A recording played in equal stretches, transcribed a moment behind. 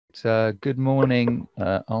Good morning,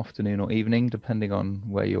 afternoon or evening, depending on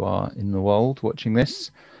where you are in the world watching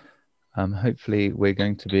this. Hopefully we're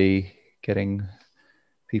going to be getting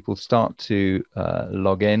people start to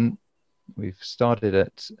log in. We've started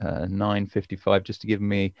at 9:55, just to give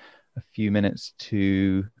me a few minutes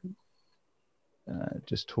to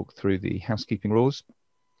just talk through the housekeeping rules.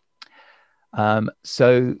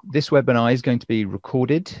 So this webinar is going to be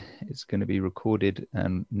recorded. It's going to be recorded,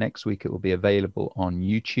 and next week it will be available on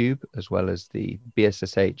YouTube as well as the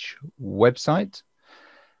BSSH website.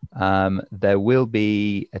 There will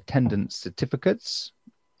be attendance certificates.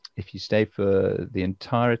 If you stay for the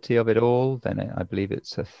entirety of it all, then I believe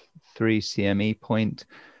it's a 3 CME point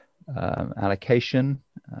allocation,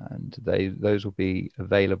 and those will be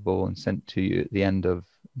available and sent to you at the end of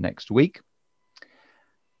next week.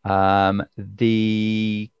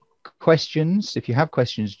 The questions, if you have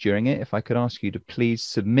questions during it, if I could ask you to please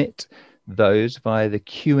submit those via the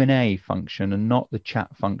Q&A function and not the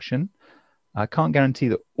chat function. I can't guarantee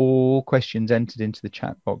that all questions entered into the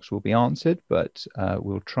chat box will be answered, but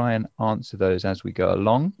we'll try and answer those as we go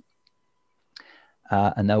along.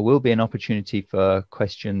 And there will be an opportunity for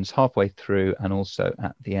questions halfway through and also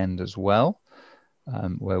at the end as well,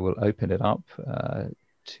 where we'll open it up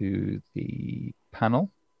to the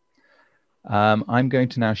panel. I'm going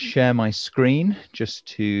to now share my screen just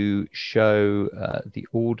to show the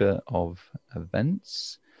order of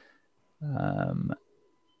events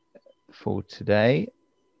for today.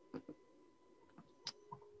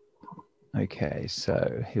 Okay,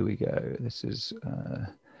 so here we go. This is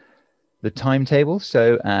the timetable.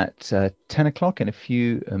 So at 10 o'clock in a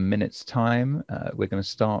few minutes time, we're going to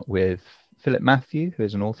start with Philip Matthew, who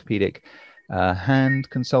is an orthopedic hand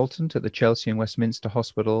consultant at the Chelsea and Westminster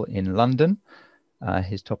Hospital in London.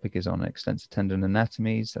 His topic is on extensor tendon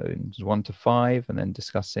anatomy, so it's 1 to 5, and then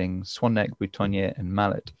discussing swan neck, boutonniere, and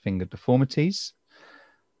mallet finger deformities.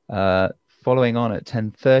 Following on at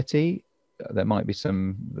 10:30, there might be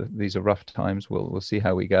some, these are rough times, we'll see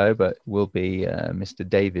how we go, but will be Mr.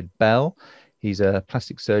 David Bell. He's a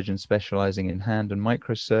plastic surgeon specializing in hand and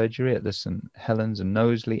microsurgery at the St. Helens and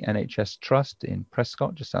Knowsley NHS Trust in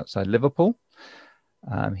Prescott, just outside Liverpool.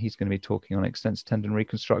 He's going to be talking on extensor tendon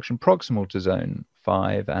reconstruction proximal to zone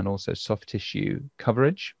 5 and also soft tissue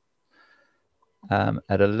coverage.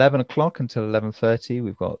 At 11 o'clock until 11:30,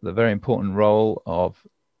 we've got the very important role of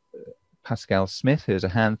Pascal Smith, who is a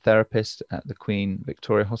hand therapist at the Queen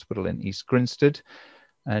Victoria Hospital in East Grinstead.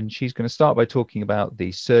 And she's going to start by talking about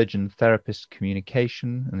the surgeon-therapist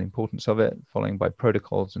communication and the importance of it, following by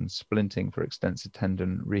protocols and splinting for extensor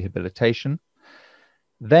tendon rehabilitation.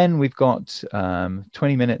 Then we've got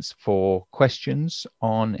 20 minutes for questions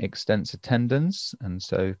on extensor tendons. And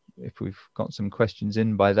so if we've got some questions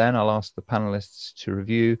in by then, I'll ask the panelists to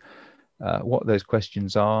review what those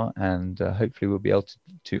questions are, and hopefully we'll be able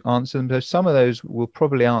to answer them. So some of those will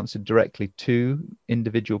probably answer directly to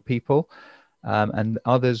individual people. And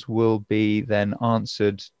others will be then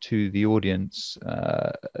answered to the audience,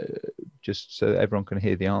 just so everyone can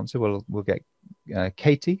hear the answer. We'll get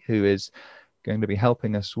Katie, who is going to be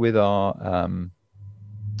helping us with our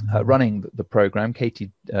running the program.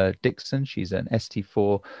 Katie Dixon, she's an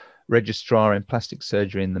ST4 registrar in plastic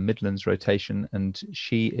surgery in the Midlands rotation, and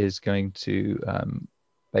she is going to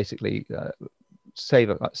basically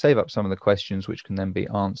save up some of the questions, which can then be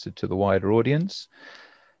answered to the wider audience.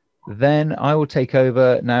 Then I will take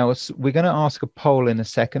over. Now, we're going to ask a poll in a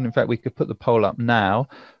second. In fact, we could put the poll up now,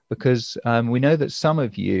 because we know that some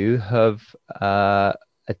of you have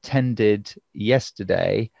attended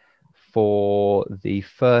yesterday for the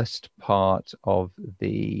first part of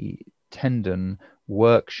the tendon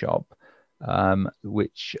workshop,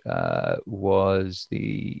 which was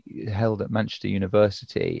held at Manchester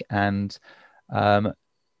University. And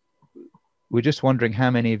we're just wondering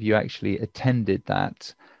how many of you actually attended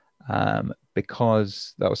that,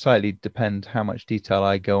 because that will slightly depend how much detail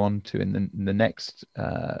I go on to in the next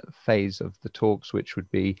phase of the talks, which would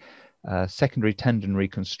be secondary tendon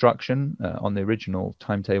reconstruction. On the original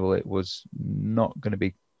timetable, it was not going to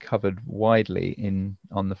be covered widely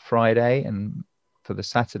on the Friday, and for the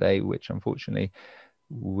Saturday, which unfortunately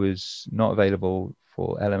was not available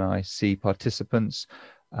for LMIC participants,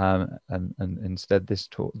 and instead these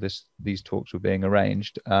talks were being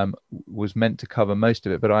arranged, was meant to cover most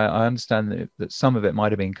of it, but I understand that some of it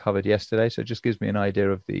might have been covered yesterday, so it just gives me an idea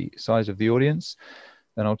of the size of the audience.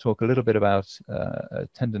 Then I'll talk a little bit about a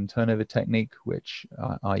tendon turnover technique, which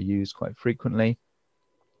I use quite frequently.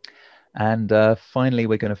 And finally,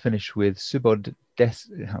 we're going to finish with Subodh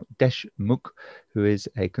Deshmukh, who is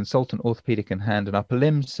a consultant orthopedic and hand and upper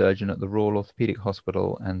limb surgeon at the Royal Orthopedic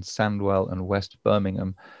Hospital and Sandwell and West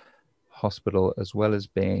Birmingham Hospital, as well as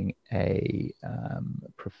being a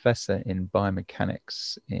professor in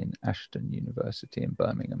biomechanics in Ashton University in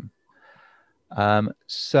Birmingham.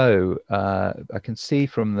 So I can see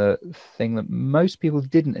from the thing that most people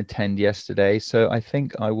didn't attend yesterday, so I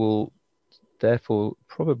think I will therefore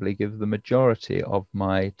probably give the majority of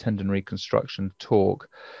my tendon reconstruction talk,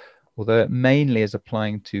 although it mainly is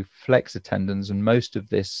applying to flexor tendons, and most of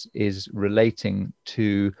this is relating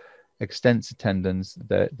to extensor tendons.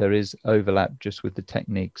 There is overlap just with the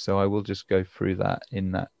technique, so I will just go through that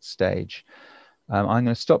in that stage. I'm going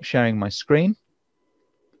to stop sharing my screen,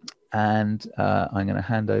 and I'm going to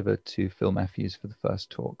hand over to Phil Matthews for the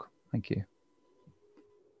first talk. Thank you.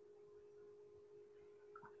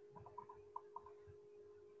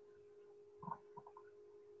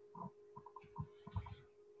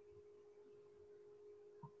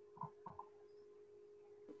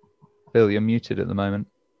 Phil, you're muted at the moment.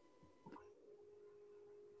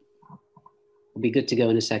 We'll be good to go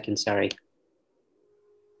in a second, sorry.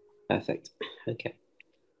 Perfect, okay.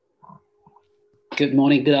 Good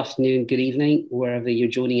morning, good afternoon, good evening, wherever you're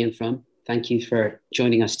joining in from. Thank you for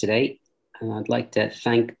joining us today. And I'd like to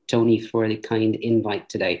thank Tony for the kind invite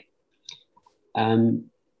today. My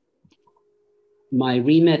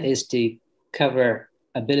remit is to cover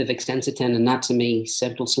a bit of extensor tendon anatomy,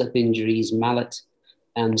 central slip injuries, mallet,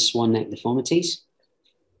 and swan neck deformities.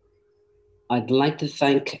 I'd like to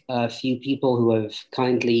thank a few people who have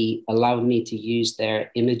kindly allowed me to use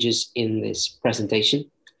their images in this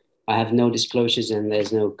presentation. I have no disclosures and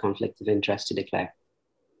there's no conflict of interest to declare.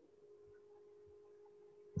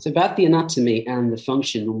 It's about the anatomy and the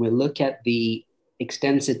function. When we look at the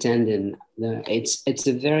extensor tendon, it's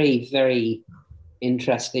a very, very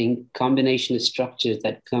interesting combination of structures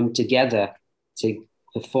that come together to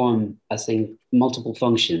perform, I think, multiple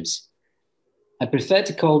functions. I prefer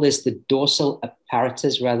to call this the dorsal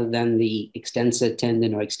apparatus rather than the extensor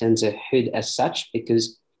tendon or extensor hood as such,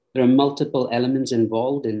 because there are multiple elements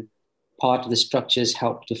involved, and part of the structures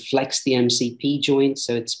help to flex the MCP joint,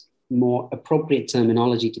 so it's more appropriate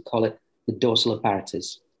terminology to call it the dorsal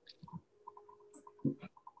apparatus.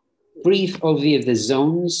 Brief overview of the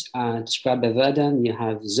zones described by Verdun. You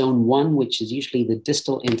have zone 1, which is usually the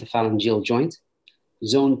distal interphalangeal joint.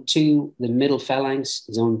 Zone 2, the middle phalanx.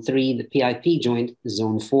 Zone 3, the PIP joint.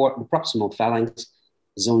 Zone 4, the proximal phalanx.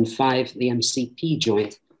 Zone 5, the MCP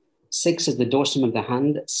joint. 6 is the dorsum of the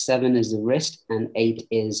hand. 7 is the wrist. And 8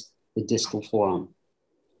 is the distal forearm.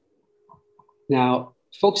 Now,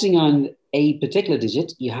 focusing on a particular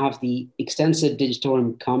digit, you have the extensor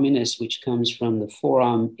digitorum communis, which comes from the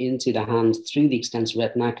forearm into the hand through the extensor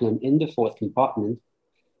retinaculum in the 4th compartment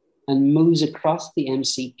and moves across the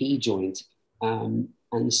MCP joint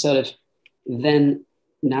and sort of then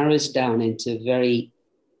narrows down into a very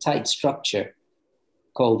tight structure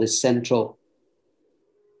called the central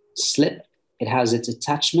slip. It has its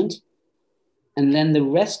attachment. And then the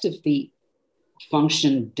rest of the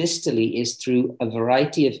function distally is through a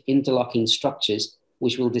variety of interlocking structures,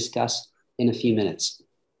 which we'll discuss in a few minutes.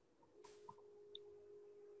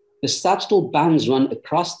 The sagittal bands run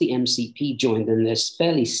across the MCP joint, and they're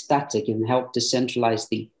fairly static and help to centralize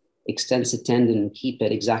the extensor tendon and keep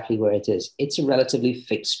it exactly where it is. It's a relatively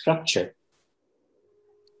fixed structure.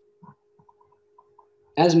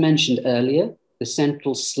 As mentioned earlier, the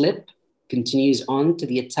central slip continues on to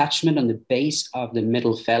the attachment on the base of the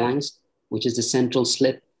middle phalanx, which is the central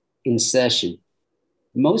slip insertion.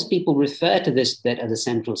 Most people refer to this bit as a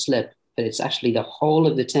central slip, but it's actually the whole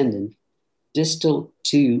of the tendon distal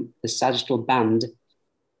to the sagittal band,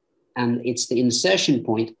 and it's the insertion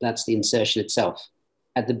point, that's the insertion itself,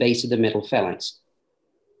 at the base of the middle phalanx.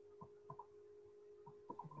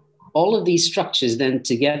 All of these structures then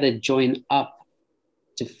together join up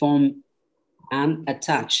to form and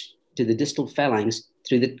attach to the distal phalanx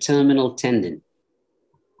through the terminal tendon.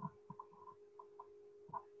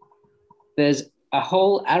 There's a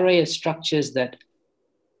whole array of structures that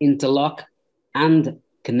interlock and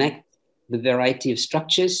connect the variety of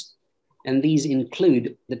structures, and these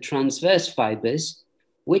include the transverse fibers,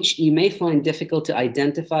 which you may find difficult to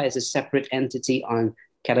identify as a separate entity on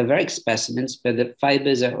cadaveric specimens, but the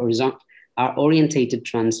fibers are orientated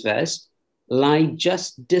transverse, lie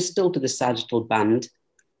just distal to the sagittal band,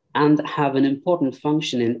 and have an important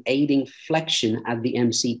function in aiding flexion at the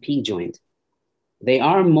MCP joint. They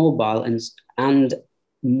are mobile and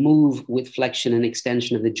move with flexion and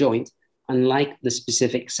extension of the joint, unlike the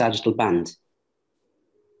specific sagittal band.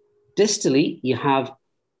 Distally, you have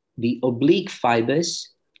the oblique fibers,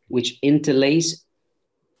 which interlace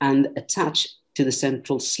and attach to the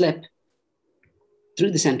central slip,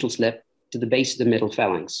 through the central slip to the base of the middle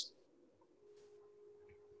phalanx.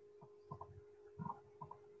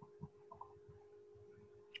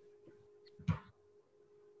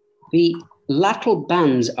 The lateral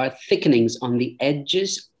bands are thickenings on the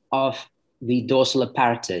edges of the dorsal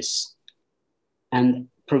apparatus and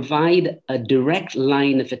provide a direct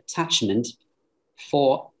line of attachment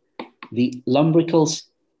for the lumbricals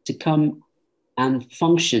to come and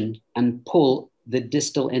function and pull the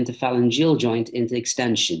distal interphalangeal joint into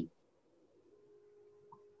extension.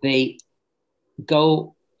 They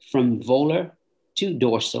go from volar to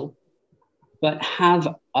dorsal, but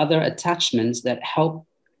have other attachments that help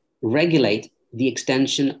regulate the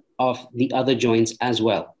extension of the other joints as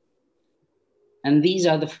well. And these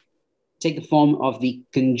are take the form of the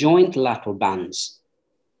conjoint lateral bands.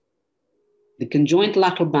 The conjoint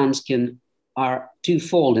lateral bands are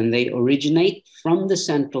twofold, and they originate from the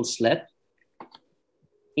central slip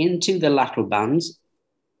into the lateral bands,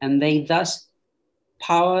 and they thus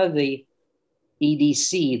power the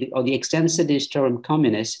EDC, or the extensor digitorum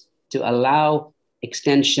communis, to allow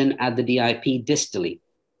extension at the DIP distally.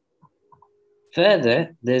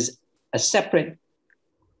 Further, there's a separate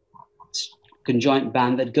conjoint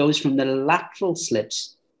band that goes from the lateral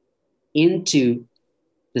slips into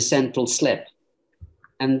the central slip.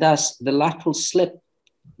 And thus the lateral slip,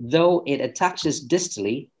 though it attaches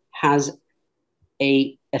distally, has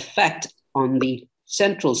an effect on the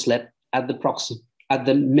central slip at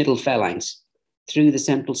the middle phalanx through the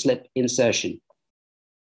central slip insertion.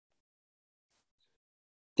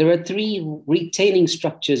 There are three retaining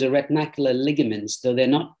structures or retinacular ligaments, though they're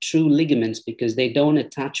not true ligaments because they don't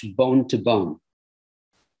attach bone to bone.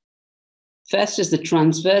 First is the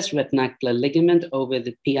transverse retinacular ligament over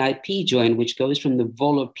the PIP joint, which goes from the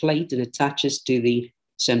volar plate and attaches to the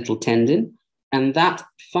central tendon. And that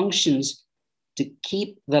functions to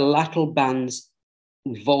keep the lateral bands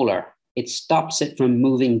volar. It stops it from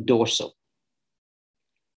moving dorsal.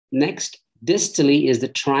 Next, distally is the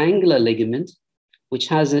triangular ligament, which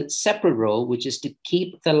has a separate role, which is to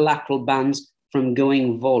keep the lateral bands from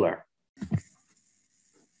going volar.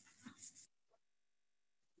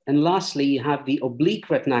 And lastly, you have the oblique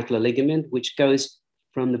retinacular ligament, which goes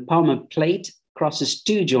from the palmar plate, crosses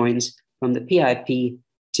two joints from the PIP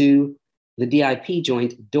to the DIP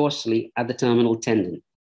joint dorsally at the terminal tendon.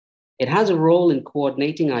 It has a role in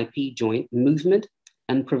coordinating IP joint movement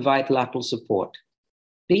and provide lateral support.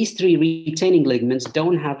 These three retaining ligaments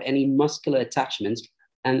don't have any muscular attachments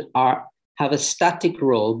and have a static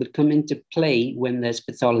role, but come into play when there's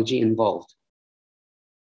pathology involved.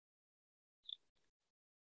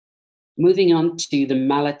 Moving on to the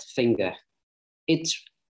mallet finger. It's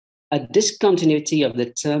a discontinuity of the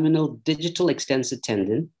terminal digital extensor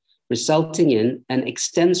tendon, resulting in an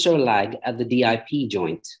extensor lag at the DIP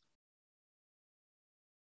joint.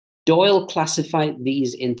 Doyle classified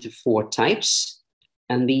these into 4 types,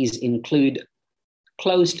 and these include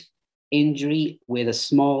closed injury with a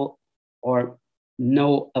small or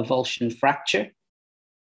no avulsion fracture,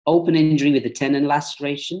 open injury with a tendon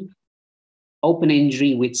laceration, open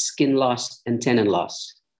injury with skin loss and tendon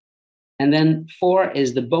loss. And then 4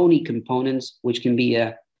 is the bony components, which can be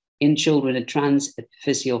in children a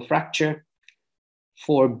transepiphyseal fracture.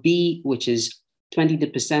 4B, which is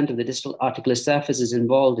 20% of the distal articular surface is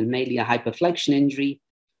involved in mainly a hyperflexion injury.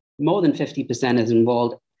 More than 50% is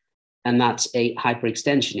involved, and that's a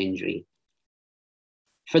hyperextension injury.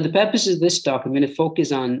 For the purposes of this talk, I'm going to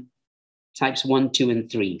focus on types 1, 2,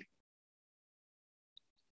 and 3.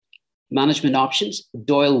 Management options,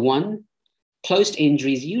 Doyle 1, closed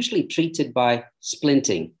injuries usually treated by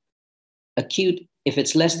splinting. Acute, if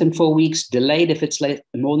it's less than 4 weeks, delayed, if it's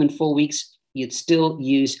more than 4 weeks, you'd still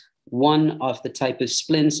use one of the type of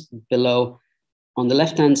splints below. On the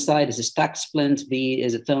left-hand side is a stacked splint, B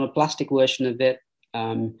is a thermoplastic version of it,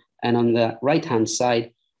 and on the right-hand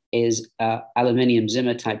side is aluminium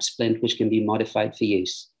Zimmer type splint, which can be modified for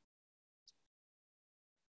use.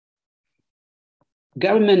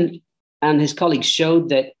 Garman and his colleagues showed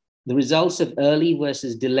that the results of early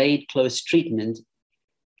versus delayed close treatment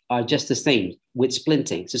are just the same with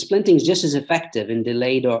splinting. So splinting is just as effective in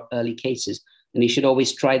delayed or early cases, and you should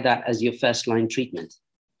always try that as your first-line treatment.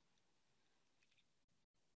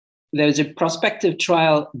 There was a prospective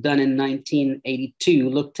trial done in 1982,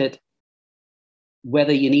 looked at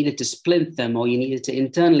whether you needed to splint them or you needed to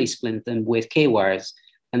internally splint them with K-wires,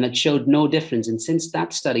 and that showed no difference. And since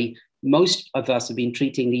that study, most of us have been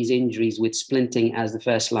treating these injuries with splinting as the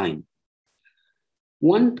first line.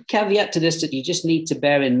 One caveat to this that you just need to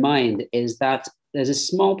bear in mind is that there's a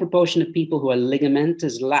small proportion of people who are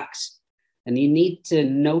ligamentous lax, and you need to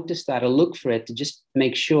notice that or look for it to just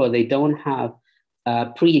make sure they don't have a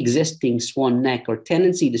pre-existing swan neck or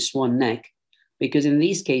tendency to swan neck, because in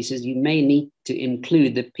these cases, you may need to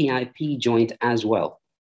include the PIP joint as well.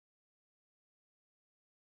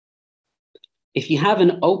 If you have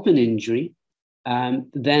an open injury,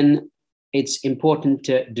 then it's important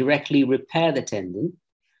to directly repair the tendon.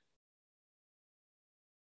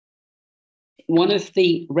 One of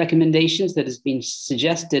the recommendations that has been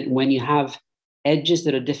suggested when you have edges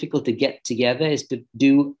that are difficult to get together is to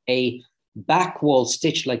do a back wall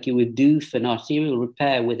stitch like you would do for an arterial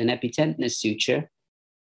repair with an epitendinous suture.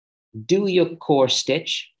 Do your core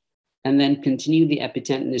stitch and then continue the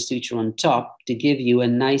epitendinous suture on top to give you a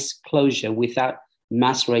nice closure without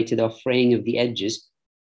macerated or fraying of the edges,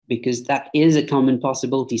 because that is a common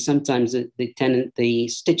possibility. Sometimes the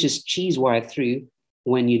stitches cheese wire through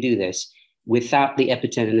when you do this without the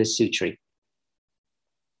epitendinous suturing.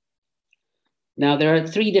 Now, there are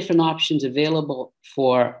 3 different options available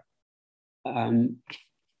for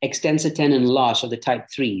extensor tendon loss of the type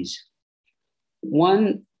 3s.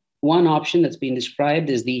 One option that's been described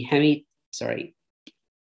is the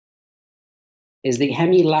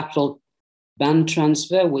hemilateral band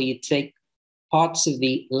transfer, where you take parts of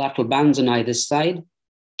the lateral bands on either side,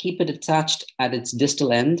 keep it attached at its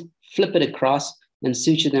distal end, flip it across, and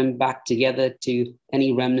suture them back together to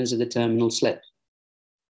any remnants of the terminal slip.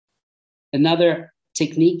 Another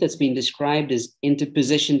technique that's been described is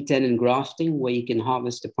interposition tendon grafting, where you can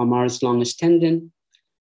harvest a palmaris longus tendon,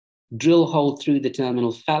 drill hole through the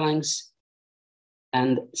terminal phalanx,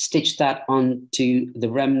 and stitch that onto the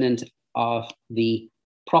remnant of the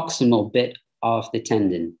proximal bit of the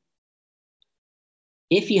tendon.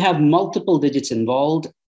 If you have multiple digits involved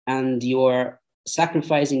and you're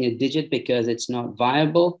sacrificing a digit because it's not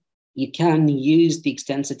viable, you can use the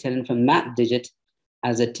extensor tendon from that digit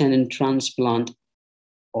as a tendon transplant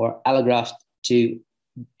or allograft to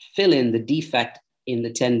fill in the defect in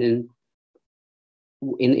the tendon,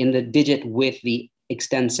 in the digit with the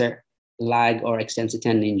extensor lag or extensor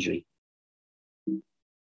tendon injury.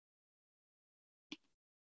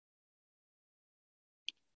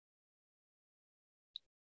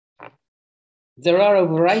 There are a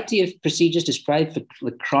variety of procedures described for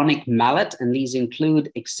the chronic mallet, and these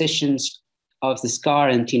include excisions of the scar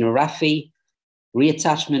and tenorrhaphy,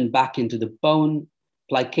 reattachment back into the bone,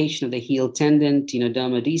 plication of the heel tendon,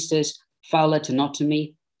 tenodermodesis, fowler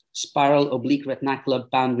tenotomy, spiral oblique retinacular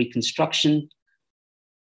band reconstruction.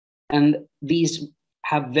 And these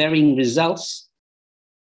have varying results.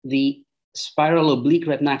 The spiral oblique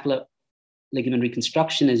retinacular ligament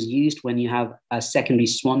reconstruction is used when you have a secondary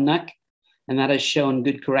swan neck, and that has shown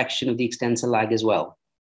good correction of the extensor lag as well.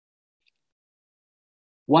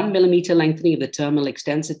 1 millimeter lengthening of the terminal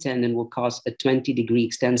extensor tendon will cause a 20-degree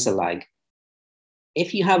extensor lag.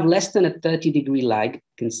 If you have less than a 30-degree lag,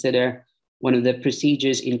 consider one of the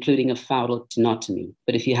procedures including a fowler tenotomy.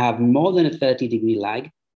 But if you have more than a 30-degree lag,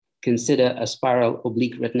 consider a spiral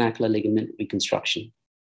oblique retinacular ligament reconstruction.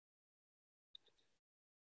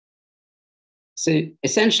 So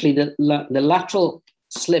essentially, the lateral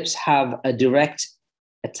slips have a direct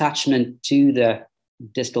attachment to the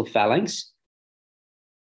distal phalanx.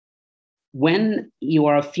 When you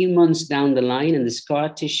are a few months down the line and the scar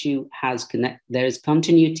tissue has there is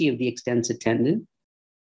continuity of the extensor tendon.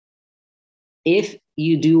 If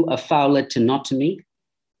you do a fowler tenotomy,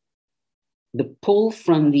 the pull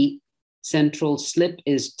from the central slip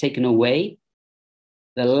is taken away.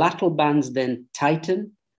 The lateral bands then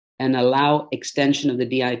tighten and allow extension of the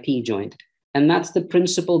DIP joint. And that's the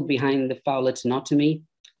principle behind the fowler tenotomy.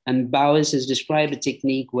 And Bowers has described a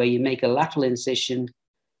technique where you make a lateral incision,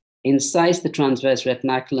 incise the transverse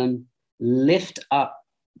retinaculum, lift up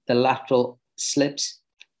the lateral slips,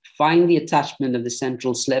 find the attachment of the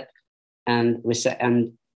central slip, and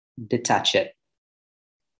detach it.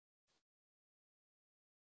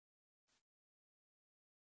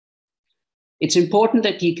 It's important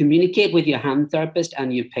that you communicate with your hand therapist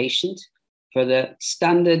and your patient. For the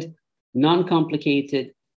standard,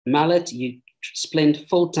 non-complicated mallet, you splint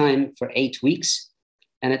full-time for 8 weeks.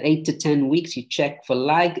 And at 8 to 10 weeks, you check for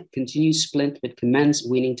lag, continue splint, but commence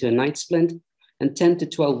weaning to a night splint. And 10 to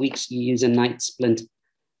 12 weeks, you use a night splint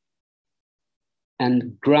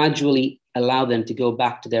and gradually allow them to go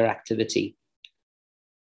back to their activity.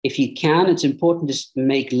 If you can, it's important to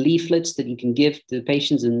make leaflets that you can give to the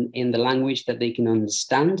patients in the language that they can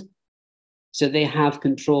understand, so they have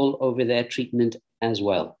control over their treatment as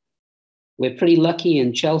well. We're pretty lucky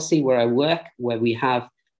in Chelsea, where I work, where we have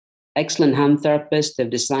excellent hand therapists. They've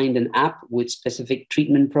designed an app with specific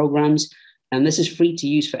treatment programs, And this is free to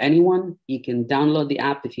use for anyone. You can download the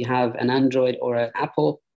app if you have an Android or an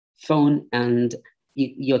Apple phone, and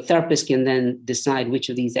your therapist can then decide which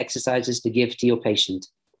of these exercises to give to your patient.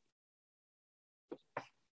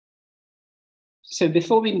 So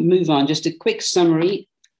before we move on, just a quick summary.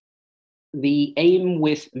 The aim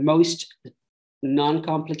with most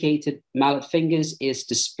non-complicated mallet fingers is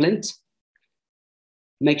to splint.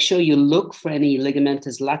 Make sure you look for any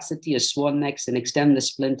ligamentous laxity or swan necks and extend the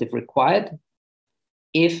splint if required.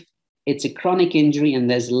 If it's a chronic injury and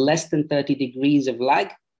there's less than 30 degrees of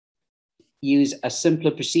lag, use a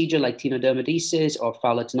simpler procedure like tenodermodesis or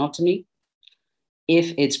fowler tenotomy.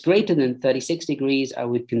 If it's greater than 36 degrees, I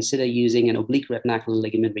would consider using an oblique retinacular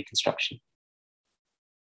ligament reconstruction.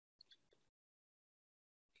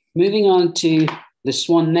 Moving on to the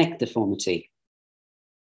swan neck deformity.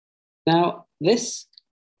 Now, this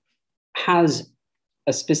has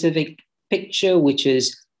a specific picture, which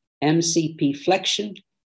is MCP flexion,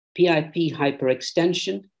 PIP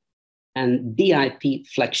hyperextension, and DIP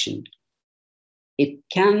flexion. It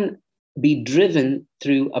can be driven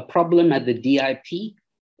through a problem at the DIP,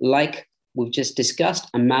 like we've just discussed,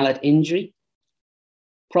 a mallet injury,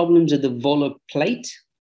 problems at the volar plate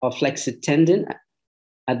or flexor tendon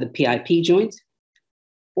at the PIP joint,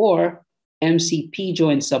 or MCP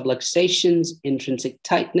joint subluxations, intrinsic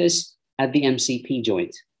tightness at the MCP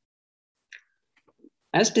joint.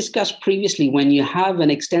 As discussed previously, when you have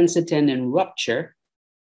an extensor tendon rupture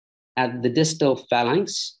at the distal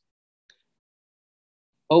phalanx,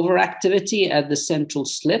 overactivity at the central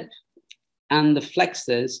slip and the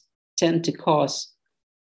flexors tend to cause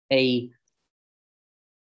a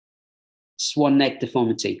swan neck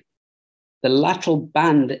deformity. The lateral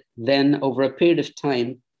band then, over a period of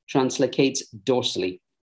time, translocates dorsally.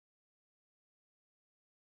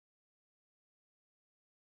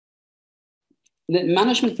 The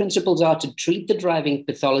management principles are to treat the driving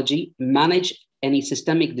pathology, manage any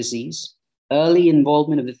systemic disease, early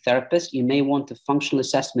involvement of the therapist. You may want a functional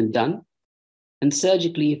assessment done, and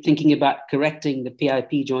surgically thinking about correcting the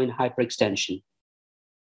PIP joint hyperextension.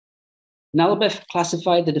 Nalbeff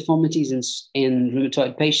classified the deformities in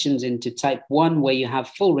rheumatoid patients into type 1, where you have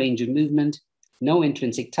full range of movement, no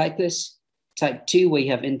intrinsic tightness, type 2, where you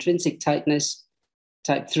have intrinsic tightness,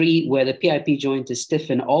 type 3, where the PIP joint is stiff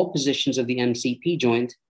in all positions of the MCP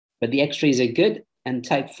joint, but the x-rays are good, and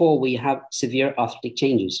type 4, where you have severe arthritic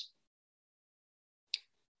changes.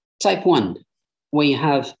 Type 1, where you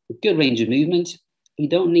have a good range of movement, you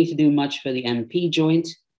don't need to do much for the MP joint.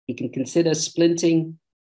 You can consider splinting,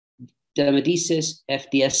 dermodesis,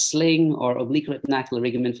 FDS sling, or oblique retinacular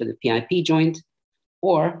ligament for the PIP joint,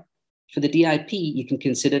 or for the DIP, you can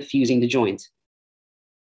consider fusing the joint.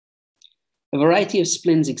 A variety of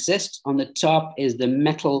splints exist. On the top is the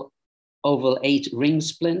metal oval 8 ring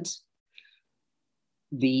splint.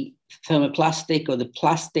 The thermoplastic or the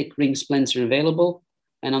plastic ring splints are available.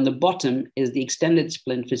 And on the bottom is the extended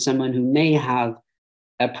splint for someone who may have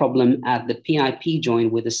a problem at the PIP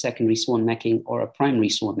joint with a secondary swan necking or a primary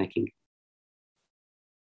swan necking.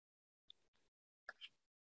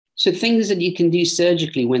 So things that you can do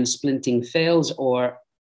surgically when splinting fails or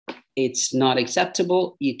it's not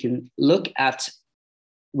acceptable, you can look at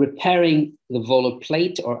repairing the volar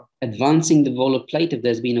plate or advancing the volar plate if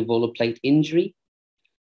there's been a volar plate injury.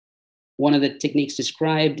 One of the techniques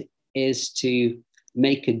described is to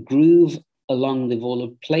make a groove along the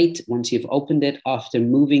volar plate once you've opened it after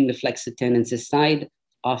moving the flexor tendons aside,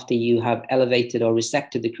 after you have elevated or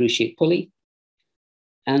resected the cruciate pulley.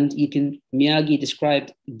 And you can, Miyagi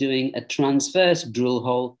described doing a transverse drill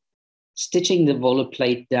hole, stitching the volar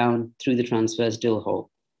plate down through the transverse drill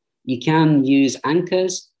hole. You can use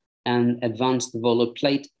anchors and advance the volar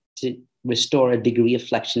plate to restore a degree of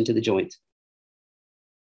flexion to the joint.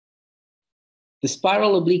 The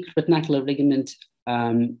spiral oblique retinacular ligament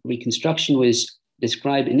reconstruction was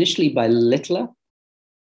described initially by Littler.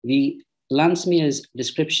 The Landsmeer's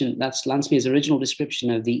description, that's Landsmeer's original description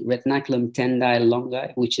of the retinaculum tendi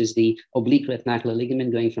longi, which is the oblique retinacular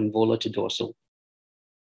ligament going from volar to dorsal.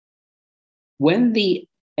 When the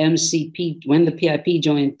PIP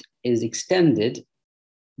joint is extended,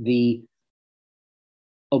 the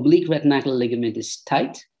oblique retinacular ligament is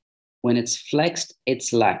tight. When it's flexed,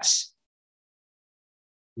 it's lax.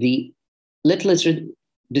 The Littler's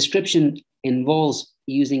description involves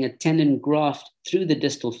using a tendon graft through the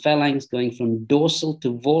distal phalanx, going from dorsal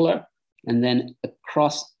to volar, and then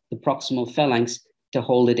across the proximal phalanx to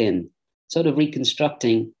hold it in, sort of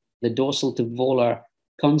reconstructing the dorsal to volar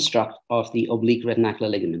construct of the oblique retinacular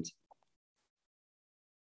ligament.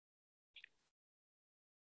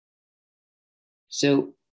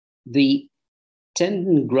 So the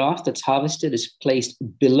tendon graft that's harvested is placed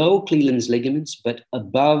below Cleland's ligaments, but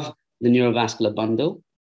above the neurovascular bundle.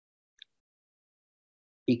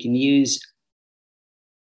 You can use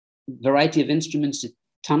a variety of instruments to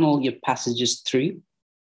tunnel your passages through.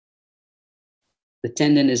 The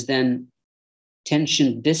tendon is then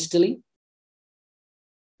tensioned distally,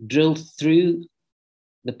 drilled through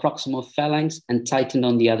the proximal phalanx and tightened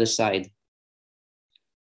on the other side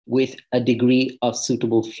with a degree of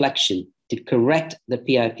suitable flexion to correct the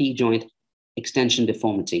PIP joint extension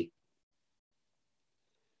deformity.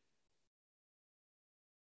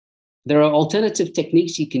 There are alternative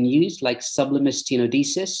techniques you can use, like sublimis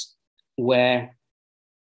tenodesis, where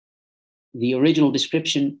the original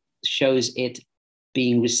description shows it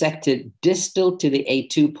being resected distal to the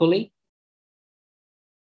A2 pulley.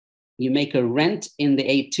 You make a rent in the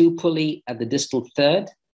A2 pulley at the distal third,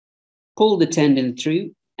 pull the tendon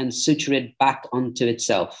through, and suture it back onto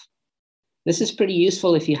itself. This is pretty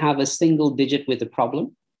useful if you have a single digit with a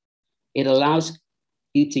problem. It allows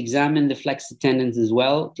you to examine the flexor tendons as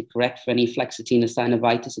well to correct for any flexor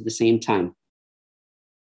tenosynovitis at the same time.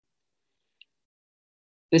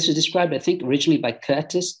 This was described, I think, originally by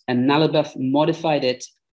Curtis, and Nalabuff modified it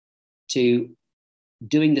to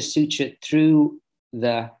doing the suture through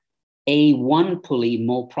the A1 pulley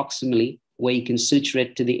more proximally, where you can suture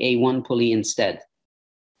it to the A1 pulley instead.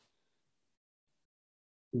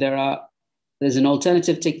 There's an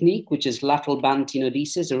alternative technique, which is lateral band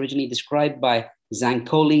tenodesis, originally described by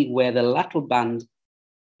Zancoli, where the lateral band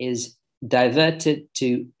is diverted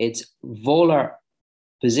to its volar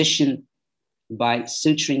position by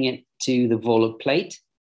suturing it to the volar plate.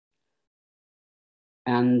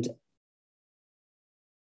 And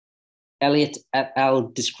Elliott et al.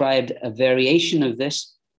 Described a variation of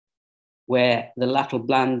this, where the lateral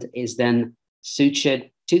band is then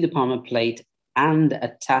sutured to the palmar plate and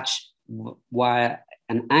attached via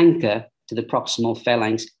an anchor to the proximal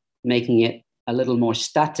phalanx, making it a little more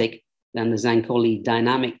static than the Zancoli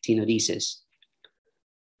dynamic tenodesis.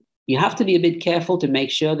 You have to be a bit careful to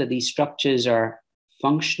make sure that these structures are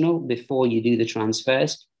functional before you do the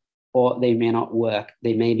transfers, or they may not work.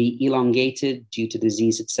 They may be elongated due to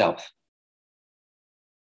disease itself.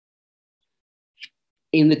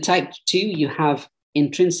 In the type 2, you have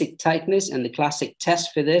intrinsic tightness, and the classic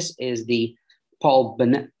test for this is the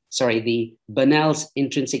Bonnell's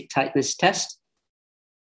intrinsic tightness test.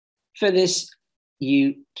 For this,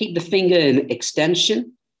 you keep the finger in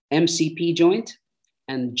extension, MCP joint,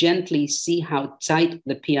 and gently see how tight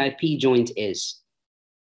the PIP joint is.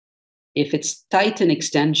 If it's tight in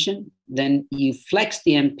extension, then you flex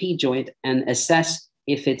the MP joint and assess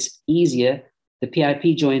if it's easier. The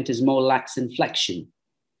PIP joint is more lax in flexion.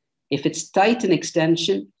 If it's tight in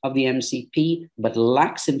extension of the MCP, but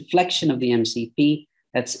lax in flexion of the MCP,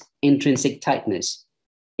 that's intrinsic tightness.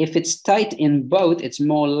 If it's tight in both, it's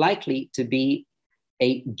more likely to be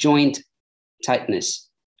a joint tightness.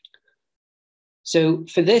 So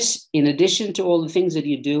for this, in addition to all the things that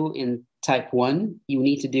you do in type 1, you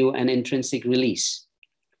need to do an intrinsic release.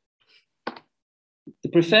 The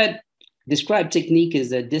preferred described technique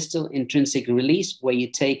is a distal intrinsic release, where you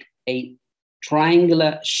take a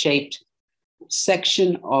triangular shaped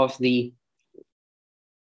section of the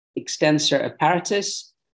extensor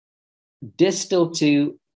apparatus distal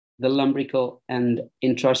to the lumbrical and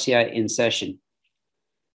interossei insertion.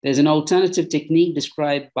 There's an alternative technique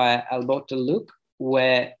described by Alberto Luke,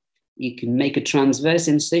 where you can make a transverse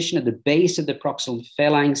incision at the base of the proximal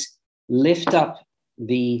phalanx, lift up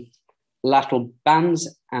the lateral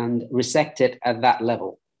bands and resect it at that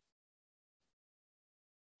level.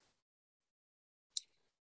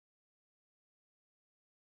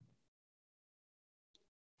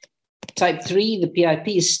 Type 3, the PIP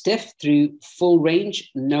is stiff through full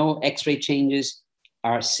range. No X-ray changes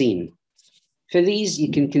are seen. For these,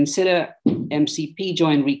 you can consider MCP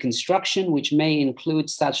joint reconstruction, which may include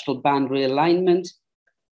sagittal band realignment,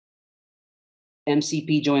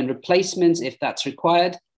 MCP joint replacements if that's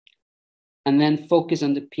required, and then focus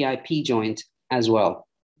on the PIP joint as well.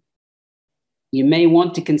 You may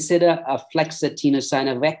want to consider a flexor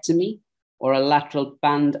tenosynovectomy or a lateral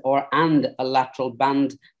band and a lateral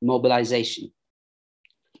band mobilization.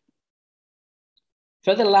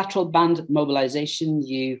 For the lateral band mobilization,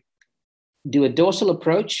 you do a dorsal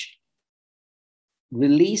approach,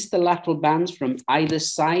 release the lateral bands from either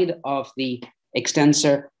side of the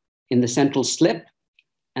extensor in the central slip,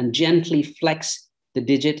 and gently flex the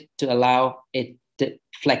digit to allow it to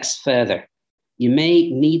flex further. You may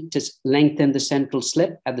need to lengthen the central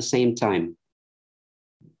slip at the same time.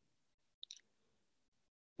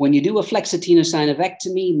 When you do a flexor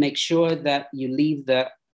tenosynovectomy, make sure that you leave the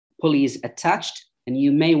pulleys attached, and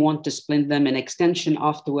you may want to splint them in extension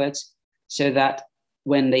afterwards so that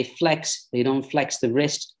when they flex, they don't flex the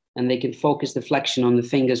wrist and they can focus the flexion on the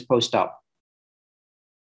fingers post-op.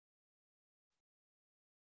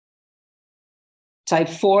 Type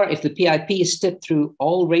 4, if the PIP is stepped through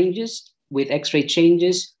all ranges with X-ray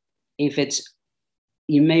changes,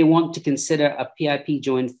 you may want to consider a PIP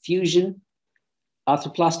joint fusion.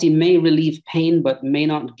 Arthroplasty may relieve pain, but may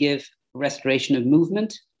not give restoration of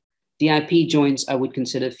movement. DIP joints, I would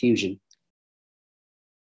consider fusion.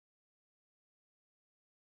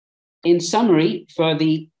 In summary, for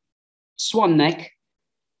the swan neck,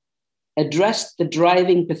 address the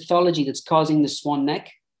driving pathology that's causing the swan neck.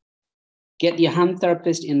 Get your hand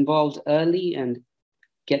therapist involved early and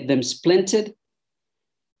get them splinted.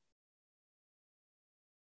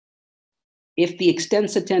 If the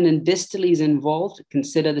extensor tendon distally is involved,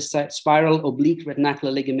 consider the spiral oblique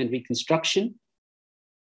retinacular ligament reconstruction.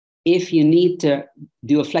 If you need to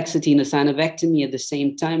do a flexitenosynovectomy at the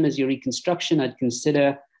same time as your reconstruction, I'd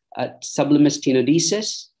consider a sublimis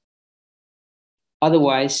tenodesis.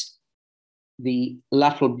 Otherwise, the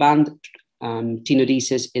lateral band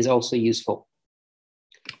tenodesis is also useful.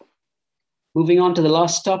 Moving on to the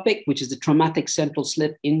last topic, which is the traumatic central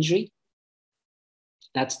slip injury.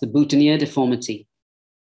 That's the boutonniere deformity.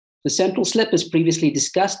 The central slip, as previously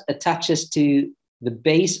discussed, attaches to the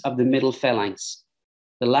base of the middle phalanx.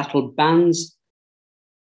 The lateral bands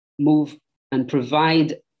move and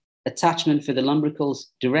provide attachment for the lumbricals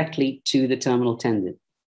directly to the terminal tendon.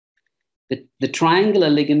 The triangular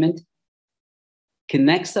ligament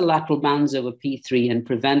connects the lateral bands over P3 and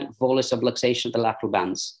prevent volar subluxation of the lateral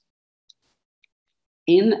bands.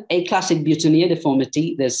 In aclassic boutonniere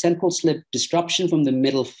deformity, there's central slip disruption from the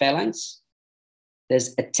middle phalanx.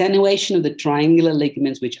 There's attenuation of the triangular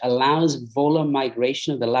ligaments, which allows volar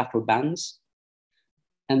migration of the lateral bands.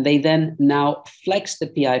 And they then now flex the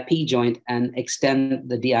PIP joint and extend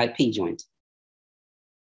the DIP joint.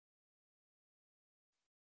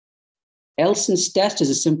 Elson's test is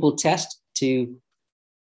a simple test to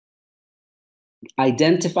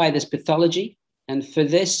identify this pathology. And for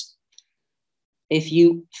this, if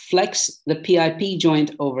you flex the PIP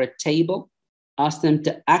joint over a table, ask them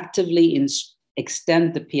to actively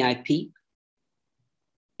extend the PIP.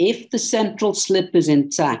 If the central slip is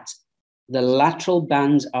intact, the lateral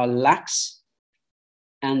bands are lax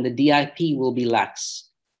and the DIP will be lax.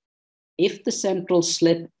 If the central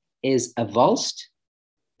slip is avulsed,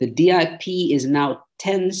 the DIP is now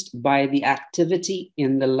tensed by the activity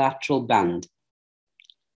in the lateral band.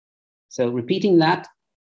 So repeating that,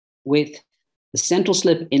 with the central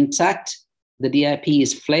slip intact, the DIP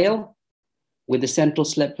is flail. With the central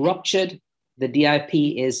slip ruptured, the DIP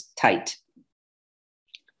is tight.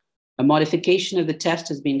 A modification of the test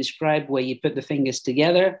has been described where you put the fingers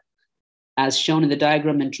together, as shown in the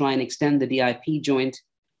diagram, and try and extend the DIP joint.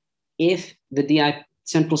 If the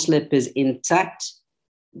central slip is intact,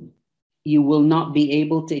 you will not be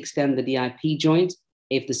able to extend the DIP joint.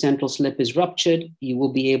 If the central slip is ruptured, you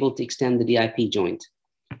will be able to extend the DIP joint.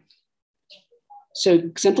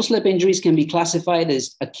 So central slip injuries can be classified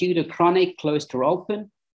as acute or chronic, closed or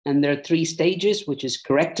open. And there are 3 stages, which is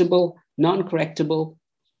correctable, non-correctable,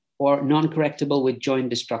 or non-correctable with joint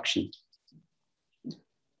destruction.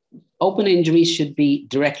 Open injuries should be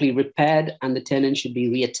directly repaired and the tendon should be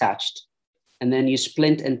reattached. And then you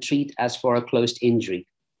splint and treat as for a closed injury.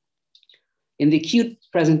 In the acute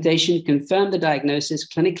presentation, confirm the diagnosis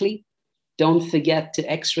clinically. Don't forget to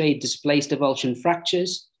X-ray displaced avulsion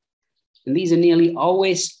fractures. And these are nearly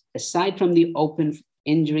always, aside from the open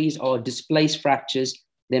injuries or displaced fractures,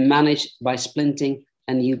 they're managed by splinting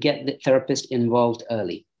and you get the therapist involved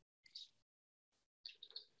early.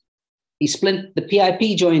 You splint the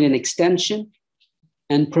PIP joint in extension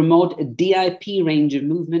and promote a DIP range of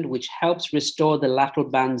movement, which helps restore the lateral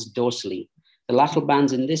bands dorsally. The lateral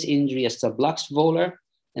bands in this injury are subluxed volar,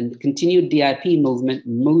 and the continued DIP movement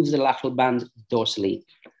moves the lateral band dorsally.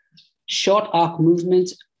 Short arc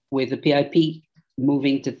movement with the PIP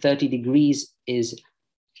moving to 30 degrees is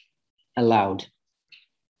allowed.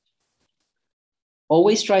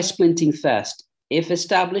 Always try splinting first. If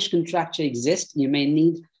established contracture exists, you may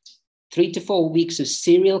need 3 to 4 weeks of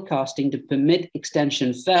serial casting to permit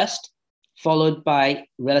extension first, followed by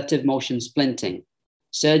relative motion splinting.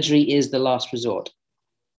 Surgery is the last resort.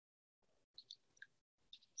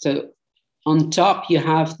 So on top, you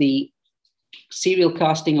have the serial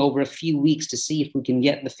casting over a few weeks to see if we can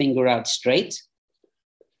get the finger out straight.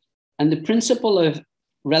 And the principle of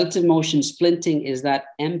relative motion splinting is that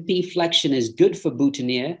MP flexion is good for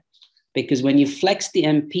boutonniere, because when you flex the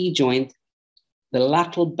MP joint, the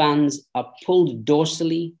lateral bands are pulled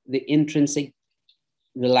dorsally, the intrinsic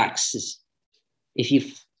relaxes. If you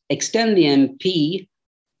extend the MP,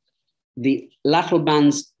 the lateral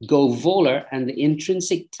bands go volar and the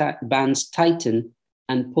intrinsic bands tighten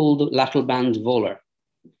and pull the lateral bands volar.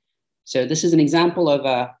 So this is an example of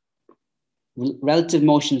a relative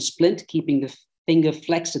motion splint, keeping the finger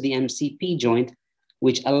flexed at the MCP joint,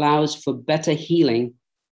 which allows for better healing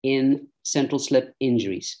in central slip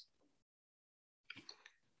injuries.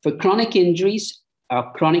 For chronic injuries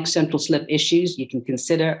or chronic central slip issues, you can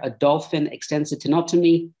consider a dolphin extensor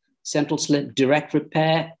tenotomy, central slip direct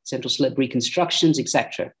repair, central slip reconstructions,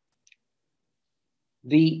 etc.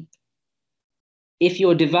 If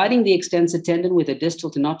you're dividing the extensor tendon with a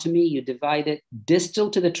distal tenotomy, you divide it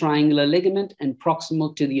distal to the triangular ligament and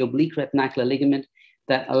proximal to the oblique retinacular ligament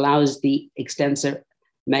that allows the extensor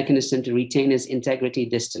mechanism to retain its integrity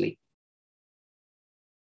distally.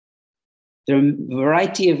 There are a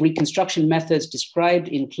variety of reconstruction methods described,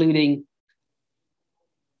 including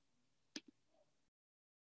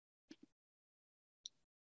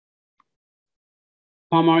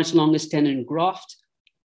palmaris longus tendon graft,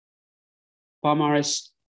 palmaris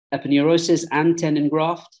aponeurosis and tendon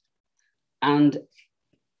graft, and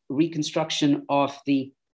reconstruction of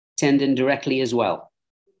the tendon directly as well.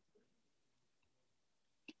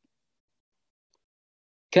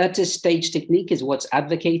 Curtis stage technique is what's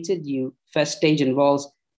advocated. First stage involves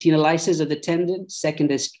tenolysis of the tendon. Second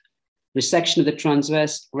is resection of the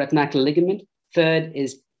transverse retinacular ligament. Third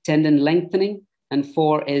is tendon lengthening. And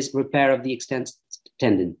 4 is repair of the extensor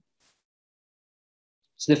tendon.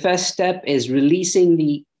 So the first step is releasing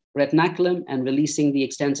the retinaculum and releasing the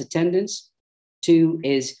extensor tendons. 2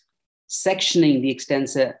 is sectioning the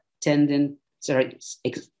extensor tendon,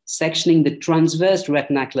 sectioning the transverse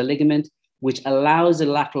retinacular ligament, which allows the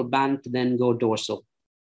lateral band to then go dorsal.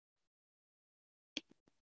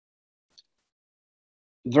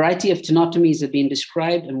 Variety of tenotomies have been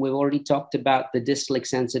described, and we've already talked about the distal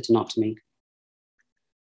extensor tenotomy.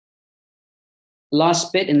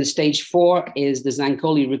 Last bit in the stage 4 is the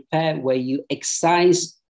Zancoli repair, where you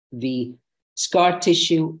excise the scar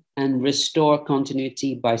tissue and restore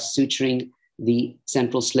continuity by suturing the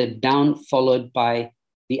central slip down, followed by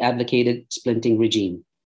the advocated splinting regime.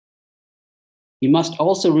 You must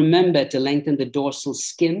also remember to lengthen the dorsal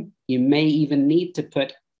skin. You may even need to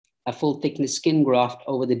put a full thickness skin graft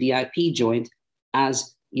over the DIP joint,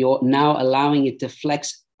 as you're now allowing it to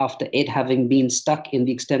flex after it having been stuck in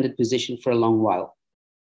the extended position for a long while.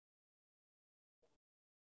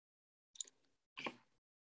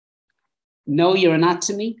 Know your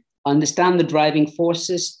anatomy, understand the driving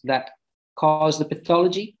forces that cause the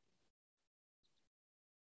pathology.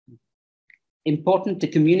 Important to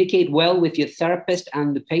communicate well with your therapist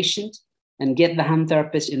and the patient and get the hand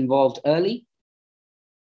therapist involved early.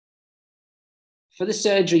 For the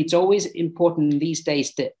surgery, it's always important these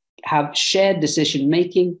days to have shared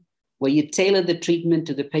decision-making where you tailor the treatment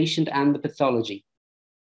to the patient and the pathology.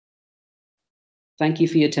 Thank you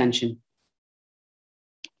for your attention.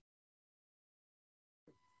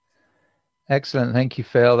 Excellent. Thank you,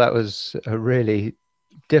 Phil. That was a really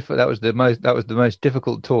that was the most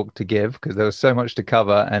difficult talk to give, because there was so much to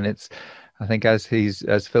cover, and I think as Phil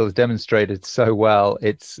has demonstrated so well,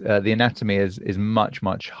 the anatomy is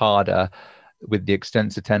much harder with the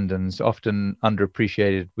extensor tendons, often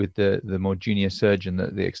underappreciated with the more junior surgeon,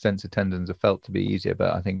 that the extensor tendons are felt to be easier,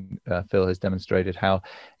 but I think Phil has demonstrated how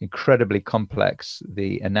incredibly complex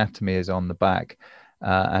the anatomy is on the back,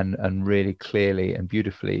 and really clearly and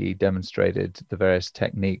beautifully demonstrated the various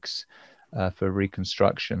techniques for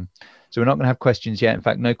reconstruction. So we're not going to have questions yet. In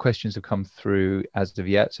fact, no questions have come through as of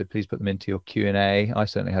yet, so please put them into your Q&A. I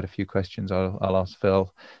certainly had a few questions. I'll ask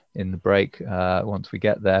Phil in the break once we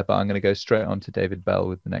get there, but I'm going to go straight on to David Bell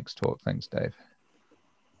with the next talk. Thanks, Dave.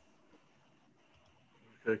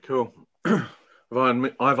 Okay, cool. I've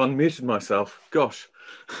unmuted myself. Gosh,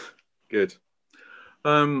 good.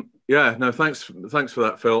 Yeah, no, thanks for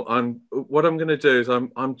that, Phil. What I'm going to do is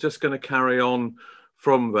I'm just going to carry on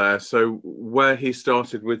from there. So where he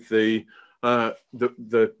started with the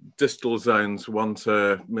distal zones 1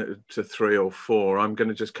 to 3 or 4, I'm going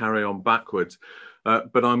to just carry on backwards.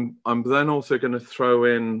 But I'm then also going to throw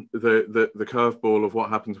in the curveball of what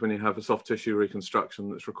happens when you have a soft tissue reconstruction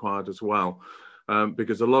that's required as well.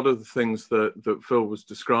 Because a lot of the things that Phil was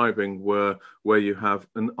describing were where you have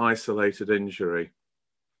an isolated injury.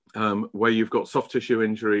 Where you've got soft tissue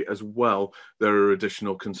injury as well, there are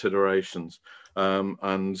additional considerations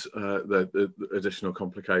and the additional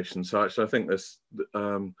complications. So actually, I think this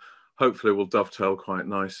hopefully will dovetail quite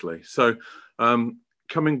nicely. So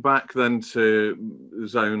coming back then to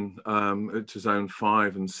zone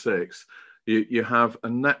 5 and 6, you have a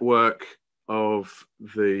network of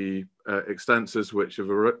the extensors which have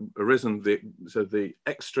arisen, so the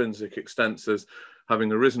extrinsic extensors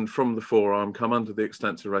having arisen from the forearm, come under the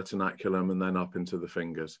extensor retinaculum and then up into the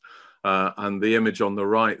fingers. And the image on the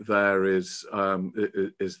right there is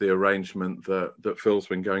the arrangement that Phil's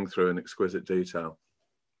been going through in exquisite detail.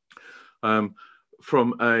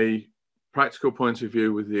 From a practical point of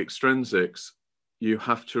view with the extrinsics, you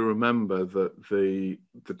have to remember that the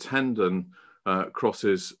tendon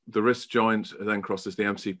crosses the wrist joint, and then crosses the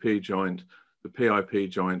MCP joint, the PIP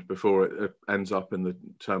joint, before it ends up in the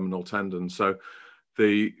terminal tendon. So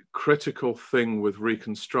the critical thing with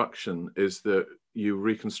reconstruction is that you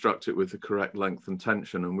reconstruct it with the correct length and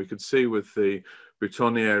tension. And we could see with the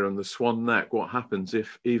boutonniere and the swan neck what happens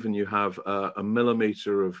if even you have a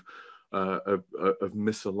millimeter of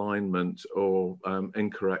misalignment or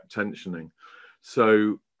incorrect tensioning.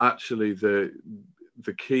 So actually the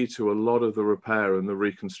key to a lot of the repair and the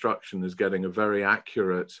reconstruction is getting a very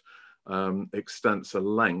accurate extensor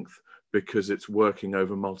length, because it's working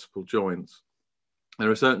over multiple joints. There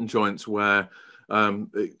are certain joints where a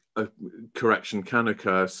correction can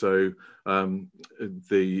occur. So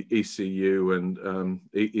the ECU and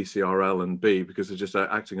ECRL and B, because they're just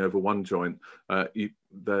acting over one joint,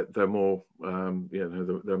 they're more,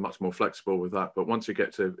 they're much more flexible with that. But once you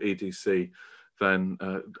get to EDC, then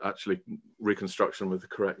actually reconstruction with the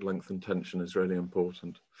correct length and tension is really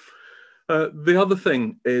important. The other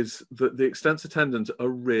thing is that the extensor tendons are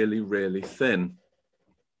really, really thin.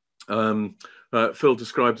 Phil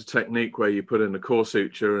described a technique where you put in a core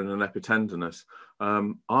suture and an epitendinous.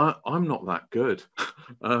 I'm not that good.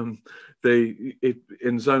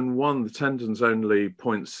 In zone 1, the tendon's only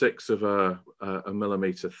 0.6 of a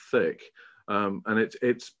millimeter thick, and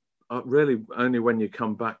it's really only when you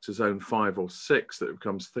come back to zone 5 or 6 that it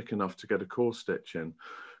becomes thick enough to get a core stitch in.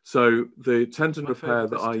 So the tendon repair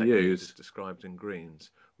that I use is described in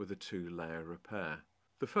greens with a 2-layer repair.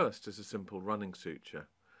 The first is a simple running suture,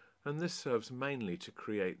 and this serves mainly to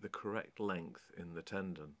create the correct length in the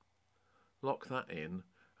tendon. Lock that in,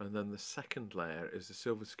 and then the second layer is the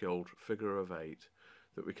silver-skilled figure of 8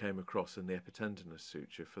 that we came across in the epitendinous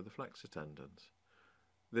suture for the flexor tendons.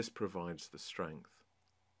 This provides the strength.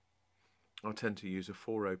 I tend to use a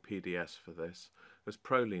 4-0 PDS for this, as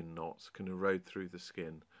proline knots can erode through the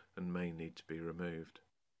skin and may need to be removed.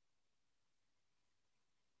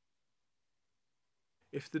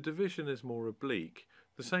 If the division is more oblique,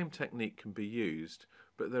 the same technique can be used,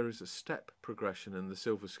 but there is a step progression in the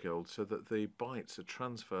silver-skilled so that the bites are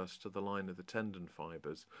transverse to the line of the tendon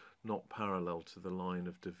fibres, not parallel to the line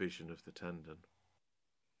of division of the tendon.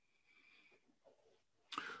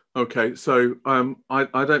 Okay, so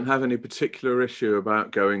I don't have any particular issue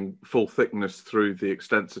about going full thickness through the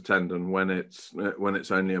extensor tendon when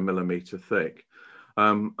it's only a millimeter thick.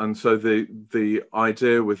 And so the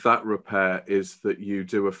idea with that repair is that you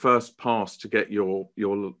do a first pass to get your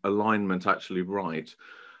alignment actually right.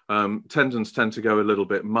 Tendons tend to go a little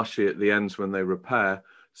bit mushy at the ends when they repair,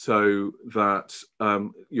 so that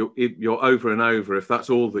you're over and over, if that's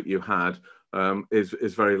all that you had,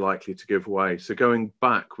 is very likely to give way. So going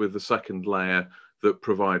back with the second layer that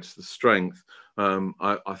provides the strength,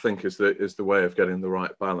 I think is the way of getting the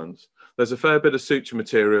right balance. There's a fair bit of suture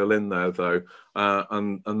material in there though,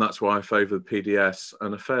 and that's why I favour the PDS,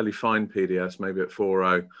 and a fairly fine PDS, maybe at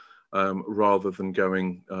 4.0, rather than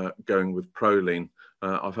going with proline.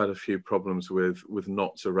 I've had a few problems with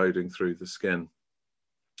knots eroding through the skin.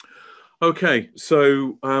 Okay,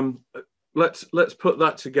 so let's put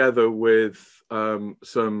that together with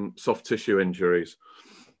some soft tissue injuries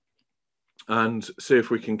and see if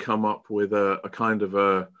we can come up with a kind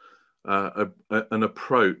of an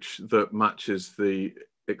approach that matches the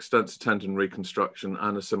extensor tendon reconstruction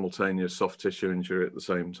and a simultaneous soft tissue injury at the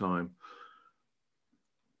same time.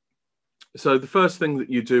 So the first thing that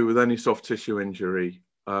you do with any soft tissue injury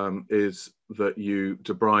is that you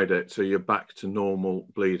debride it, so you're back to normal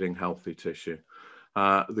bleeding healthy tissue.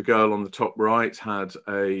 The girl on the top right had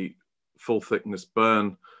a full thickness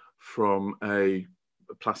burn from a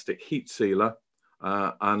plastic heat sealer,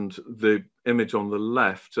 and the image on the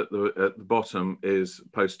left at the bottom is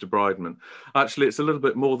post-debridement. Actually, it's a little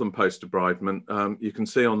bit more than post-debridement. You can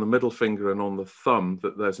see on the middle finger and on the thumb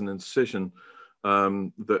that there's an incision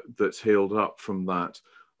that's healed up from that.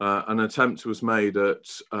 An attempt was made at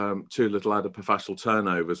 2 little adipofascial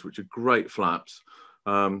turnovers, which are great flaps.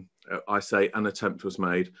 I say an attempt was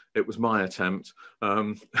made. It was my attempt.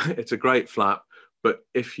 It's a great flap, but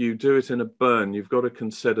if you do it in a burn, you've got to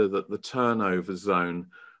consider that the turnover zone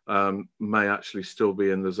may actually still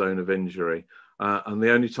be in the zone of injury. And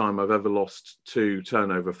the only time I've ever lost 2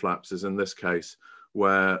 turnover flaps is in this case,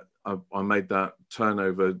 where I made that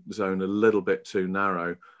turnover zone a little bit too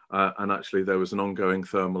narrow, and actually there was an ongoing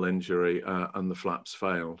thermal injury and the flaps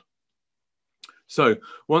failed. So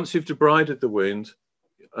once you've debrided the wound,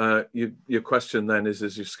 your question then is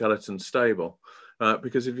your skeleton stable?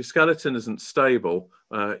 Because if your skeleton isn't stable,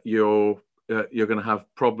 you're going to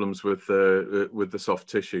have problems with the soft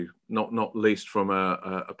tissue, not least from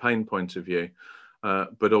a pain point of view,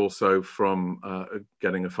 but also from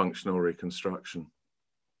getting a functional reconstruction.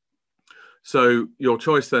 So your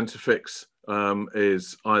choice then to fix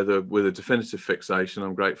is either with a definitive fixation.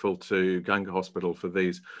 I'm grateful to Ganga Hospital for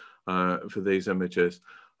these images,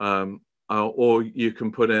 or you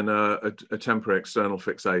can put in a temporary external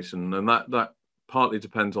fixation, and that partly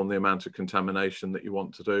depends on the amount of contamination that you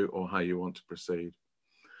want to do or how you want to proceed.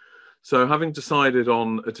 So having decided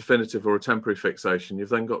on a definitive or a temporary fixation, you've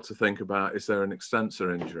then got to think about, is there an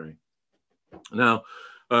extensor injury? Now,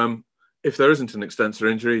 if there isn't an extensor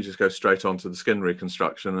injury, you just go straight on to the skin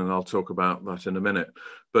reconstruction, and I'll talk about that in a minute.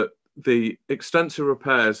 But the extensor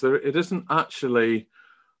repairs, it isn't actually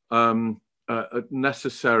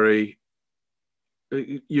necessary.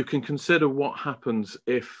 You can consider what happens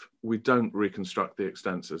if we don't reconstruct the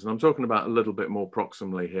extensors. And I'm talking about a little bit more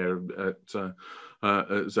proximally here at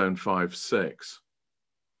zone 5-6.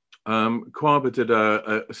 Quaba did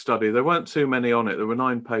a study. There weren't too many on it. There were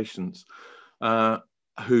 9 patients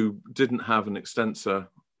who didn't have an extensor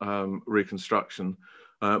reconstruction,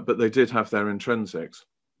 but they did have their intrinsics.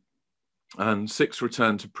 And 6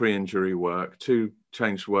 returned to pre-injury work, 2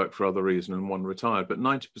 changed work for other reason, and 1 retired. But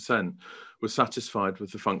 90% were satisfied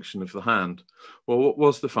with the function of the hand. Well, what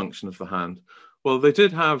was the function of the hand? Well, they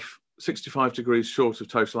did have 65 degrees short of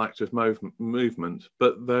total active movement,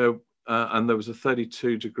 but there was a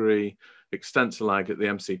 32-degree extensor lag at the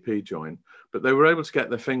MCP joint, but they were able to get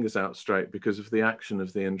their fingers out straight because of the action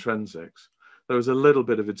of the intrinsics. There was a little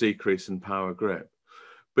bit of a decrease in power grip.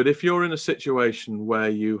 But if you're in a situation where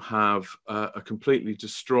you have a completely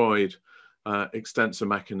destroyed extensor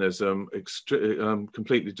mechanism,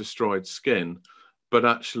 completely destroyed skin, but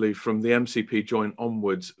actually from the MCP joint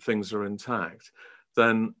onwards, things are intact,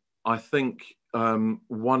 then I think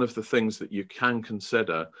one of the things that you can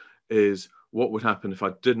consider is what would happen if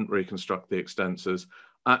I didn't reconstruct the extensors.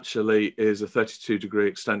 Actually, is a 32-degree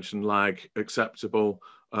extension lag acceptable,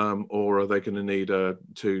 or are they going to need a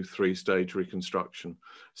 2-3 stage reconstruction?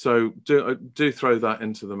 So do throw that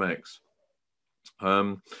into the mix.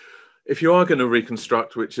 If you are going to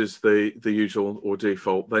reconstruct, which is the usual or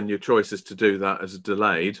default, then your choice is to do that as a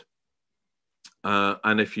delayed.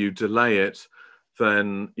 And if you delay it,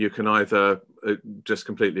 then you can either just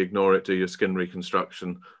completely ignore it, do your skin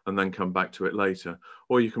reconstruction, and then come back to it later,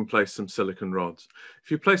 or you can place some silicone rods.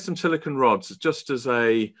 If you place some silicone rods, just as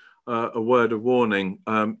a word of warning,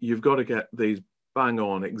 you've got to get these bang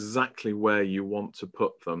on exactly where you want to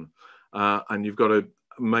put them, and you've got to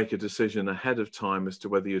make a decision ahead of time as to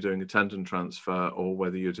whether you're doing a tendon transfer or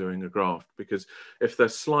whether you're doing a graft, because if they're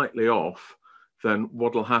slightly off, then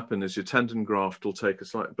what will happen is your tendon graft will take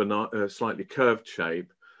a slightly curved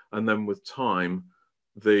shape, and then with time,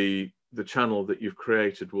 the channel that you've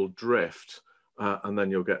created will drift, and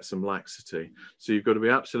then you'll get some laxity. So you've got to be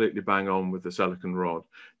absolutely bang on with the silicone rod.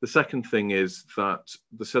 The second thing is that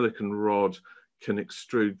the silicone rod can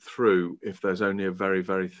extrude through if there's only a very,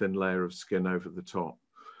 very thin layer of skin over the top.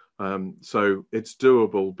 So it's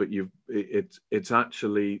doable, but it's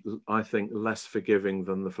actually, I think, less forgiving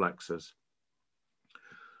than the flexors.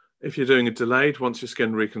 If you're doing a delayed, once your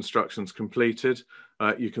skin reconstruction is completed,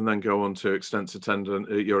 you can then go on to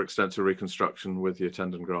your extensor reconstruction with your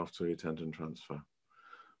tendon graft or your tendon transfer.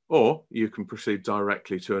 Or you can proceed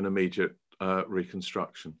directly to an immediate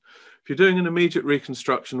reconstruction. If you're doing an immediate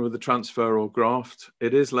reconstruction with a transfer or graft,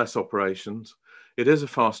 it is less operations, it is a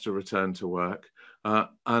faster return to work,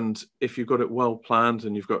 and if you've got it well planned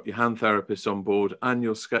and you've got your hand therapists on board and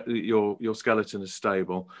your skeleton is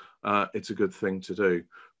stable, it's a good thing to do.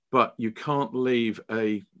 But you can't leave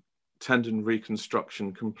a tendon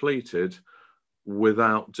reconstruction completed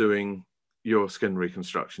without doing your skin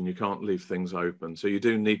reconstruction. You can't leave things open. So you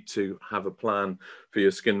do need to have a plan for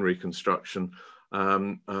your skin reconstruction,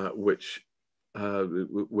 which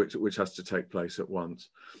has to take place at once.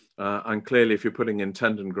 And clearly, if you're putting in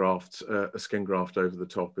tendon grafts, a skin graft over the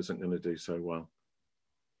top isn't going to do so well.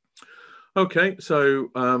 Okay, so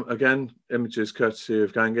again, images courtesy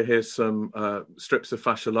of Ganga. Here's some strips of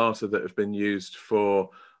fascia lata that have been used for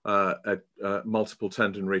multiple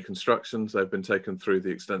tendon reconstructions. They've been taken through the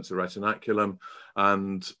extensor retinaculum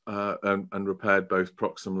and repaired both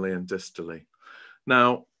proximally and distally.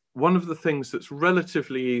 Now, one of the things that's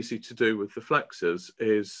relatively easy to do with the flexors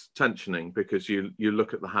is tensioning, because you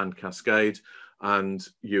look at the hand cascade and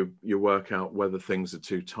you work out whether things are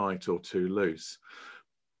too tight or too loose.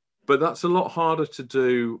 But that's a lot harder to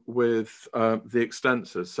do with the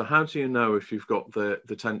extensors. So how do you know if you've got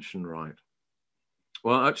the tension right?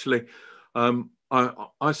 Well, actually,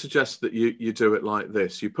 I suggest that you do it like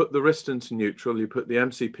this. You put the wrist into neutral, you put the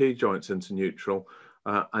MCP joints into neutral,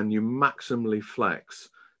 and you maximally flex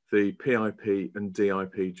the PIP and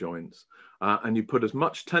DIP joints. And you put as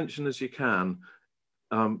much tension as you can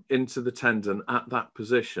into the tendon at that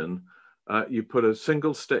position. You put a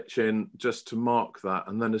single stitch in just to mark that.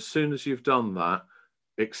 And then as soon as you've done that,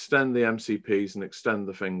 extend the MCPs and extend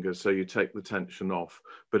the fingers so you take the tension off,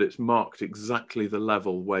 but it's marked exactly the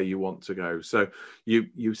level where you want to go. So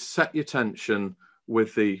you set your tension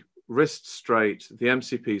with the wrist straight, the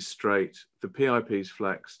MCPs straight, the PIPs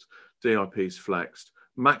flexed, DIPs flexed,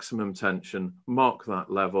 maximum tension, mark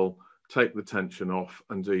that level, take the tension off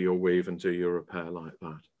and do your weave and do your repair like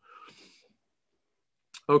that.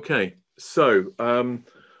 Okay, so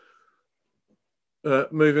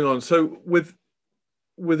moving on. So with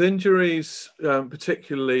injuries,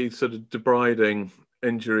 particularly sort of debriding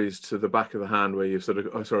injuries to the back of the hand, where you've sort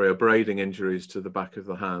of, abrading injuries to the back of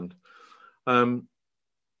the hand,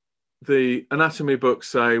 the anatomy books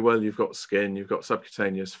say, well, you've got skin, you've got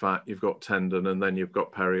subcutaneous fat, you've got tendon, and then you've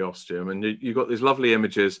got periosteum. And you've got these lovely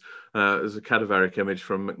images. There's a cadaveric image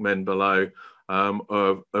from McMinn below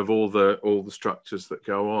of all the structures that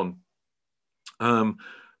go on.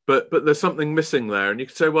 But there's something missing there. And you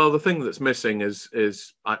could say, well, the thing that's missing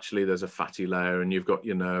is actually there's a fatty layer and you've got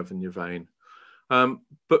your nerve and your vein.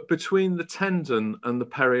 But between the tendon and the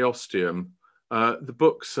periosteum, the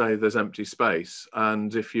books say there's empty space.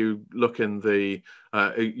 And if you look in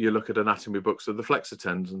you look at anatomy books of the flexor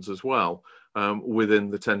tendons as well, within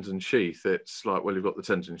the tendon sheath, it's like, well, you've got the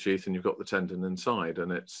tendon sheath and you've got the tendon inside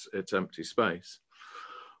and it's empty space.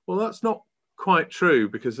 Well, that's not quite true,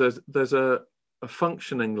 because there's a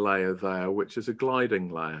functioning layer there, which is a gliding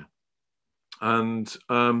layer. And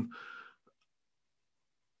on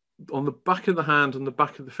the back of the hand and the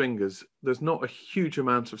back of the fingers, there's not a huge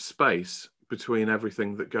amount of space between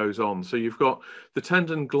everything that goes on. So you've got the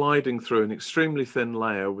tendon gliding through an extremely thin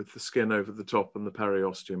layer with the skin over the top and the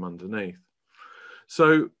periosteum underneath.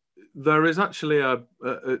 So there is actually a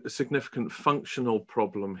significant functional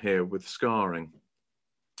problem here with scarring.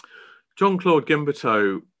 Jean-Claude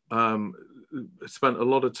Guimberteau spent a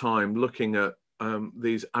lot of time looking at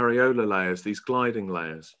these areolar layers, these gliding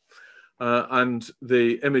layers. And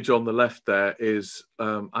the image on the left there is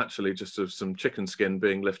actually just of some chicken skin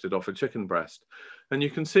being lifted off a chicken breast. And you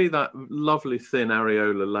can see that lovely thin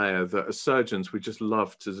areolar layer that as surgeons, we just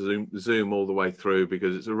love to zoom all the way through,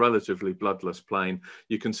 because it's a relatively bloodless plane.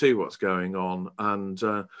 You can see what's going on, and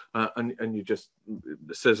you just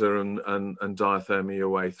scissor and diathermy your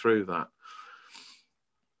way through that.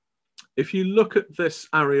 If you look at this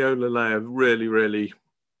areolar layer really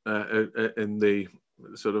in the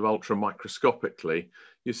sort of ultra microscopically,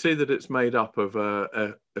 you see that it's made up of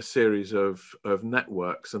a series of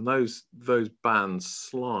networks, and those bands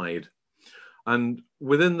slide. And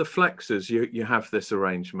within the flexors, you have this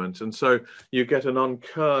arrangement. And so you get an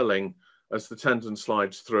uncurling as the tendon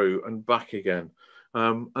slides through and back again.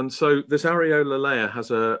 And so this areolar layer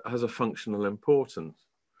has a functional importance.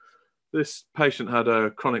 This patient had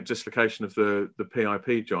a chronic dislocation of the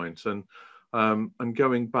PIP joint, and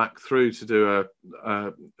going back through to do a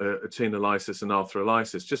tenolysis and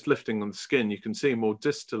arthrolysis, just lifting on the skin, you can see more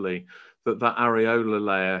distally that areolar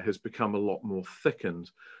layer has become a lot more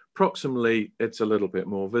thickened. Proximally, it's a little bit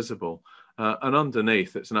more visible. And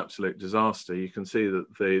underneath, it's an absolute disaster. You can see that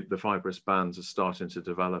the fibrous bands are starting to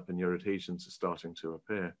develop and your adhesions are starting to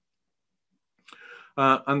appear.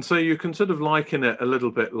 And so you can sort of liken it a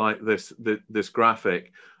little bit like this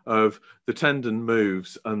graphic of the tendon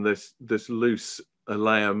moves and this loose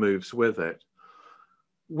layer moves with it.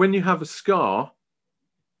 When you have a scar,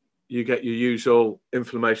 you get your usual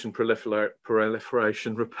inflammation,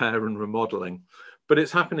 proliferation, repair and remodeling, but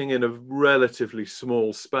it's happening in a relatively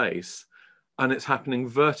small space, and it's happening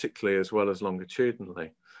vertically as well as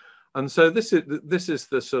longitudinally. And so this is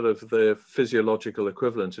the sort of the physiological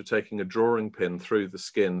equivalent of taking a drawing pin through the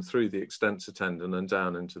skin, through the extensor tendon and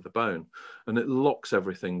down into the bone, and it locks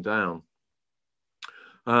everything down.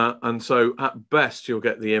 And so at best you'll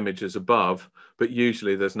get the images above, but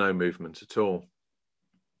usually there's no movement at all.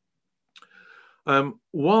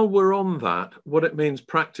 While we're on that, what it means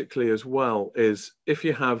practically as well is if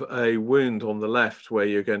you have a wound on the left where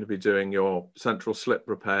you're going to be doing your central slip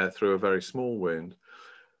repair through a very small wound,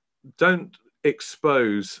 don't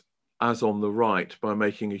expose as on the right by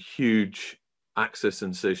making a huge axis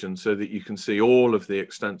incision so that you can see all of the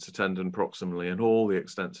extensor tendon proximally and all the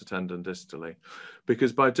extensor tendon distally,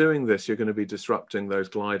 because by doing this you're going to be disrupting those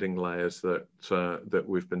gliding layers that that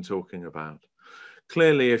we've been talking about.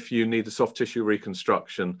 Clearly, if you need a soft tissue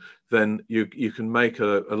reconstruction, then you can make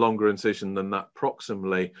a longer incision than that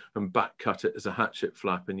proximally and back cut it as a hatchet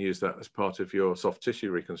flap and use that as part of your soft tissue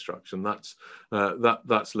reconstruction. That's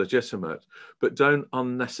legitimate, but don't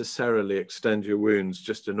unnecessarily extend your wounds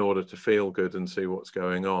just in order to feel good and see what's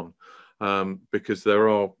going on, because there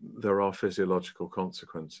are physiological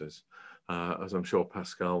consequences, as I'm sure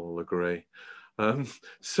Pascal will agree.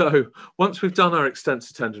 So once we've done our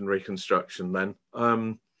extensor tendon reconstruction, then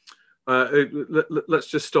let's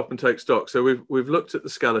just stop and take stock. So we've looked at the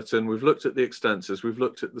skeleton, we've looked at the extensors, we've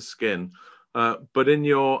looked at the skin, but in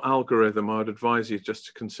your algorithm, I'd advise you just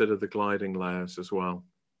to consider the gliding layers as well.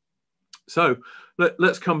 So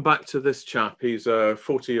let's come back to this chap. He's a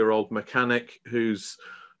 40-year-old mechanic who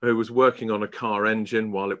was working on a car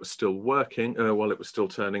engine while it was still working, while it was still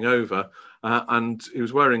turning over, and he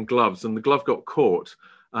was wearing gloves, and the glove got caught,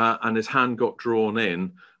 and his hand got drawn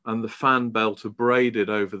in, and the fan belt abraded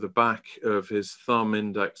over the back of his thumb,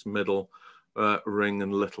 index, middle, ring,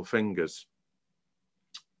 and little fingers.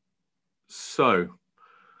 So,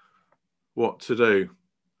 what to do?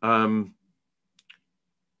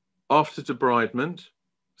 After debridement,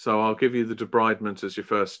 so I'll give you the debridement as your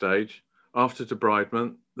first stage. After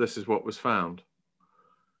debridement, this is what was found.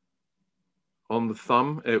 On the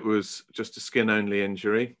thumb, it was just a skin-only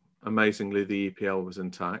injury. Amazingly, the EPL was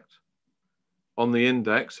intact. On the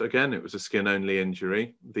index, again, it was a skin-only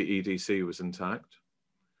injury. The EDC was intact.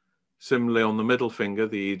 Similarly, on the middle finger,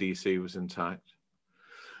 the EDC was intact.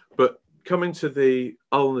 But coming to the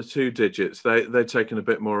ulnar 2 digits, they'd taken a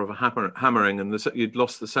bit more of a hammering, and you'd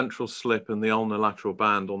lost the central slip and the ulnar lateral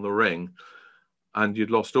band on the ring, and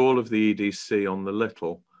you'd lost all of the EDC on the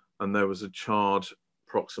little, and there was a charred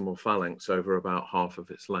proximal phalanx over about half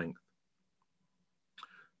of its length.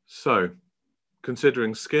 So,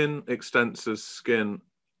 considering skin, extensors, skeleton,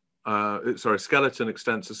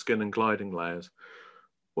 extensor, skin, and gliding layers,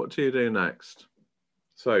 what do you do next?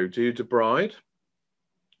 So, do you debride,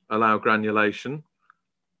 allow granulation,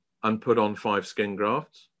 and put on 5 skin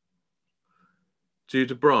grafts? Do you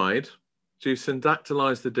debride? Do you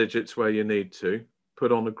syndactylize the digits where you need to,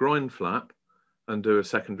 put on a groin flap, and do a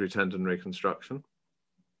secondary tendon reconstruction?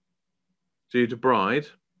 Do you debride?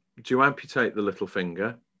 Do you amputate the little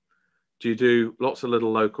finger? Do you do lots of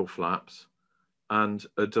little local flaps and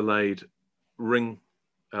a delayed ring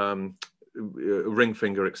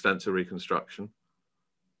finger extensor reconstruction?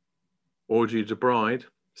 Or do you debride,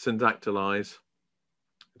 syndactylize,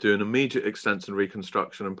 do an immediate extensor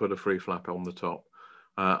reconstruction and put a free flap on the top,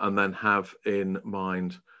 and then have in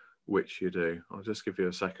mind which you do? I'll just give you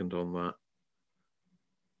a second on that.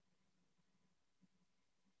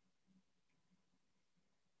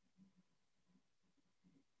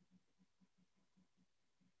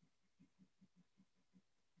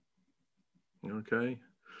 Okay.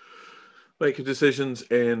 Make your decisions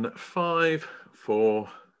in 5, 4,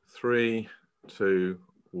 3, 2,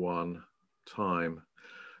 1, time.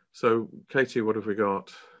 So, Katie, what have we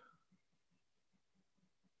got?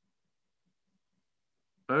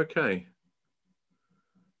 Okay.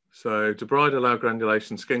 So, debride, allow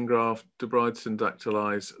granulation, skin graft, debride,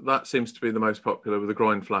 syndactylize. That seems to be the most popular, with a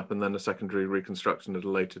groin flap and then a secondary reconstruction at a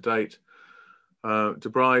later date.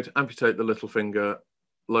 Debride, amputate the little finger,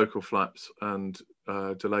 local flaps, and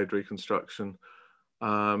delayed reconstruction.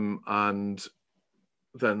 And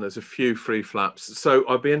then there's a few free flaps. So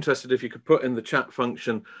I'd be interested if you could put in the chat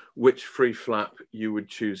function which free flap you would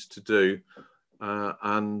choose to do.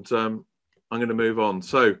 I'm going to move on.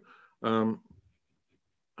 So, oh,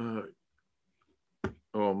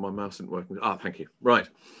 my mouse isn't working. Ah, thank you. Right.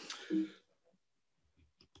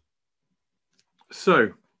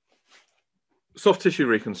 So, soft tissue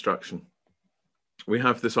reconstruction. We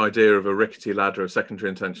have this idea of a rickety ladder of secondary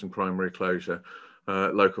intention, primary closure,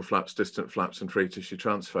 local flaps, distant flaps, and free tissue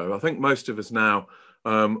transfer. I think most of us now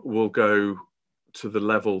will go to the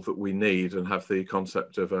level that we need and have the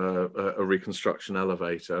concept of a reconstruction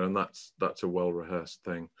elevator, and that's a well-rehearsed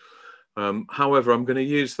thing. However, I'm going to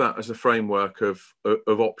use that as a framework of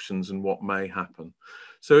options and what may happen.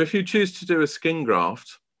 So if you choose to do a skin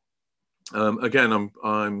graft, again,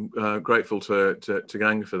 I'm grateful to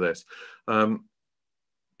Gang for this.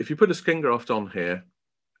 If you put a skin graft on here,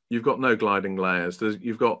 you've got no gliding layers.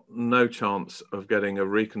 You've got no chance of getting a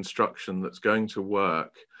reconstruction that's going to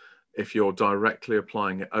work if you're directly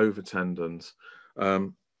applying it over tendons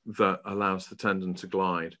that allows the tendon to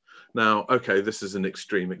glide. Now, okay, this is an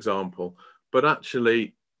extreme example, but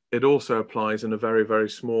actually it also applies in a very, very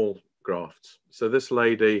small grafts. So this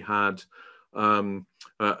lady had an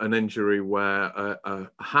injury where a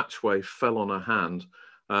hatchway fell on her hand,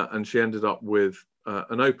 and she ended up with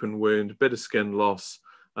an open wound, a bit of skin loss,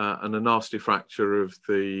 and a nasty fracture of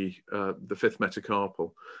the fifth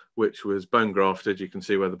metacarpal, which was bone grafted. You can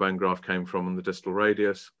see where the bone graft came from on the distal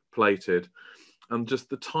radius, plated, and just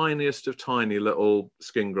the tiniest of tiny little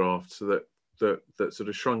skin grafts that sort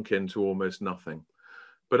of shrunk into almost nothing.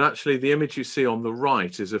 But actually, the image you see on the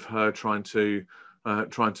right is of her trying to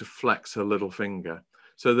flex her little finger.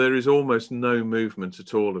 So there is almost no movement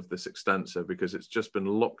at all of this extensor because it's just been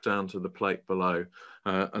locked down to the plate below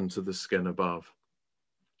and to the skin above.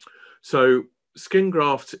 So skin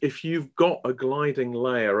grafts, if you've got a gliding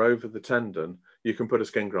layer over the tendon, you can put a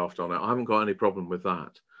skin graft on it. I haven't got any problem with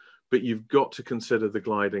that. But you've got to consider the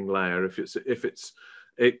gliding layer. If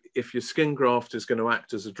your skin graft is going to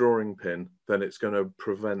act as a drawing pin, then it's going to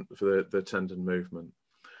prevent the tendon movement.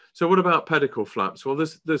 So what about pedicle flaps? Well,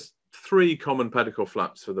 there's three common pedicle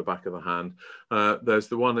flaps for the back of the hand. There's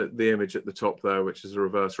the one at the image at the top there, which is a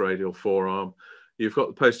reverse radial forearm. You've got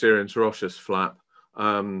the posterior interosseous flap,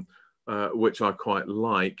 which I quite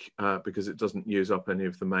like because it doesn't use up any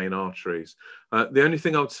of the main arteries. The only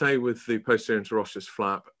thing I would say with the posterior interosseous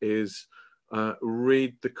flap is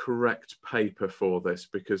read the correct paper for this,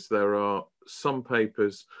 because there are some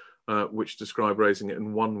papers which describe raising it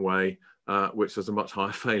in one way, which has a much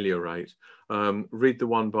higher failure rate. Read the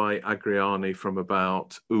one by Agriani from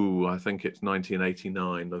about, I think it's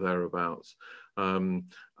 1989 or thereabouts.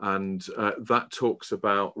 That talks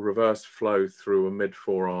about reverse flow through a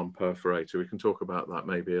mid-forearm perforator. We can talk about that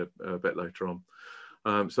maybe a bit later on.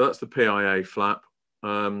 So that's the PIA flap.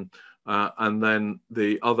 And then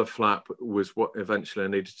the other flap was what eventually I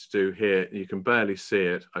needed to do here. You can barely see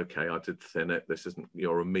it. Okay, I did thin it. This isn't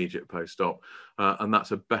your immediate post-op. And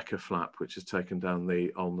that's a Becker flap, which is taken down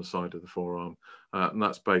on the side of the forearm. And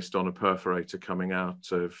that's based on a perforator coming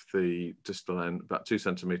out of the distal end, about 2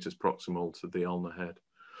 centimeters proximal to the ulnar head.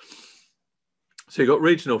 So you've got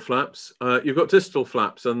regional flaps, you've got distal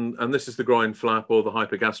flaps, and this is the groin flap or the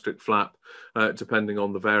hypergastric flap, depending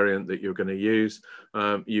on the variant that you're going to use.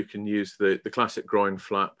 You can use the classic groin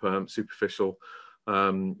flap, superficial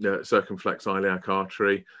circumflex iliac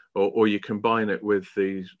artery, or you combine it with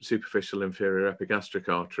the superficial inferior epigastric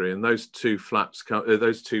artery, and those two flaps,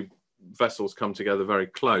 those two vessels come together very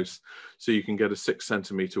close, so you can get a 6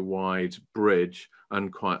 centimeter wide bridge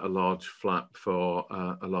and quite a large flap for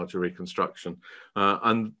a larger reconstruction.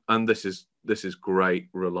 And this is great,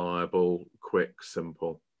 reliable, quick,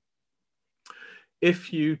 simple.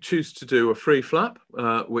 If you choose to do a free flap,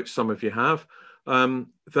 which some of you have,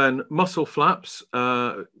 then muscle flaps,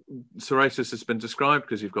 serratus has been described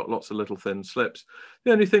because you've got lots of little thin slips.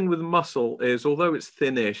 The only thing with muscle is, although it's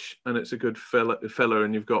thinnish and it's a good filler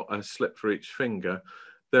and you've got a slip for each finger,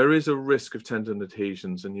 there is a risk of tendon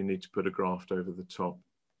adhesions and you need to put a graft over the top.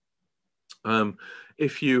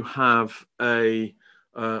 If you have a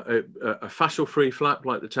fascial-free flap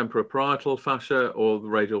like the temporoparietal fascia or the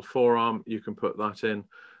radial forearm, you can put that in,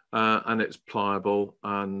 and it's pliable,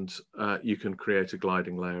 and you can create a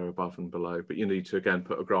gliding layer above and below, but you need to again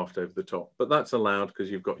put a graft over the top. But that's allowed because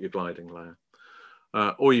you've got your gliding layer.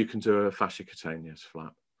 Or you can do a fasciocutaneous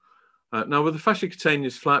flap. Now with the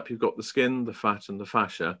fasciocutaneous flap, you've got the skin, the fat, and the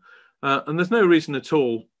fascia, and there's no reason at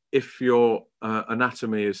all, if your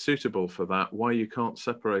anatomy is suitable for that, why you can't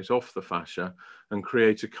separate off the fascia and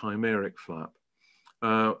create a chimeric flap.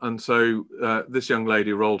 And so this young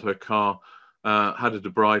lady rolled her car, had a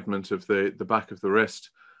debridement of the back of the wrist,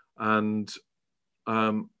 and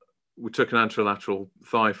we took an anterolateral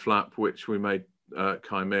thigh flap, which we made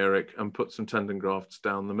chimeric, and put some tendon grafts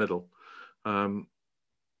down the middle.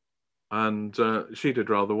 And she did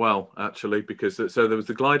rather well, actually, because so there was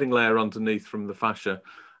the gliding layer underneath from the fascia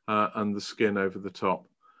and the skin over the top.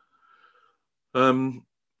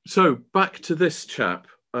 So back to this chap.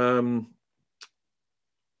 I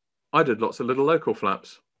did lots of little local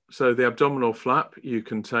flaps. So the abdominal flap you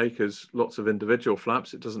can take as lots of individual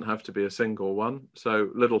flaps. It doesn't have to be a single one. So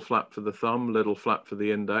little flap for the thumb, little flap for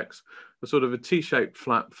the index, a sort of a T-shaped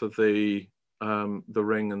flap for the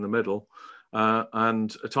ring in the middle,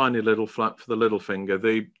 and a tiny little flap for the little finger.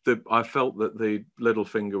 I felt that the little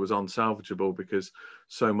finger was unsalvageable because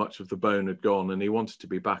so much of the bone had gone and he wanted to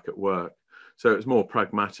be back at work. So it was more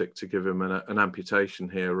pragmatic to give him an amputation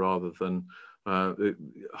here rather than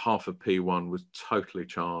Half of P1 was totally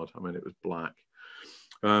charred. I mean, it was black.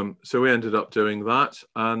 So we ended up doing that,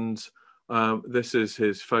 and this is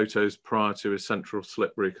his photos prior to his central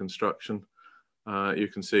slip reconstruction. You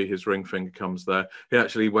can see his ring finger comes there. He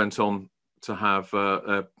actually went on to have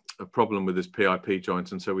a problem with his PIP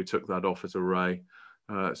joint, and so we took that off as a ray.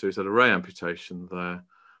 So he's had a ray amputation there,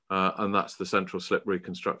 and that's the central slip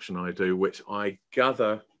reconstruction I do, which I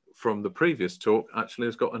gather from the previous talk actually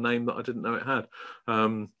has got a name that I didn't know it had.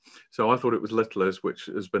 So I thought it was Littler's, which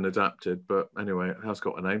has been adapted, but anyway, it has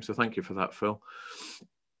got a name. So thank you for that, Phil.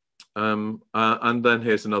 And then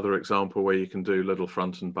here's another example where you can do little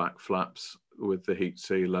front and back flaps with the heat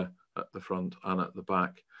sealer at the front and at the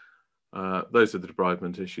back. Those are the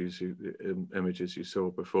debridement images you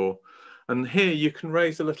saw before. And here you can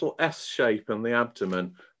raise a little S shape in the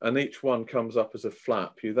abdomen, and each one comes up as a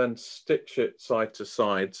flap. You then stitch it side to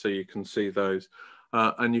side so you can see those.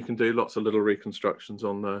 And you can do lots of little reconstructions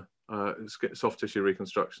on the soft tissue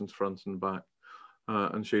reconstructions front and back.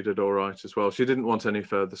 And she did all right as well. She didn't want any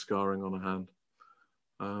further scarring on her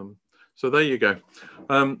hand. So there you go.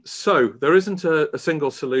 So there isn't a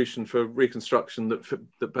single solution for reconstruction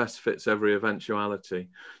that best fits every eventuality.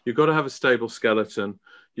 You've got to have a stable skeleton.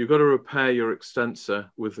 You've got to repair your extensor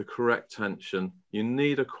with the correct tension. You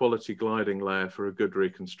need a quality gliding layer for a good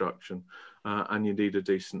reconstruction, and you need a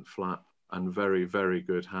decent flap and very, very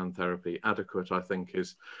good hand therapy. Adequate, I think,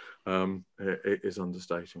 is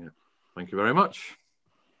understating it. Thank you very much.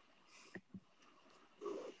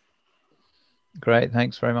 Great,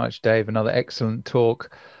 thanks very much, Dave. Another excellent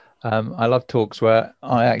talk. I love talks where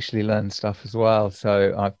I actually learn stuff as well.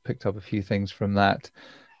 So I've picked up a few things from that.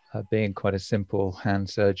 Being quite a simple hand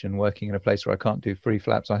surgeon working in a place where I can't do free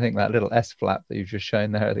flaps, I think that little S flap that you've just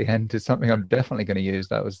shown there at the end is something I'm definitely going to use.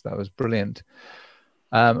 That was brilliant.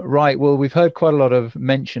 Right, well, we've heard quite a lot of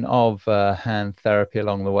mention of hand therapy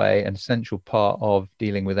along the way, an essential part of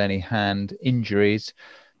dealing with any hand injuries.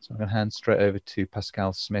 So I'm going to hand straight over to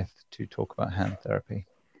Pascal Smith to talk about hand therapy.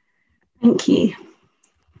 Thank you.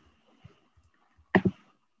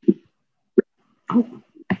 Oh.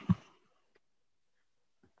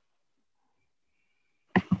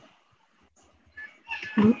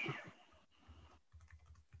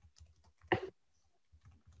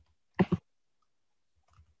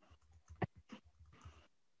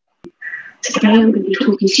 Today I'm going to be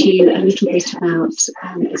talking to you a little bit about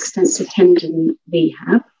extensive tendon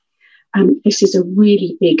rehab. This is a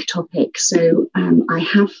really big topic, so I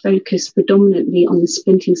have focused predominantly on the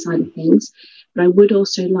splinting side of things, but I would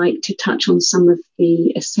also like to touch on some of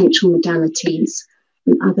the essential modalities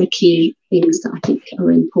and other key things that I think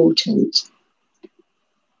are important.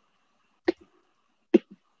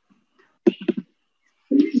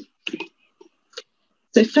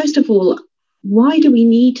 So first of all, why do we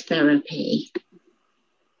need therapy?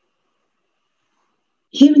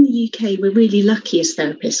 Here in the UK, we're really lucky as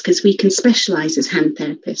therapists because we can specialise as hand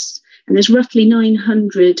therapists. And there's roughly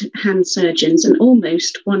 900 hand surgeons and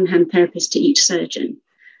almost one hand therapist to each surgeon.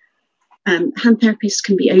 Hand therapists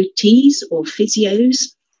can be OTs or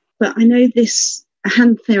physios, but I know a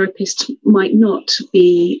hand therapist might not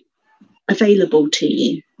be available to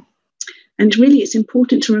you. And really, it's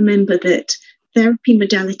important to remember that therapy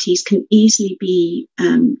modalities can easily be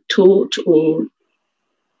taught or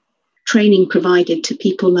training provided to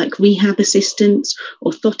people like rehab assistants,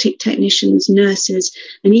 orthotic technicians, nurses,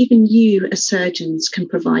 and even you as surgeons can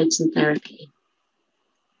provide some therapy.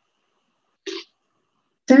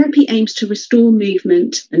 Therapy aims to restore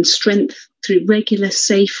movement and strength through regular,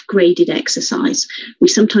 safe, graded exercise. We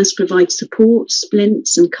sometimes provide support,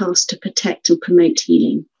 splints, and casts to protect and promote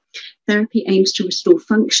healing. Therapy aims to restore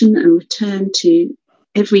function and return to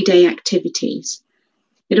everyday activities.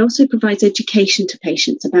 It also provides education to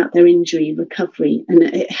patients about their injury recovery, and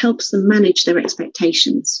it helps them manage their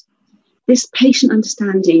expectations. This patient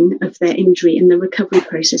understanding of their injury and the recovery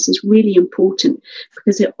process is really important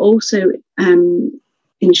because it also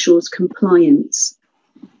ensures compliance.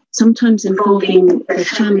 Sometimes involving their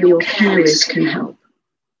family or carers can help.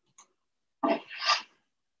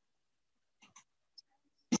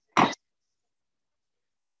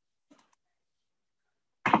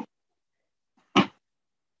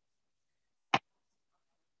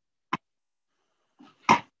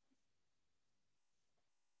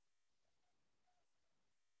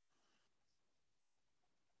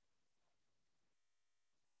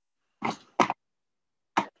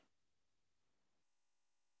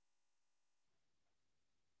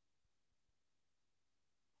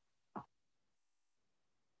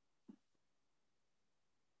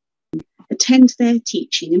 Attend their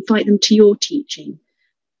teaching, invite them to your teaching,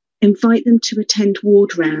 invite them to attend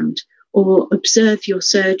ward round, or observe your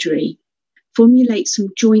surgery, formulate some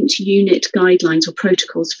joint unit guidelines or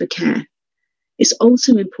protocols for care. It's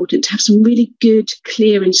also important to have some really good,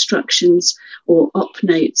 clear instructions or op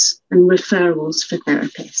notes and referrals for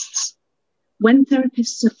therapists. When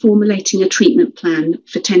therapists are formulating a treatment plan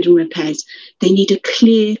for tendon repairs, they need a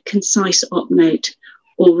clear, concise op note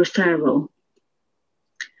or referral.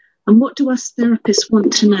 And what do us therapists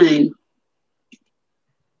want to know?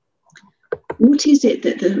 What is it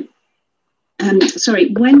that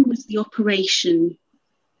when was the operation?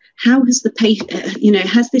 How has the patient,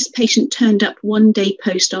 has this patient turned up 1 day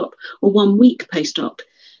post-op or 1 week post-op?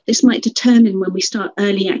 This might determine when we start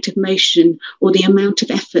early active motion or the amount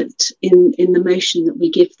of effort in the motion that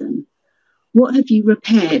we give them. What have you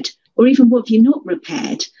repaired, or even what have you not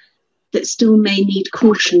repaired that still may need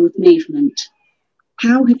caution with movement?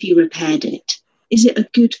 How have you repaired it? Is it a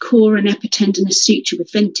good core and epitendinous suture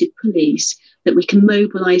with vented pulleys that we can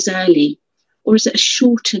mobilise early? Or is it a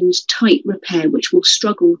shortened, tight repair which will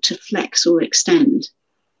struggle to flex or extend?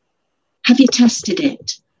 Have you tested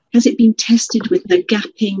it? Has it been tested with no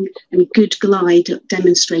gapping and good glide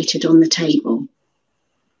demonstrated on the table?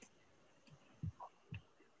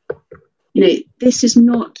 This is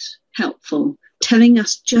not helpful. Telling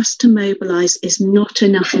us just to mobilise is not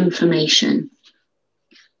enough information.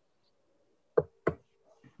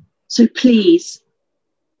 So please,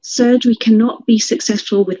 surgery cannot be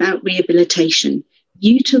successful without rehabilitation.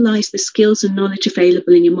 Utilise the skills and knowledge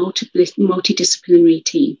available in your multidisciplinary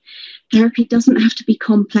team. Therapy doesn't have to be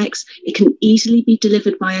complex. It can easily be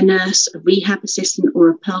delivered by a nurse, a rehab assistant, or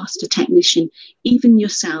a plaster technician, even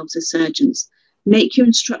yourselves as surgeons. Make your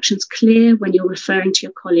instructions clear when you're referring to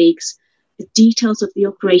your colleagues. The details of the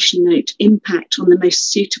operation note impact on the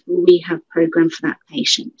most suitable rehab programme for that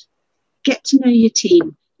patient. Get to know your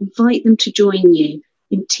team. Invite them to join you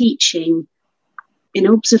in teaching, in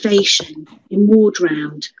observation, in ward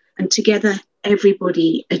round, and together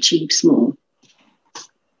everybody achieves more.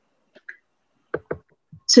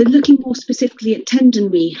 So looking more specifically at tendon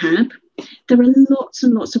rehab, there are lots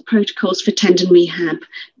and lots of protocols for tendon rehab,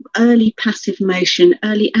 early passive motion,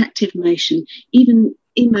 early active motion, even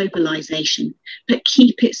immobilization, but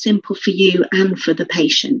keep it simple for you and for the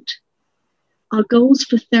patient. Our goals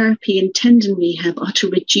for therapy and tendon rehab are to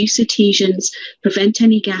reduce adhesions, prevent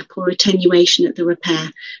any gap or attenuation at the repair,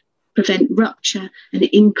 prevent rupture, and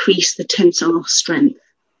increase the tensile strength.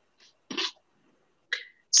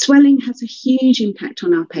 Swelling has a huge impact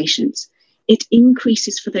on our patients. It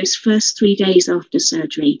increases for those first 3 days after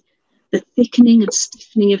surgery. The thickening and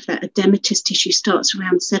stiffening of that edematous tissue starts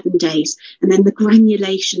around 7 days, and then the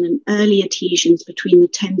granulation and early adhesions between the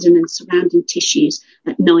tendon and surrounding tissues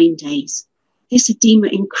at 9 days. This edema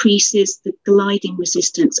increases the gliding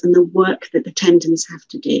resistance and the work that the tendons have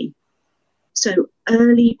to do. So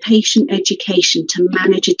early patient education to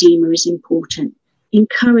manage edema is important.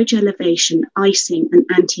 Encourage elevation, icing, and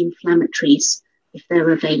anti-inflammatories if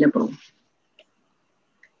they're available.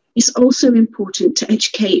 It's also important to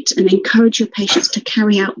educate and encourage your patients to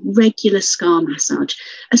carry out regular scar massage.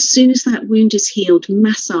 As soon as that wound is healed,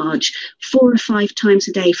 massage 4 or 5 times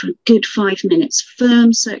a day for a good 5 minutes,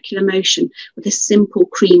 firm circular motion with a simple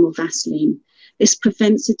cream or Vaseline. This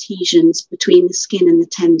prevents adhesions between the skin and the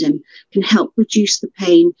tendon, can help reduce the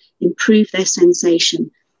pain, improve their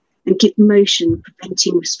sensation, and give motion,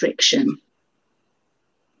 preventing restriction.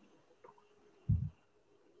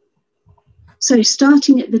 So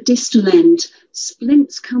starting at the distal end,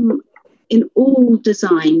 splints come in all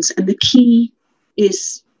designs, and the key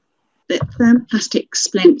is that thermoplastic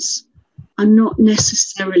splints are not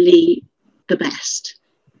necessarily the best.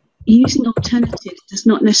 Using alternatives does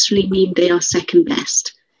not necessarily mean they are second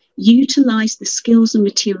best. Utilise the skills and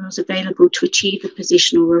materials available to achieve the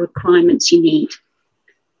position or requirements you need.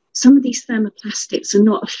 Some of these thermoplastics are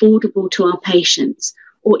not affordable to our patients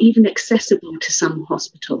or even accessible to some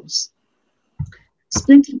hospitals.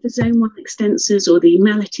 Splinting for zone 1 extensors or the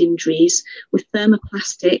mallet injuries with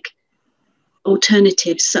thermoplastic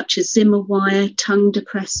alternatives such as Zimmer wire, tongue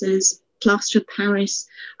depressors, plaster of Paris.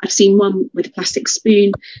 I've seen one with a plastic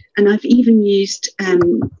spoon, and I've even used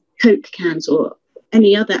Coke cans or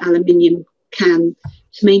any other aluminium can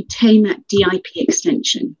to maintain that DIP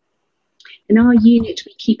extension. In our unit,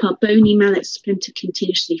 we keep our bony mallet splinter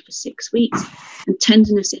continuously for 6 weeks and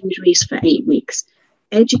tendinous injuries for 8 weeks.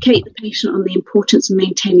 Educate the patient on the importance of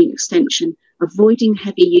maintaining extension, avoiding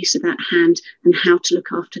heavy use of that hand, and how to look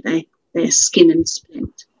after their skin and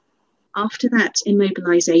splint. After that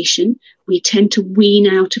immobilization, we tend to wean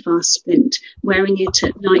out of our splint, wearing it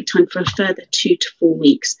at night time for a further 2 to 4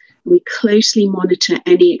 weeks. We closely monitor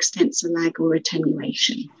any extensor lag or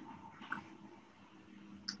attenuation.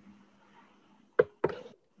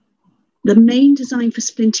 The main design for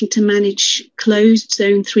splinting to manage closed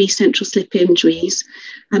zone 3 central slip injuries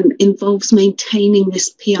involves maintaining this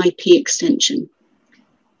PIP extension.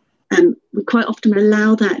 We quite often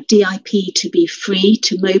allow that DIP to be free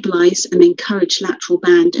to mobilize and encourage lateral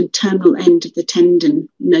band and terminal end of the tendon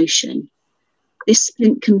motion. This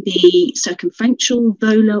splint can be circumferential,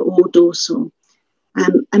 volar, or dorsal.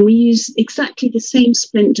 And we use exactly the same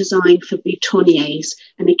splint design for boutonnières,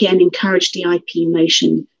 and again encourage DIP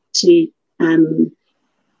motion to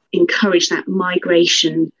encourage that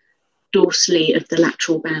migration dorsally of the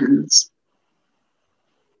lateral bands.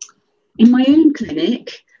 In my own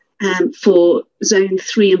clinic, for zone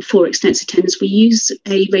 3 and 4 extensor tendons, we use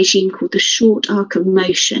a regime called the short arc of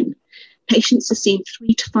motion. Patients are seen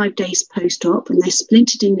 3 to 5 days post-op, and they're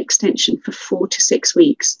splinted in extension for 4 to 6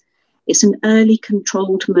 weeks. It's an early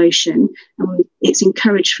controlled motion, and it's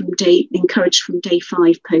encouraged from day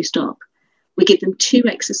 5 post-op. We give them 2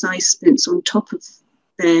 exercise splints on top of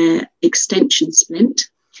their extension splint.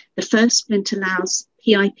 The first splint allows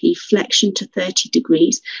PIP flexion to 30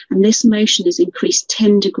 degrees, and this motion is increased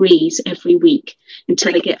 10 degrees every week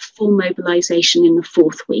until they get full mobilization in the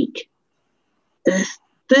 4th week. The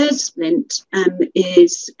third splint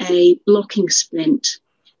is a blocking splint,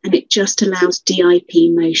 and it just allows DIP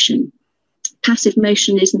motion. Passive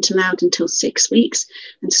motion isn't allowed until 6 weeks,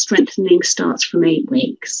 and strengthening starts from 8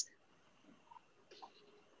 weeks.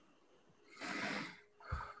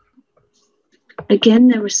 Again,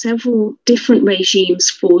 there are several different regimes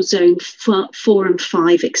for zone 4 and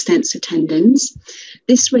 5 extensor tendons.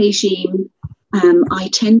 This regime I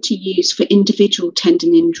tend to use for individual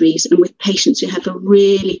tendon injuries and with patients who have a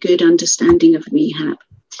really good understanding of rehab.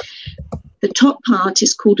 The top part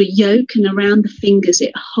is called a yoke, and around the fingers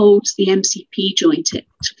it holds the MCP joint at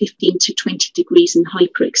 15 to 20 degrees in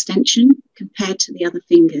hyperextension compared to the other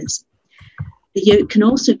fingers. The yoke can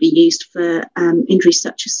also be used for injuries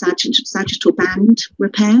such as sagittal band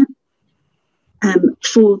repair.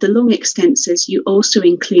 For the long extensors, you also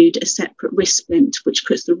include a separate wrist splint, which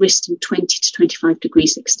puts the wrist in 20 to 25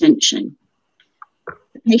 degrees extension.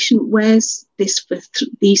 The patient wears this for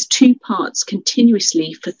these 2 parts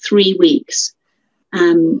continuously for 3 weeks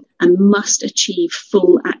and must achieve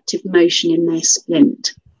full active motion in their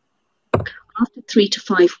splint. After 3 to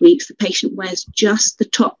 5 weeks, the patient wears just the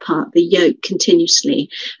top part, the yoke, continuously,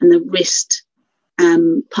 and the wrist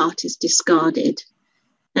part is discarded.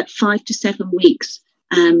 At 5 to 7 weeks,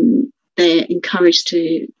 they're encouraged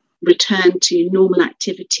to return to normal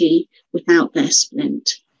activity without their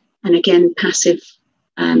splint. And again, passive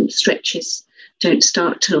stretches don't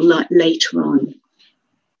start till later on.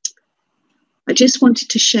 I just wanted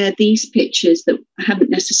to share these pictures that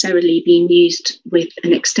haven't necessarily been used with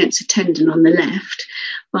an extensor tendon on the left,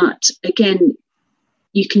 but again,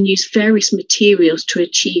 you can use various materials to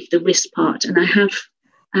achieve the wrist part. And I have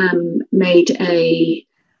made a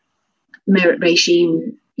merit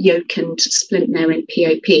regime yoke and splint there in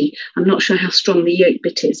POP. I'm not sure how strong the yoke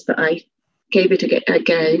bit is, but I gave it a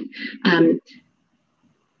go.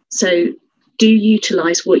 So do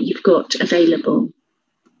utilise what you've got available.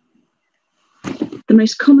 The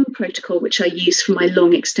most common protocol which I use for my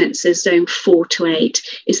long extensors, zone 4 to 8,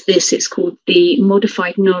 is this. It's called the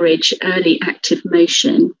modified Norwich early active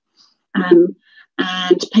motion. And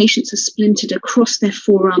patients are splinted across their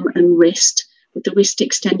forearm and wrist, with the wrist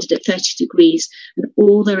extended at 30 degrees, and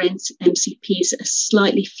all their MCPs are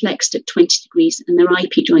slightly flexed at 20 degrees, and their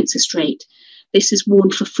IP joints are straight. This is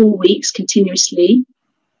worn for 4 weeks continuously,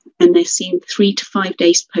 and they're seen 3 to 5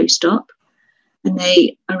 days post-op. And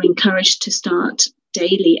they are encouraged to start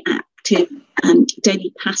daily active,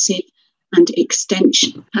 daily passive and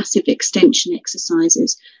passive extension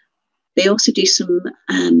exercises. They also do some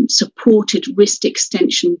supported wrist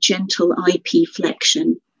extension, gentle IP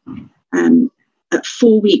flexion. At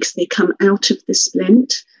 4 weeks, they come out of the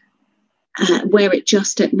splint, wear it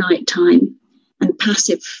just at night time, and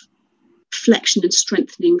passive flexion and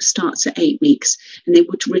strengthening starts at 8 weeks, and they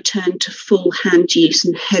would return to full hand use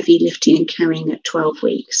and heavy lifting and carrying at 12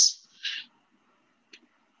 weeks.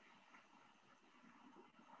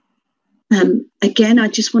 Again, I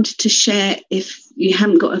just wanted to share, if you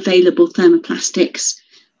haven't got available thermoplastics,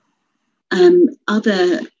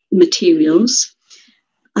 other materials.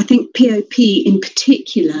 I think POP in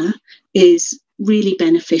particular is really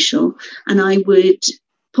beneficial, and I would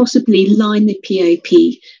possibly line the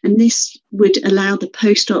POP, and this would allow the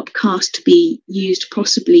post-op cast to be used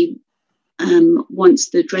possibly once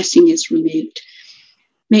the dressing is removed.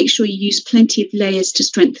 Make sure you use plenty of layers to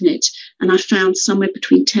strengthen it, and I found somewhere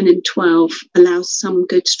between 10 and 12 allows some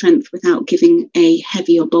good strength without giving a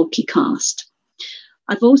heavy or bulky cast.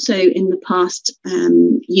 I've also in the past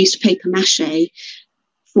used paper mache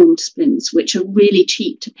formed splints, which are really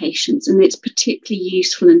cheap to patients, and it's particularly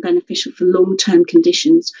useful and beneficial for long-term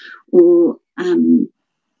conditions or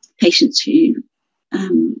patients who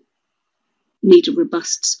need a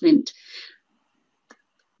robust splint.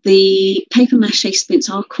 The paper mache splints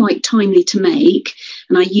are quite timely to make,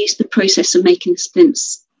 and I use the process of making the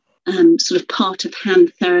splints sort of part of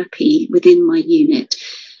hand therapy within my unit,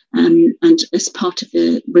 and as part of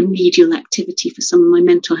the remedial activity for some of my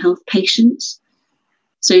mental health patients.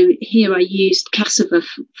 So here I used cassava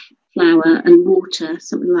flour and water,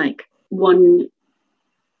 something like 1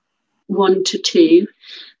 to 2,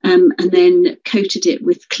 and then coated it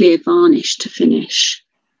with clear varnish to finish.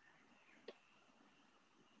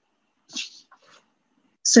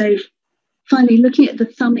 So finally, looking at the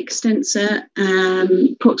thumb extensor,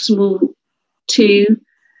 proximal 2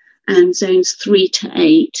 and zones 3 to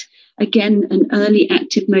 8. Again, an early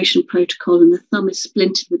active motion protocol, and the thumb is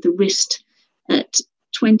splinted with the wrist at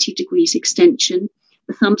 20 degrees extension.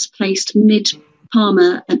 The thumb's placed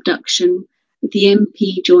mid-palmar abduction with the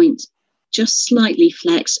MP joint just slightly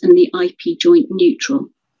flexed and the IP joint neutral.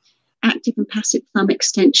 Active and passive thumb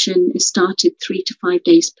extension is started 3 to 5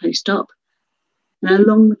 days post-op. And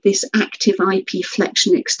along with this active IP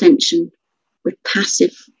flexion extension with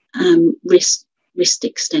passive wrist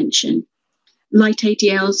extension. Light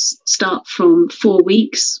ADLs start from 4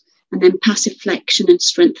 weeks, and then passive flexion and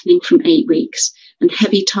strengthening from 8 weeks, and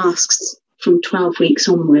heavy tasks from 12 weeks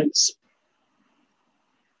onwards.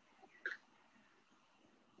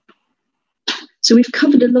 So we've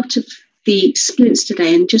covered a lot of the splints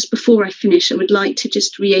today, and just before I finish, I would like to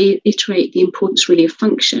just reiterate the importance really of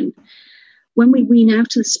function. When we wean out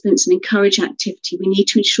of the splints and encourage activity, we need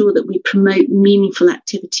to ensure that we promote meaningful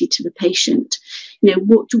activity to the patient. You know,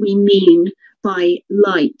 what do we mean by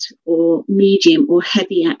light or medium or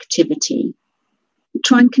heavy activity?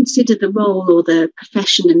 Try and consider the role or the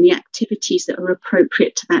profession and the activities that are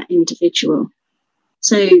appropriate to that individual.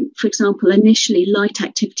 So, for example, initially light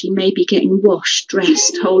activity may be getting washed,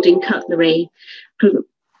 dressed, holding cutlery,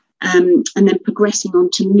 and then progressing on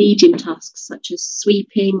to medium tasks such as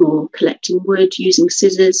sweeping or collecting wood using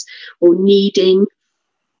scissors or kneading.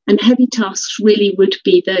 And heavy tasks really would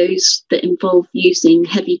be those that involve using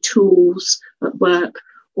heavy tools at work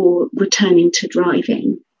or returning to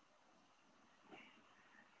driving.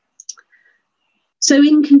 So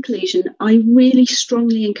in conclusion, I really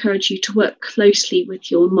strongly encourage you to work closely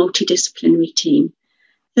with your multidisciplinary team.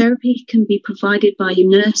 Therapy can be provided by your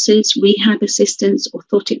nurses, rehab assistants,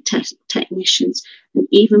 orthotic technicians, and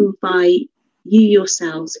even by you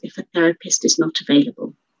yourselves if a therapist is not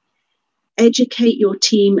available. Educate your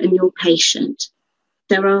team and your patient.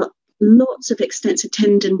 There are lots of extensive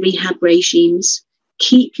tendon rehab regimes.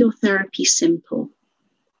 Keep your therapy simple.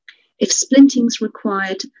 If splinting is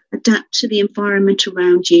required, adapt to the environment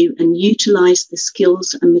around you and utilise the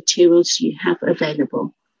skills and materials you have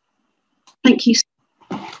available. Thank you.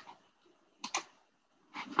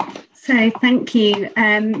 So thank you.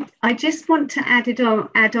 I just want to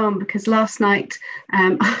add on because last night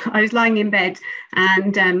I was lying in bed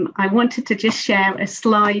and I wanted to just share a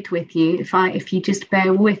slide with you. If you just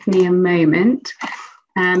bear with me a moment.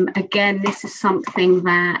 Again, this is something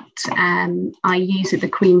that I use at the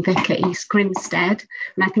Queen Vic at East Grinstead,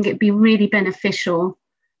 and I think it'd be really beneficial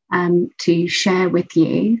to share with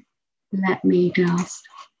you. Let me just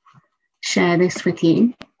share this with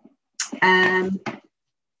you.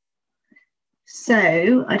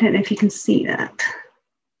 So I don't know if you can see that.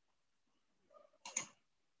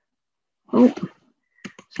 Oh,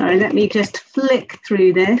 sorry, let me just flick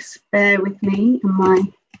through this. Bear with me.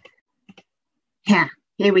 Yeah,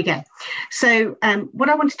 here we go. So what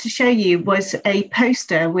I wanted to show you was a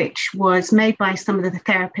poster which was made by some of the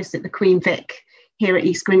therapists at the Queen Vic here at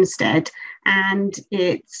East Grinstead, and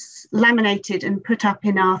it's laminated and put up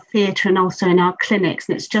in our theatre and also in our clinics,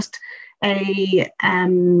 and it's just a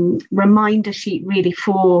reminder sheet really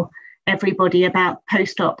for everybody about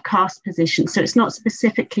post-op cast position. So it's not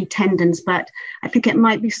specifically tendons, but I think it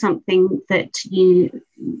might be something that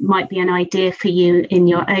might be an idea for you in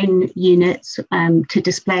your own units to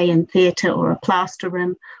display in theatre or a plaster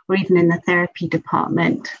room or even in the therapy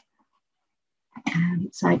department.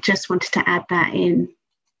 So I just wanted to add that in.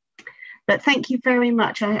 But thank you very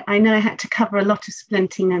much. I know I had to cover a lot of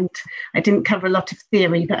splinting and I didn't cover a lot of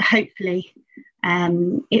theory, but hopefully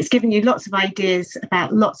it's given you lots of ideas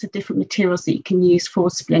about lots of different materials that you can use for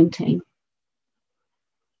splinting.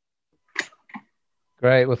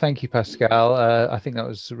 Great. Well, thank you, Pascal. I think that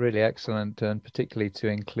was really excellent, and particularly to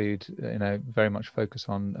include, very much focus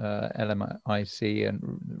on LMIC and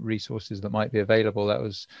resources that might be available. That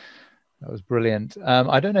was brilliant.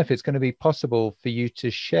 I don't know if it's going to be possible for you to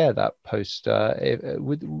share that poster.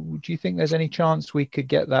 Would you think there's any chance we could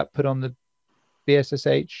get that put on the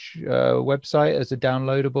BSSH website as a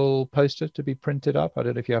downloadable poster to be printed up? I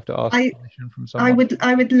don't know if you have to ask permission from someone.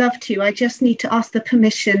 I would love to. I just need to ask the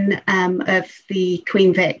permission of the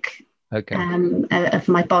Queen Vic, okay, of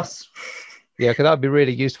my boss. Yeah, because that would be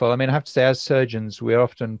really useful. I mean, I have to say, as surgeons, we're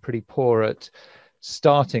often pretty poor at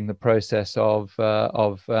starting the process of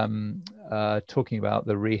talking about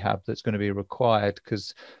the rehab that's going to be required,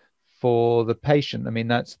 because for the patient, I mean,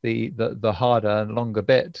 that's the harder and longer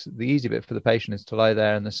bit. The easy bit for the patient is to lie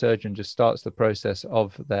there, and the surgeon just starts the process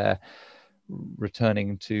of their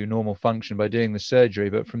returning to normal function by doing the surgery.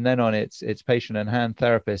 But from then on, it's patient and hand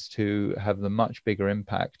therapists who have the much bigger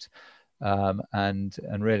impact. And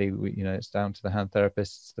really, it's down to the hand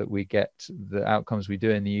therapists that we get the outcomes we do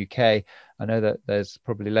in the UK. I know that there's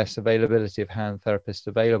probably less availability of hand therapists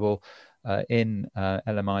available in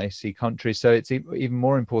LMIC countries. So it's even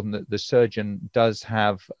more important that the surgeon does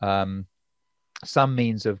have some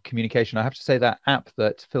means of communication. I have to say that app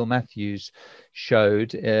that Phil Matthews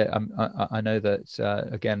showed, I know that,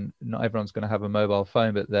 again, not everyone's going to have a mobile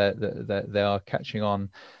phone, but they are catching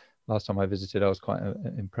on. Last time I visited, I was quite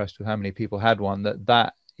impressed with how many people had one.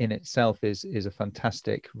 That in itself is a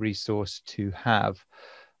fantastic resource to have.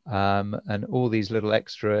 And all these little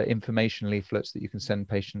extra information leaflets that you can send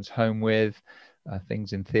patients home with,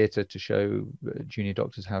 things in theatre to show junior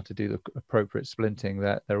doctors how to do the appropriate splinting,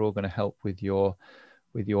 that they're all going to help with your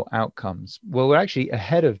outcomes. Well, we're actually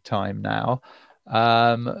ahead of time now.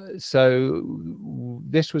 So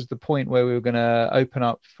this was the point where we were going to open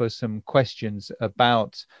up for some questions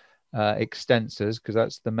about extensors, because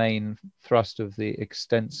that's the main thrust of the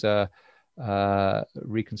extensor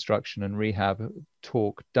reconstruction and rehab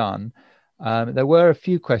talk done. There were a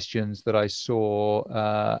few questions that I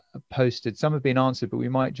saw posted. Some have been answered, but we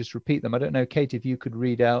might just repeat them. I don't know, Kate, if you could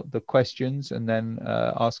read out the questions and then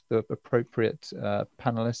ask the appropriate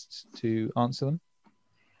panelists to answer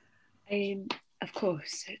them. Of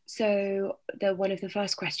course. So one of the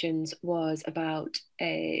first questions was about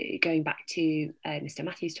going back to Mr.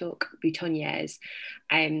 Matthews' talk, boutonnieres.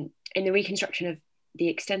 In the reconstruction of the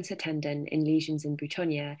extensor tendon in lesions in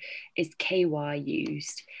boutonniere, is KY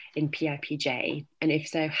used in PIPJ? And if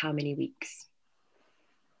so, how many weeks?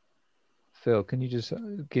 Phil, can you just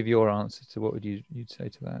give your answer to what you'd say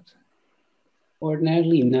to that?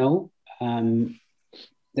 Ordinarily, no.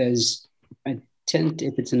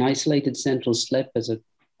 If it's an isolated central slip, I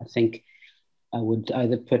think I would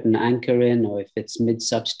either put an anchor in, or if it's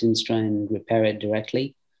mid-substance, try and repair it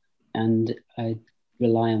directly. And I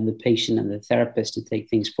rely on the patient and the therapist to take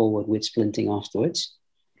things forward with splinting afterwards.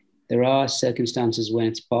 There are circumstances when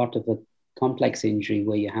it's part of a complex injury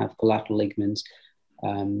where you have collateral ligaments,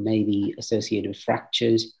 maybe associated with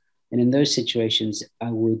fractures. And in those situations,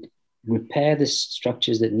 I would repair the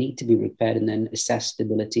structures that need to be repaired and then assess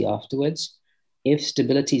stability afterwards. If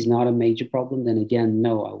stability is not a major problem, then again,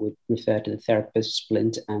 no, I would refer to the therapist,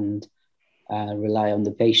 splint, and rely on the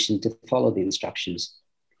patient to follow the instructions.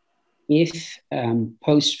 If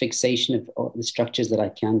post-fixation of the structures that I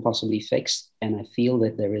can possibly fix, and I feel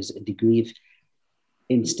that there is a degree of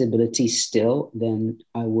instability still, then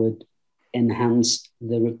I would enhance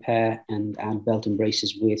the repair and add belt and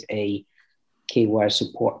braces with a K-wire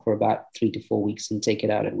support for about 3 to 4 weeks and take it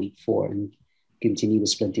out at week 4 and continue the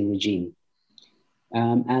splinting regime.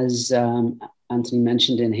 As Anthony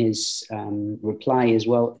mentioned in his reply as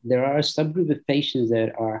well, there are a subgroup of patients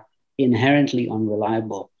that are inherently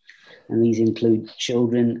unreliable, and these include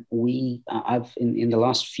children. I've in the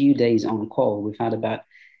last few days on call, we've had about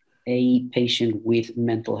a patient with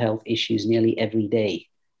mental health issues nearly every day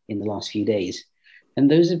in the last few days. And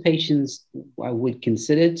those are patients I would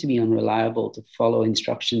consider to be unreliable, to follow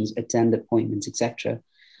instructions, attend appointments, etc.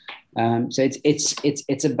 So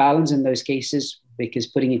it's a balance in those cases, because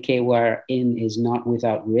putting a K-wire in is not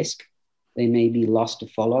without risk. They may be lost to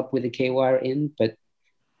follow-up with a K-wire in, but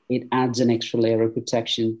it adds an extra layer of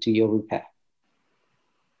protection to your repair.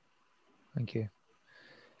 Thank you.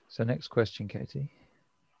 So next question, Katie.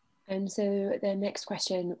 And so the next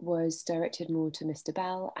question was directed more to Mr.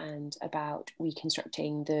 Bell and about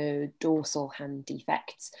reconstructing the dorsal hand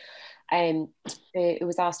defects. It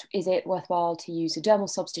was asked, is it worthwhile to use a dermal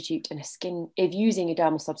substitute and if using a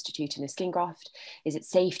dermal substitute and a skin graft, is it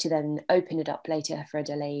safe to then open it up later for a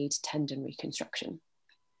delayed tendon reconstruction?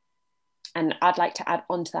 And I'd like to add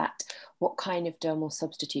on to that, what kind of dermal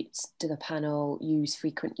substitutes do the panel use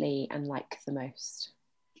frequently and like the most?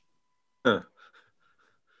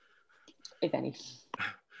 If any.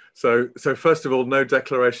 So first of all, no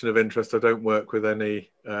declaration of interest. I don't work with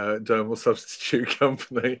any dermal substitute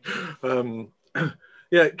company.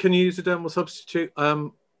 Yeah, can you use a dermal substitute?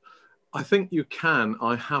 I think you can.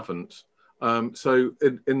 I haven't. So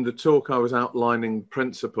in the talk, I was outlining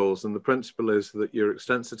principles, and the principle is that your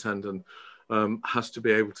extensor tendon has to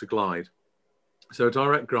be able to glide. So a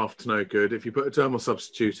direct graft's no good. If you put a dermal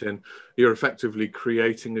substitute in, you're effectively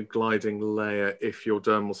creating a gliding layer if your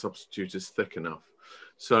dermal substitute is thick enough.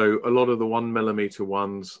 So a lot of the 1 millimeter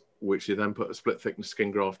ones, which you then put a split thickness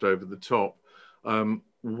skin graft over the top,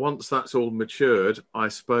 once that's all matured, I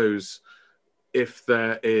suppose if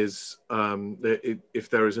there is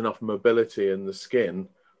enough mobility in the skin,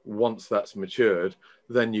 once that's matured,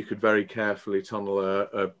 then you could very carefully tunnel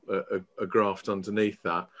a graft underneath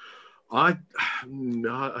that. I don't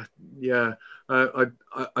know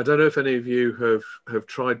if any of you have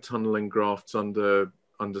tried tunneling grafts under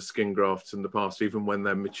skin grafts in the past, even when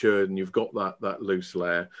they're matured and you've got that loose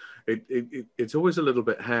layer. It's always a little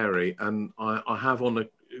bit hairy, and I have on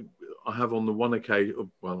one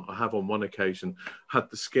occasion had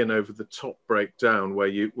the skin over the top break down where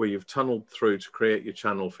you've tunneled through to create your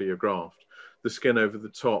channel for your graft. The skin over the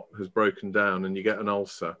top has broken down and you get an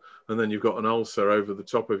ulcer, and then you've got an ulcer over the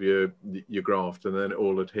top of your graft, and then it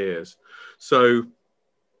all adheres. So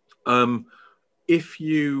if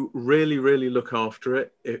you really look after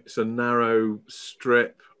it, it's a narrow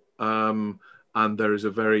strip, and there is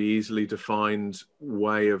a very easily defined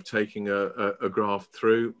way of taking a graft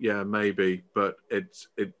through. Yeah, maybe, but it's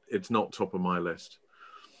not top of my list.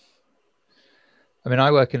 I mean,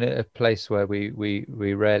 I work in a place where we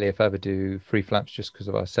rarely, if ever, do free flaps just because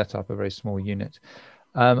of our setup, a very small unit.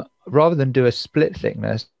 Rather than do a split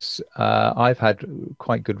thickness, I've had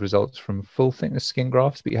quite good results from full thickness skin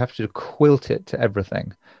grafts, but you have to quilt it to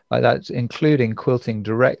everything. Like that's including quilting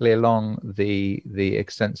directly along the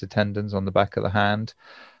extensor tendons on the back of the hand.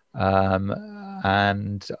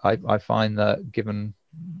 And I find that given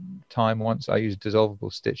time, once I use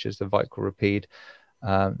dissolvable stitches, the Vicryl Rapide,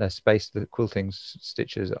 they're spaced. The quilting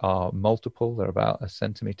stitches are multiple. They're about 1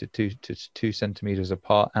 centimeter to 2 centimeters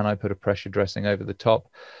apart, and I put a pressure dressing over the top.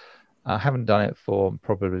 I haven't done it for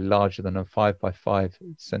probably larger than a 5 by 5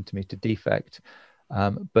 centimeter defect,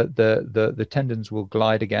 but the tendons will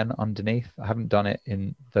glide again underneath. I haven't done it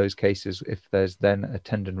in those cases if there's then a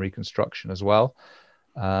tendon reconstruction as well.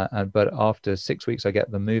 But after 6 weeks, I get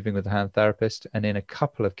them moving with the hand therapist, and in a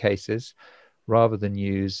couple of cases, rather than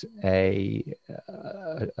use a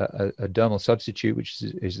dermal substitute, which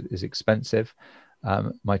is expensive,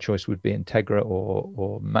 my choice would be Integra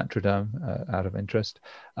or Matroderm out of interest.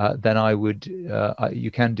 Then I would,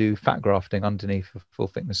 you can do fat grafting underneath a full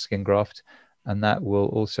thickness skin graft, and that will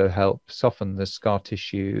also help soften the scar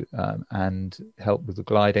tissue and help with the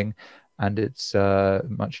gliding. And it's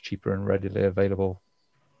much cheaper and readily available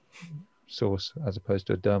source as opposed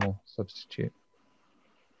to a dermal substitute.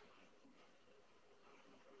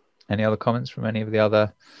 Any other comments from any of the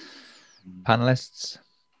other panelists?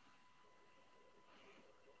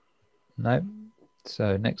 No.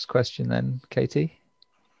 So next question then, Katie.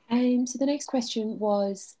 So the next question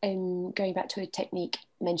was going back to a technique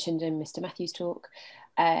mentioned in Mr. Matthews' talk.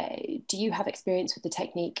 Do you have experience with the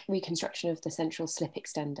technique reconstruction of the central slip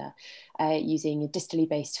extender using a distally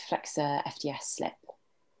based flexor FDS slip?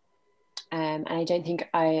 And I don't think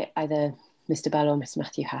either Mr. Bell or Mr.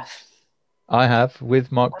 Matthew have. I have,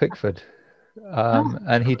 with Mark Pickford,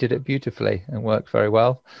 and he did it beautifully and worked very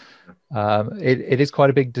well. It is quite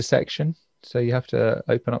a big dissection, so you have to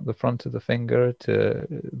open up the front of the finger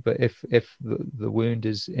but if the wound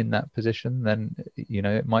is in that position, then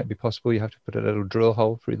it might be possible you have to put a little drill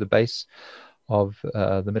hole through the base of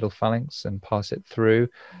the middle phalanx and pass it through.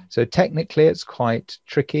 So technically it's quite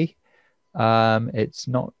tricky. It's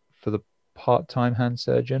not for the part-time hand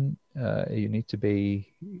surgeon. You need to be,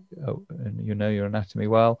 your anatomy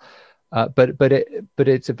well, but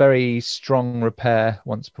it's a very strong repair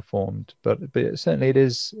once performed. But certainly it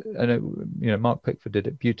is. Mark Pickford did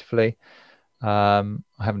it beautifully. I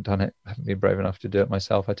haven't done it. I haven't been brave enough to do it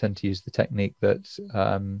myself. I tend to use the technique that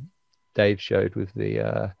Dave showed with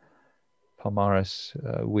the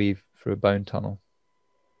palmaris weave through a bone tunnel.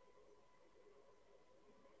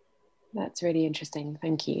 That's really interesting.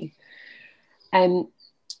 Thank you.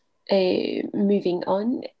 Moving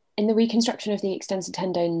on, in the reconstruction of the extensor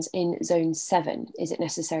tendons in zone 7, is it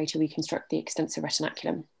necessary to reconstruct the extensor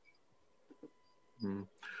retinaculum?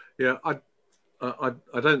 Yeah,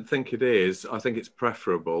 I don't think it is. I think it's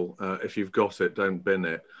preferable. If you've got it, don't bin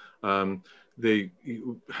it. The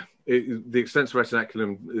extensor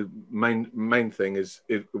retinaculum main thing is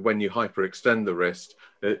when you hyperextend the wrist,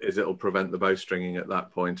 is it'll prevent the bowstringing at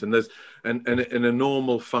that point. And there's and in a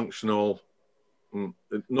normal functional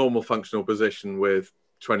position with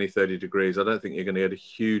 20-30 degrees, I don't think you're going to get a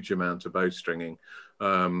huge amount of bowstringing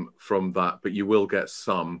from that, but you will get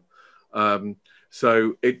some.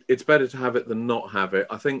 So it's better to have it than not have it.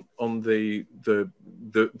 I think on the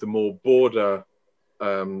more border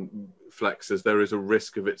flexors, there is a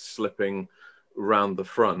risk of it slipping round the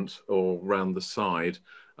front or round the side,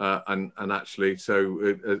 and actually,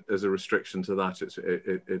 so as a restriction to that,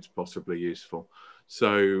 it's possibly useful.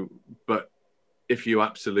 So, but if you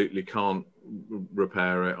absolutely can't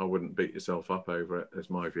repair it, I wouldn't beat yourself up over it, is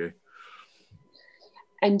my view.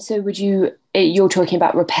 And so you're talking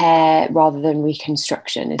about repair rather than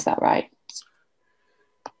reconstruction, is that right?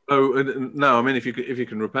 Oh, no, I mean, if you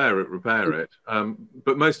can repair it, repair it.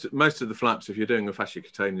 But most of the flaps, if you're doing a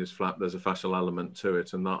fasciocutaneous flap, there's a fascial element to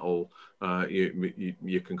it, and that'll,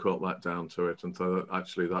 you can cut that down to it. And so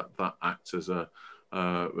actually that acts as a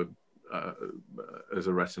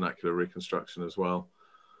retinacular reconstruction as well.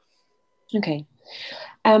 Okay.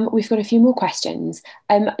 We've got a few more questions.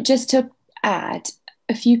 Just to add,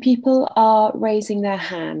 a few people are raising their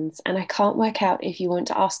hands, and I can't work out if you want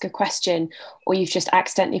to ask a question or you've just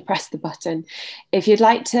accidentally pressed the button. If you'd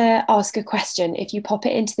like to ask a question, if you pop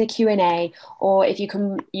it into the Q&A, or if you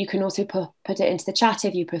can also put it into the chat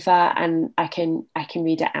if you prefer, and I can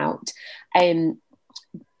read it out.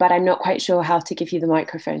 But I'm not quite sure how to give you the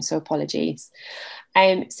microphone, so apologies. So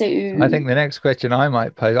I think the next question I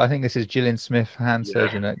might pose, I think this is Gillian Smith, hand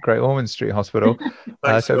surgeon at Great Ormond Street Hospital.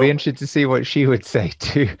 Thanks, so I'd be interested to see what she would say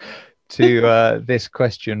to this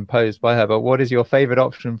question posed by her. But what is your favorite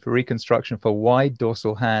option for reconstruction for wide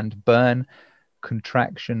dorsal hand burn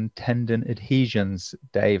contraction tendon adhesions?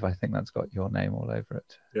 Dave, I think that's got your name all over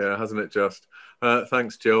it. Yeah, hasn't it just?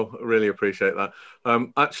 Thanks, Jill. I really appreciate that.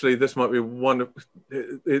 Actually, this might be one of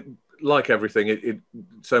it, like everything, it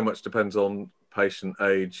so much depends on patient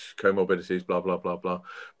age, comorbidities, blah, blah, blah, blah.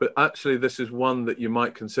 But actually, this is one that you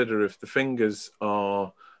might consider if the fingers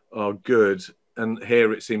are good. And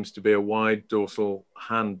here it seems to be a wide dorsal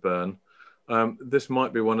hand burn. This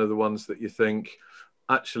might be one of the ones that you think,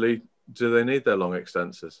 actually, do they need their long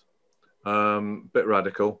extensors? Bit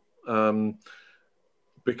radical.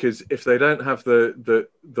 Because if they don't have the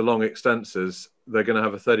long extensors, they're going to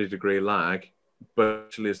have a 30-degree lag. But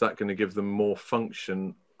actually, is that going to give them more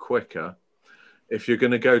function quicker? If you're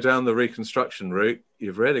going to go down the reconstruction route,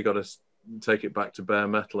 you've really got to take it back to bare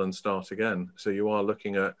metal and start again. So you are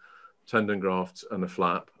looking at tendon grafts and a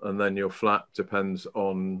flap, and then your flap depends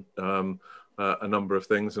on a number of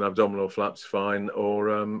things. An abdominal flap's fine, or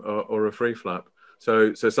a free flap.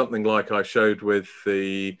 So something like I showed with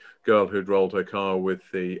the girl who'd rolled her car with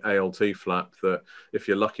the ALT flap, that if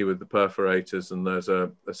you're lucky with the perforators and there's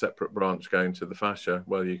a separate branch going to the fascia,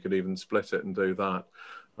 well, you could even split it and do that.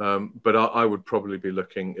 But I would probably be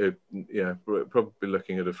looking at,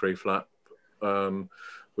 a free flap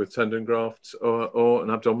with tendon grafts, or an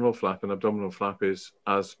abdominal flap. An abdominal flap is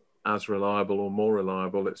as reliable or more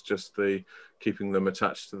reliable. It's just the keeping them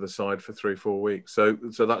attached to the side for 3-4 weeks. So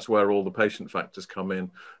that's where all the patient factors come in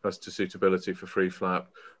as to suitability for free flap,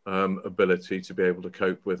 ability to be able to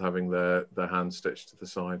cope with having their hand stitched to the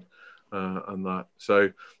side. And that.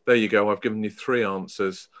 So there you go. I've given you 3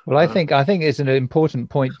 answers. Well, I think it's an important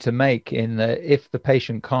point to make in that if the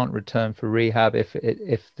patient can't return for rehab, if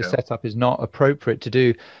the setup is not appropriate to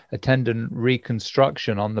do a tendon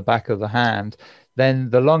reconstruction on the back of the hand, then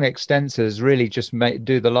the long extensors really just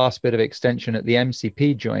do the last bit of extension at the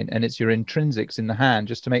MCP joint, and it's your intrinsics in the hand.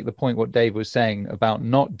 Just to make the point what Dave was saying about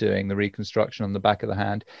not doing the reconstruction on the back of the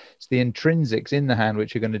hand, it's the intrinsics in the hand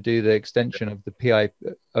which are going to do the extension of the PI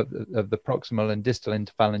of the proximal and distal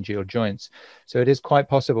interphalangeal joints. So it is quite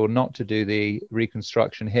possible not to do the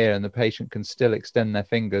reconstruction here, and the patient can still extend their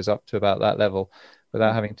fingers up to about that level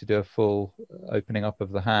without having to do a full opening up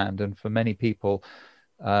of the hand. And for many people,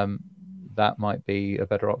 that might be a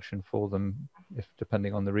better option for them, if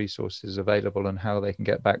depending on the resources available and how they can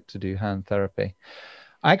get back to do hand therapy.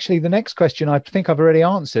 Actually, the next question I think I've already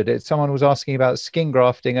answered. Someone was asking about skin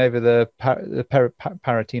grafting over the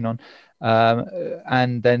paratenon,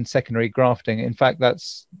 and then secondary grafting. In fact,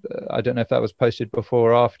 that's I don't know if that was posted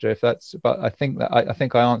before or after. But I think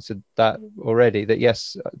I answered that already. That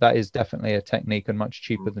yes, that is definitely a technique and much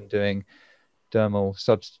cheaper than doing dermal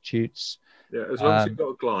substitutes. Yeah, as long as you've got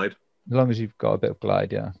a glide. As long as you've got a bit of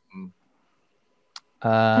glide, yeah.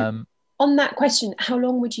 On that question, how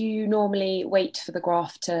long would you normally wait for the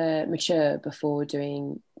graft to mature before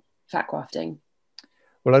doing fat grafting?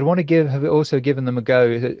 Well, I'd want to have also given them a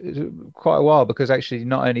go quite a while, because actually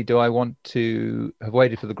not only do I want to have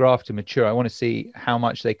waited for the graft to mature, I want to see how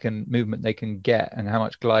much movement they can get and how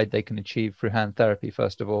much glide they can achieve through hand therapy,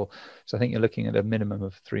 first of all. So I think you're looking at a minimum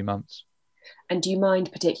of 3 months. And do you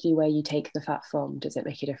mind particularly where you take the fat from? Does it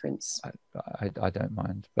make a difference? I don't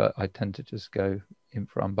mind, but I tend to just go in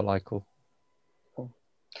for umbilical.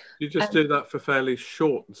 You just do that for fairly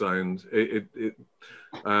short zones.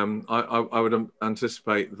 I would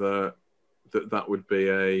anticipate that would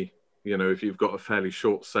be if you've got a fairly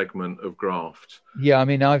short segment of graft. Yeah, I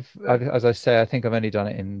mean, I've as I say, I think I've only done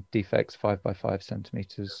it in defects 5 by 5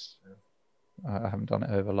 centimeters. I haven't done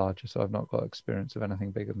it over larger, so I've not got experience of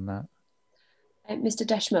anything bigger than that. Mr.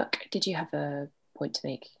 Deshmukh, did you have a point to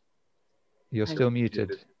make? You're still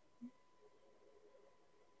muted.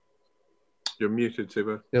 You're muted,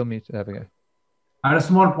 Tibo. Still muted. There we go. I had a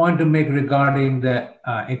small point to make regarding the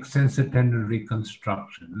extensor tendon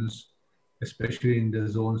reconstructions, especially in the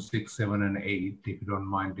zone 6, 7, and 8, if you don't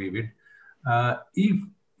mind, David. If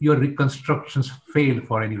your reconstructions fail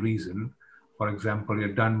for any reason, for example,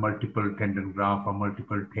 you've done multiple tendon grafts or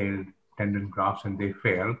multiple tail tendon grafts and they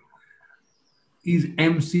fail, is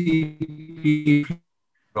MCP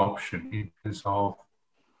option in terms of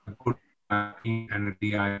a good and a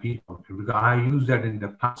DIP function? Because I used that in the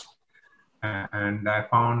past and I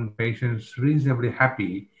found patients reasonably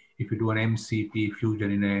happy if you do an MCP fusion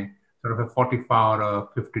in a sort of a 45 or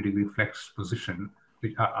 50-degree flex position,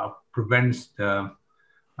 which prevents the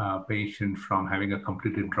patient from having a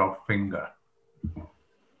completely dropped finger.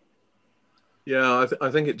 Yeah, I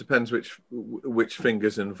think it depends which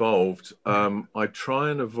finger's involved. I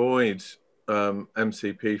try and avoid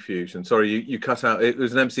MCP fusion. Sorry, you cut out. It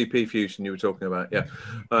was an MCP fusion you were talking about. Yeah,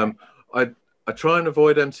 I try and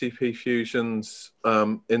avoid MCP fusions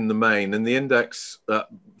in the main. In the index,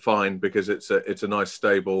 fine, because it's a nice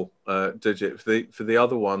stable digit. For the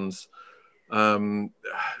other ones, yeah,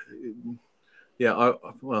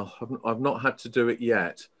 I've not had to do it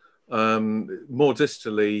yet. More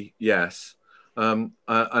distally, yes. And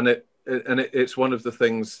it's one of the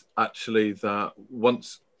things actually that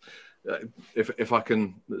once, if I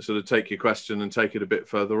can sort of take your question and take it a bit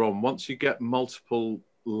further on, once you get multiple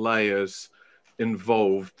layers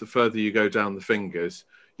involved, the further you go down the fingers,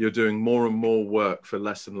 you're doing more and more work for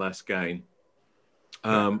less and less gain.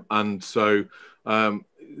 And so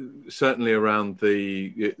certainly around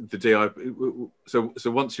the DIP, so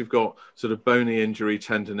once you've got sort of bony injury,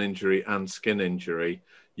 tendon injury, and skin injury,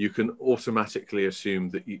 you can automatically assume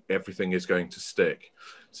that everything is going to stick.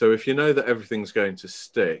 So if you know that everything's going to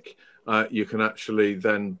stick, you can actually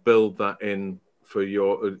then build that into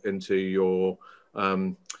your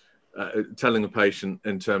telling the patient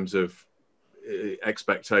in terms of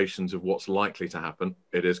expectations of what's likely to happen.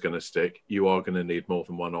 It is going to stick. You are going to need more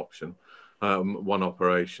than one option, one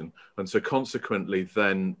operation. And so consequently,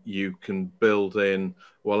 then you can build in,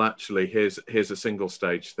 well, actually, here's a single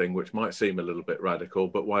stage thing, which might seem a little bit radical,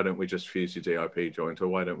 but why don't we just fuse your DIP joint, or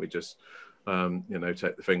why don't we just,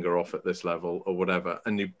 take the finger off at this level or whatever.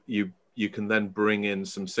 And you can then bring in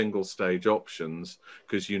some single stage options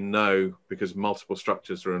because multiple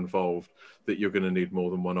structures are involved, that you're going to need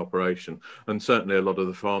more than one operation. And certainly a lot of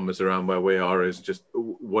the farmers around where we are is just,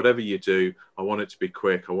 whatever you do, I want it to be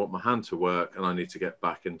quick. I want my hand to work, and I need to get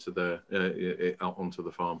back into out onto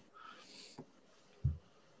the farm.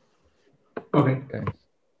 Okay.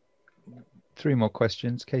 3 more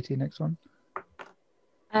questions. Katie, next one.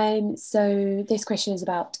 So this question is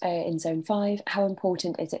about in zone 5. How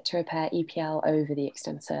important is it to repair EPL over the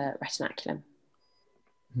extensor retinaculum?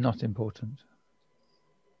 Not important.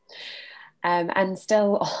 And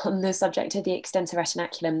still on the subject of the extensor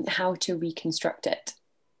retinaculum, how to reconstruct it?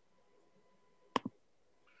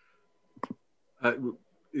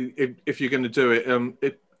 If you're going to do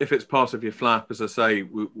it, if it's part of your flap, as I say,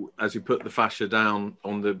 as you put the fascia down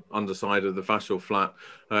on the underside of the fascial flap,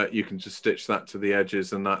 you can just stitch that to the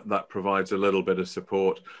edges, and that provides a little bit of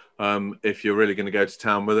support. If you're really going to go to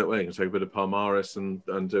town with it, well, you can take a bit of palmaris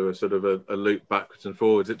and do a sort of a loop backwards and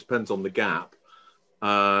forwards. It depends on the gap,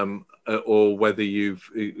 or whether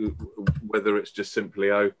it's just simply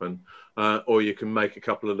open, or you can make a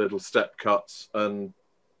couple of little step cuts and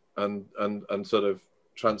sort of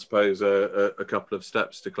transpose a couple of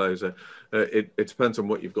steps to close it. It depends on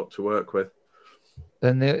what you've got to work with.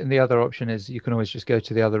 Then the other option is you can always just go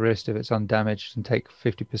to the other wrist if it's undamaged and take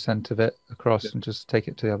 50% of it across, and just take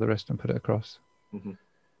it to the other wrist and put it across. Mm-hmm.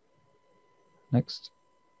 Next.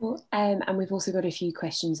 Well, and we've also got a few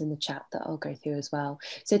questions in the chat that I'll go through as well.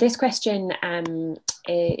 So this question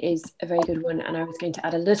is a very good one, and I was going to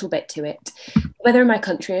add a little bit to it. Whether in my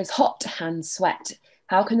country is hot, hands sweat,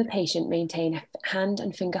 how can the patient maintain hand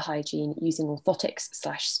and finger hygiene using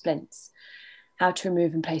orthotics/splints? How to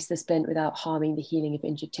remove and place the splint without harming the healing of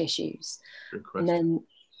injured tissues? Good question.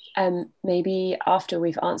 And then maybe after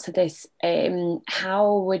we've answered this,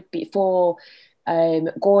 how would be for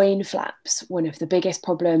groin flaps, one of the biggest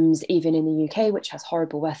problems even in the UK, which has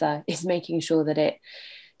horrible weather, is making sure that it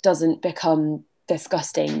doesn't become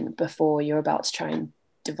disgusting before you're about to try and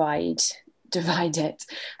divide it.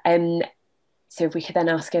 So if we could then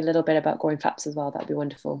ask a little bit about groin flaps as well, that'd be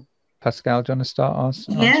wonderful. Pascal, do you want to start?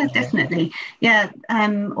 Yeah, definitely. Yeah,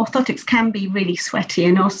 orthotics can be really sweaty,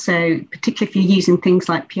 and also, particularly if you're using things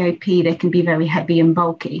like POP, they can be very heavy and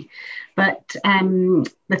bulky. But the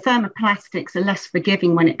thermoplastics are less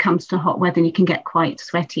forgiving when it comes to hot weather, and you can get quite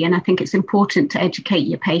sweaty. And I think it's important to educate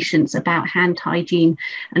your patients about hand hygiene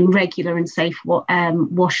and regular and safe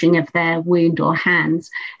washing of their wound or hands.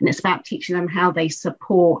 And it's about teaching them how they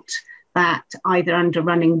support that either under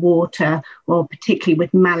running water or particularly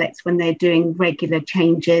with mallets when they're doing regular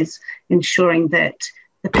changes, ensuring that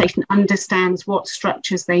the patient understands what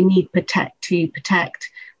structures they need to protect,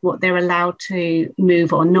 what they're allowed to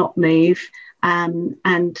move or not move.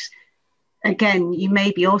 And again, you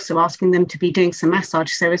may be also asking them to be doing some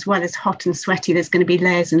massage. So as well as hot and sweaty, there's going to be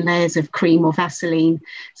layers and layers of cream or Vaseline.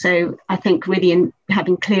 So I think really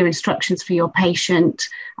having clear instructions for your patient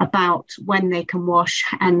about when they can wash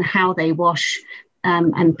and how they wash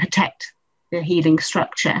and protect the healing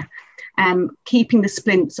structure. Keeping the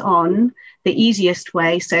splints on, the easiest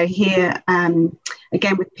way. So here,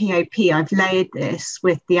 again with POP, I've layered this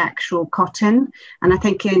with the actual cotton. And I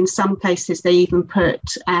think in some places they even put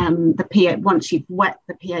the POP, once you've wet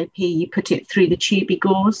the POP, you put it through the tubey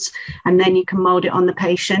gauze, and then you can mold it on the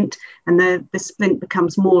patient, and the splint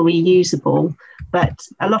becomes more reusable. But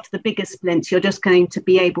a lot of the bigger splints, you're just going to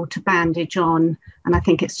be able to bandage on. And I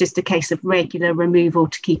think it's just a case of regular removal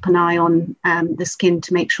to keep an eye on the skin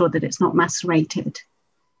to make sure that it's not macerated.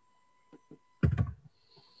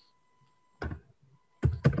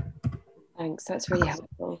 Thanks, that's really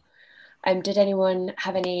helpful. Did anyone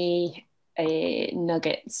have any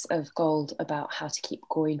nuggets of gold about how to keep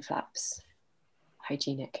groin flaps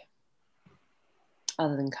hygienic,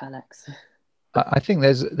 other than Curlex? I think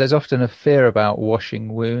there's often a fear about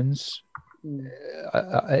washing wounds. We're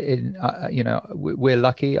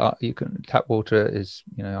lucky. Tap water is,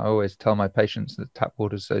 I always tell my patients that tap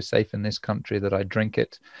water is so safe in this country that I drink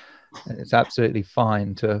it. It's absolutely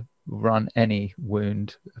fine to run any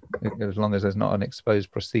wound as long as there's not an exposed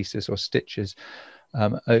prosthesis or stitches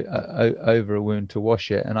over a wound to wash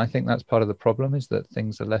it. And I think that's part of the problem, is that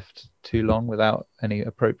things are left too long without any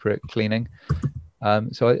appropriate cleaning.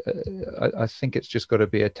 So I think it's just got to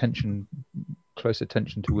be close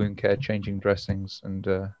attention to wound care, changing dressings and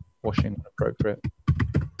washing when appropriate.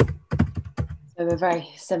 So a very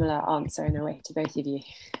similar answer in a way to both of you.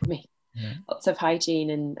 Me. Yeah. Lots of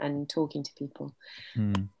hygiene and talking to people.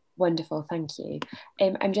 Wonderful, thank you.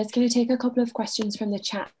 I'm just going to take a couple of questions from the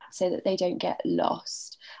chat so that they don't get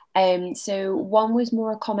lost. So one was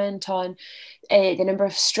more a comment on the number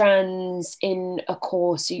of strands in a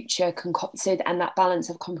core suture and that balance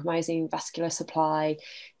of compromising vascular supply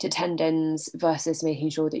to tendons versus making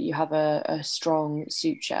sure that you have a strong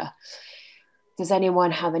suture. Does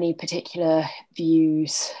anyone have any particular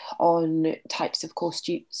views on types of core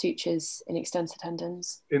sutures in extensor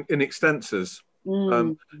tendons? In extensors?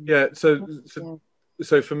 Yeah,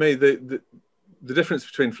 so for me, the difference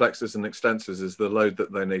between flexors and extensors is the load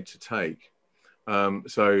that they need to take.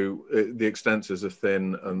 So the extensors are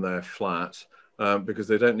thin and they're flat because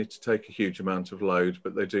they don't need to take a huge amount of load,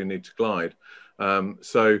 but they do need to glide.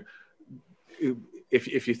 So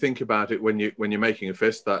if you think about it, when you're making a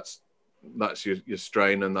fist, that's your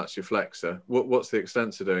strain and that's your flexor. What's the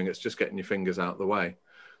extensor doing? It's just getting your fingers out of the way.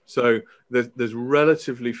 So there's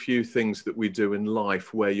relatively few things that we do in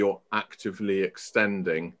life where you're actively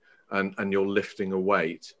extending and you're lifting a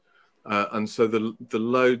weight. And so the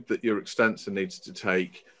load that your extensor needs to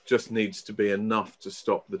take just needs to be enough to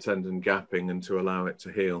stop the tendon gapping and to allow it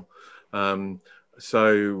to heal.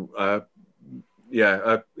 So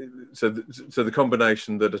the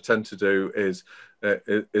combination that I tend to do is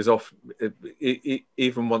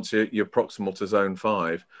even once you're proximal to zone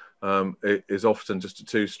 5, it is often just a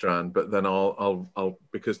 2-strand, but then I'll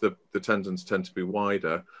because the tendons tend to be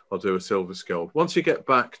wider, I'll do a silver scald. Once you get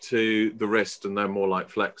back to the wrist and they're more like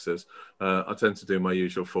flexors, I tend to do my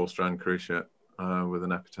usual 4-strand cruciate with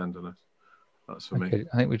an epitendinous. That's for me.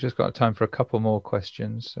 I think we've just got time for a couple more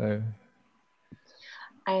questions. So,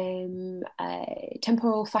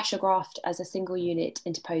 temporal fascia graft as a single unit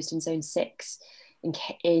interposed in zone 6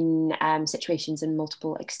 in situations in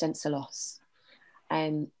multiple extensor loss.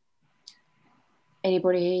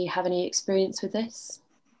 Anybody have any experience with this?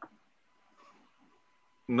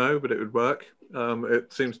 No, but it would work.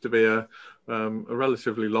 It seems to be a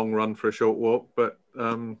relatively long run for a short walk, but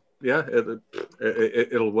yeah,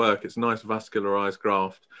 it'll work. It's a nice vascularized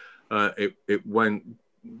graft. It won't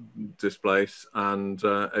displace, and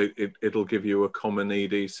it'll give you a common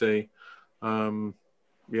EDC.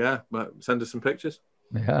 Yeah, send us some pictures.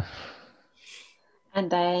 yeah. And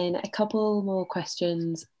then a couple more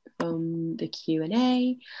questions from the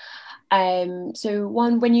Q&A. So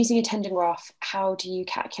one, when using a tendon graft, how do you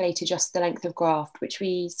calculate adjust the length of graft, which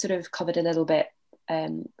we sort of covered a little bit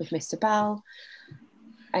with Mr. Bell.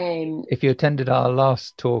 If you attended our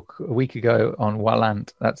last talk a week ago on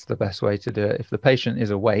Wallant, that's the best way to do it. If the patient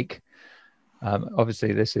is awake,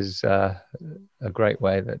 obviously this is a great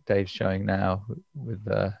way that Dave's showing now with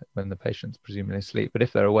when the patient's presumably asleep. But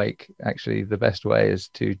if they're awake, actually the best way is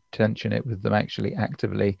to tension it with them actually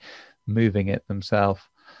actively moving it themselves.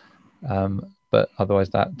 But otherwise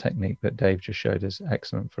that technique that Dave just showed is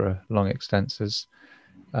excellent for long extensors.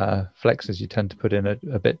 Flexors you tend to put in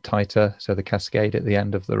a bit tighter, so the cascade at the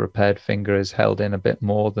end of the repaired finger is held in a bit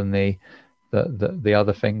more than the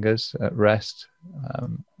other fingers at rest.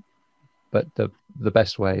 But the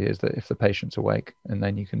best way is that if the patient's awake, and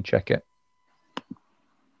then you can check it.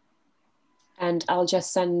 And I'll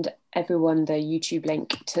just send everyone the YouTube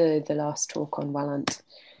link to the last talk on Wallant.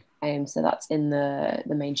 So that's in the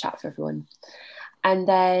main chat for everyone. And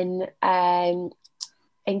then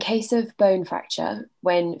in case of bone fracture,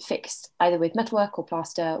 when fixed either with metalwork or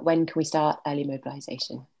plaster, when can we start early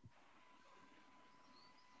mobilization?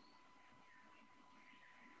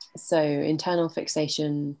 So internal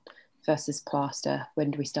fixation versus plaster,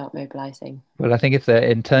 when do we start mobilizing? Well, I think if they're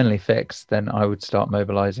internally fixed, then I would start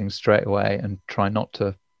mobilizing straight away and try not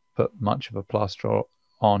to put much of a plaster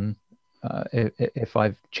on. If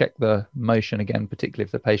I've checked the motion again, particularly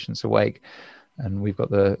if the patient's awake, and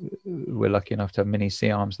we're lucky enough to have mini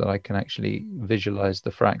C-arms that I can actually visualize the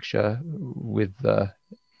fracture with the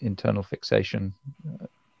internal fixation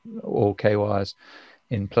or K-wires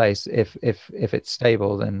in place. If it's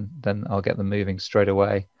stable, then I'll get them moving straight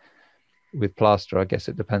away. With plaster, I guess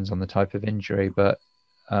it depends on the type of injury, but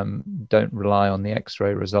don't rely on the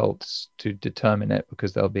X-ray results to determine it,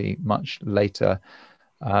 because they'll be much later.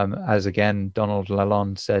 As again, Donald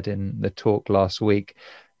Lalonde said in the talk last week,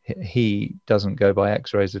 he doesn't go by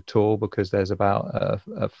X-rays at all, because there's about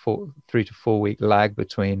a 3 to 4 week lag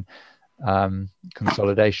between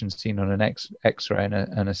consolidation seen on an X-ray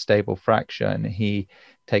and a stable fracture, and he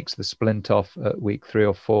takes the splint off at week 3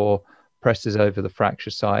 or 4, presses over the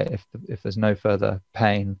fracture site. If there's no further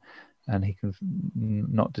pain and he can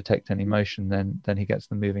not detect any motion, then he gets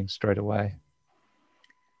them moving straight away.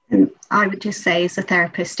 And I would just say, as a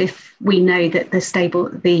therapist, if we know that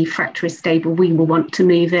the fracture is stable, we will want to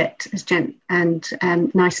move it as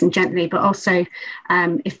nice and gently. But also,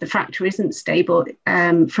 if the fracture isn't stable,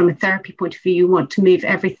 from a therapy point of view, you want to move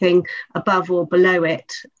everything above or below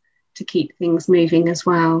it to keep things moving as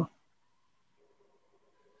well.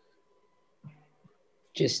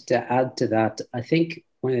 Just to add to that, I think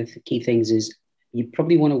one of the key things is you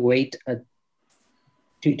probably want to wait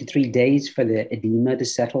 2 to 3 days for the edema to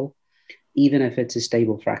settle, even if it's a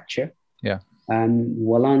stable fracture. Yeah.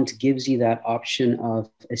 Wallant gives you that option of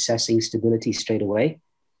assessing stability straight away,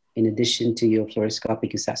 in addition to your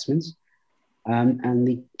fluoroscopic assessments. And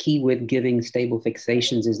the key with giving stable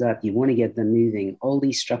fixations is that you want to get them moving. All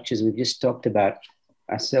these structures we've just talked about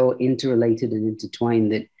are so interrelated and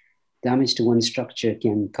intertwined that damage to one structure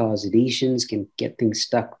can cause adhesions, can get things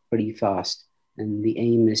stuck pretty fast. And the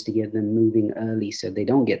aim is to get them moving early so they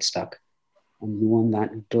don't get stuck. And you want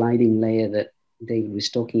that gliding layer that David was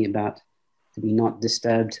talking about to be not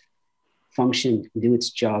disturbed, function, do its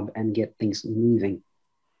job, and get things moving.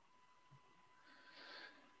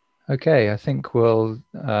 Okay, I think we'll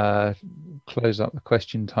close up the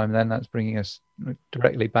question time then. That's bringing us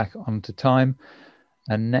directly back onto time.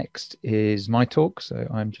 And next is my talk. So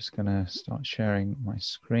I'm just going to start sharing my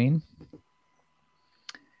screen.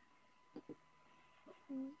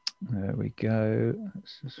 There we go.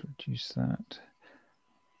 Let's just reduce that.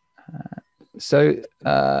 So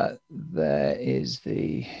there is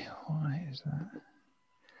why is that?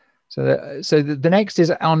 So the next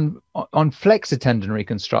is on flexor tendon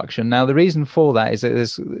reconstruction. Now, the reason for that is that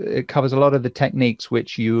it covers a lot of the techniques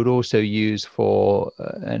which you would also use for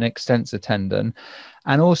an extensor tendon.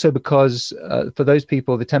 And also because for those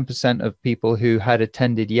people, the 10% of people who had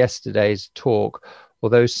attended yesterday's talk,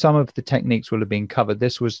 although some of the techniques will have been covered,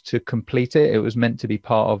 this was to complete it. It was meant to be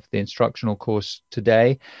part of the instructional course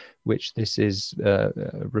today, which this is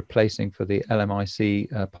replacing for the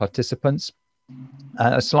LMIC participants.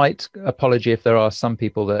 A slight apology if there are some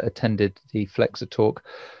people that attended the Flexor talk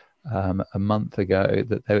a month ago,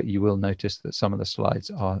 that you will notice that some of the slides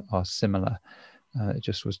are similar. It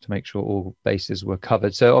just was to make sure all bases were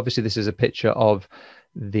covered. So obviously this is a picture of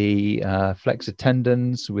the flexor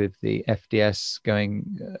tendons with the FDS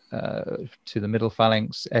going to the middle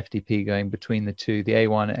phalanx, FDP going between the two. The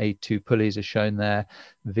A1 and A2 pulleys are shown there.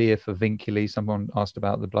 VIA for vinculi. Someone asked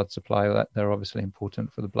about the blood supply. They're obviously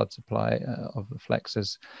important for the blood supply of the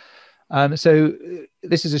flexors. So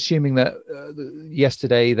this is assuming that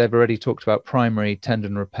yesterday they've already talked about primary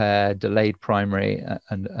tendon repair, delayed primary,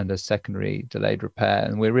 and a secondary delayed repair.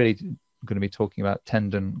 And we're really going to be talking about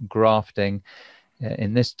tendon grafting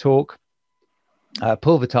in this talk.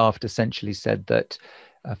 Pulvertaft essentially said that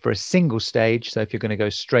for a single stage, so if you're going to go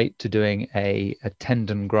straight to doing a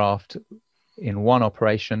tendon graft in one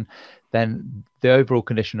operation, then the overall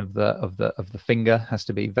condition of the finger has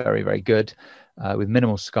to be very, very good, with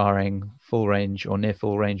minimal scarring, full range or near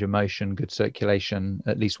full range of motion, good circulation,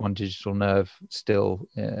 at least one digital nerve still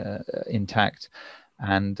intact,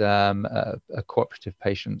 and a cooperative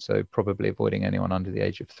patient, so probably avoiding anyone under the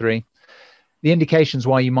age of 3. The indications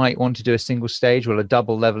why you might want to do a single stage, well, a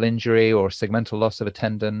double level injury or segmental loss of a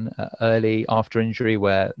tendon early after injury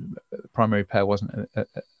where primary repair wasn't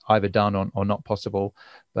either done or not possible,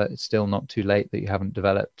 but it's still not too late that you haven't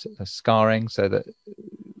developed a scarring. So that,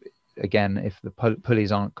 again, if the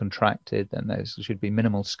pulleys aren't contracted, then there should be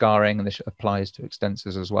minimal scarring, and this applies to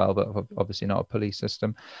extensors as well, but obviously not a pulley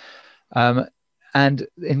system. And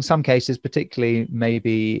in some cases, particularly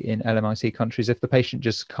maybe in LMIC countries, if the patient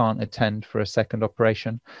just can't attend for a second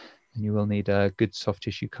operation, then you will need a good soft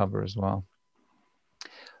tissue cover as well.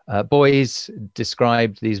 Boyes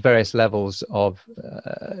described these various levels of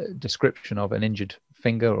description of an injured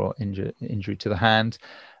finger or injury to the hand.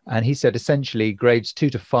 And he said essentially grades 2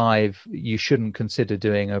 to 5, you shouldn't consider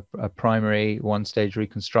doing a primary one-stage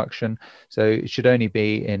reconstruction. So it should only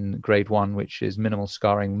be in grade 1, which is minimal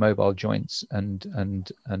scarring, mobile joints, and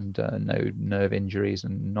no nerve injuries,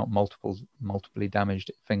 and not multiply damaged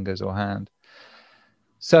fingers or hand.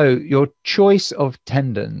 So your choice of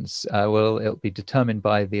tendons it'll be determined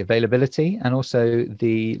by the availability and also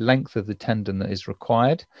the length of the tendon that is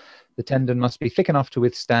required. The tendon must be thick enough to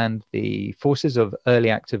withstand the forces of early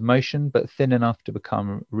active motion, but thin enough to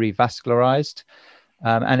become revascularized.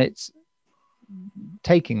 And it's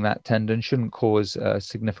taking that tendon shouldn't cause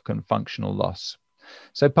significant functional loss.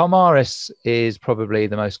 So palmaris is probably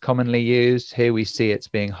the most commonly used. Here we see it's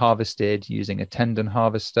being harvested using a tendon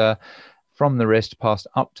harvester from the wrist passed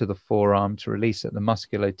up to the forearm to release at the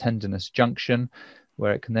musculotendinous junction,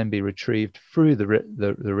 where it can then be retrieved through the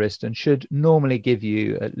wrist and should normally give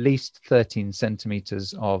you at least 13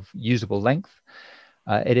 centimeters of usable length.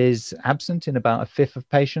 It is absent in about a fifth of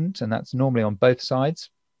patients, and that's normally on both sides.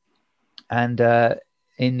 And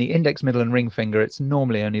in the index, middle, and ring finger, it's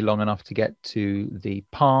normally only long enough to get to the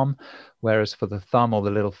palm, whereas for the thumb or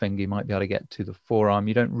the little finger, you might be able to get to the forearm.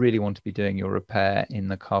 You don't really want to be doing your repair in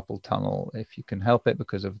the carpal tunnel if you can help it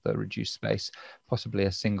because of the reduced space. Possibly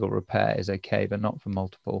a single repair is okay, but not for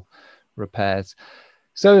multiple repairs.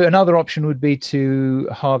 So another option would be to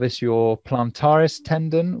harvest your plantaris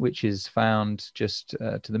tendon, which is found just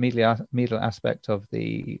to the medial aspect of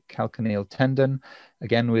the calcaneal tendon.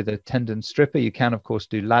 Again, with a tendon stripper, you can, of course,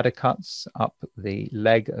 do ladder cuts up the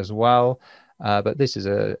leg as well. But this is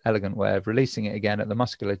an elegant way of releasing it again at the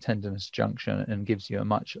musculotendinous junction and gives you a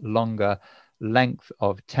much longer length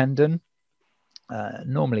of tendon.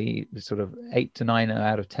 Normally, sort of 8 to 9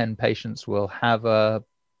 out of 10 patients will have a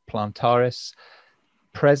plantaris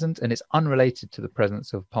present, and it's unrelated to the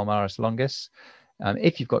presence of palmaris longus.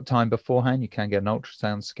 If you've got time beforehand, you can get an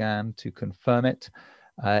ultrasound scan to confirm it.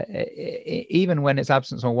 Even when it's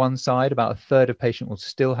absent on one side, about a third of patients will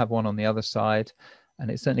still have one on the other side,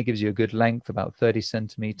 and it certainly gives you a good length, about 30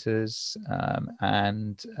 centimeters.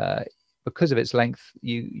 Because of its length,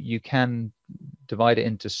 you can divide it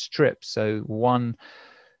into strips. So one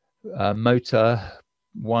motor,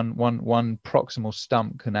 one proximal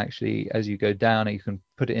stump can actually, as you go down, you can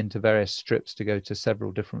put it into various strips to go to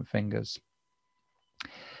several different fingers.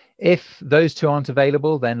 If those two aren't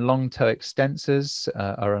available, then long toe extensors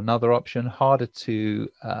are another option. Harder to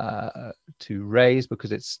raise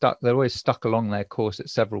because it's stuck. They're always stuck along their course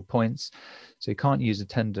at several points. So you can't use a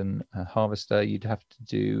tendon harvester. You'd have to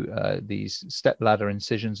do these step ladder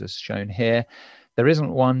incisions as shown here. There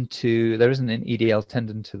isn't an EDL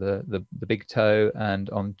tendon to the big toe, and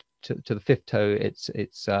on to the fifth toe, it's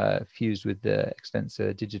fused with the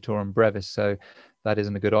extensor digitorum brevis. So that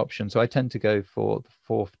isn't a good option. So I tend to go for the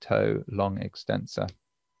fourth toe long extensor.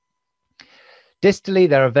 Distally,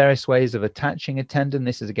 there are various ways of attaching a tendon.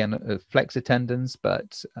 This is again flexor tendons,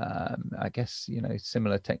 but I guess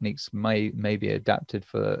similar techniques may be adapted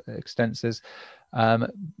for extensors.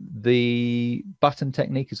 The button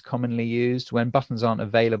technique is commonly used when buttons aren't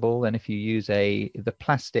available. Then if you use the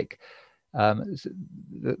plastic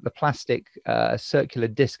circular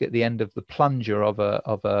disc at the end of the plunger of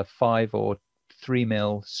a 5 or 3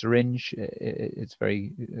 mil syringe, it's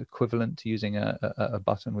very equivalent to using a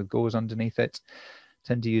button with gauze underneath it.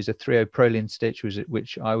 Tend to use a 3/0 Prolian stitch,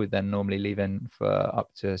 which I would then normally leave in for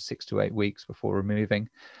up to 6 to 8 weeks before removing.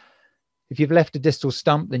 If you've left a distal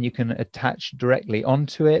stump, then you can attach directly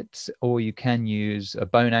onto it, or you can use a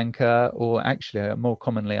bone anchor, or actually more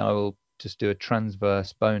commonly I will just do a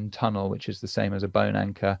transverse bone tunnel, which is the same as a bone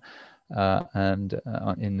anchor, and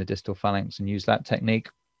in the distal phalanx, and use that technique.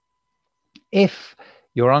 If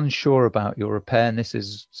you're unsure about your repair, and this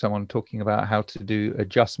is someone talking about how to do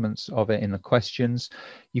adjustments of it in the questions,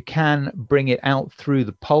 you can bring it out through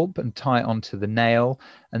the pulp and tie it onto the nail.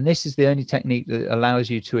 And this is the only technique that allows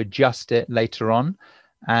you to adjust it later on.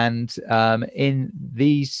 And in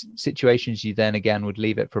these situations, you then again would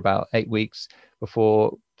leave it for about 8 weeks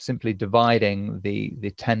before simply dividing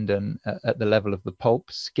the tendon at the level of the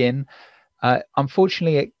pulp skin.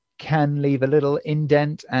 Unfortunately, it can leave a little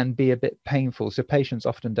indent and be a bit painful, so patients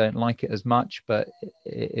often don't like it as much, but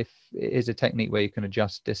if it is a technique where you can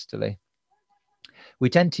adjust distally. We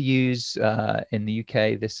tend to use in the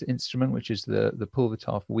UK this instrument, which is the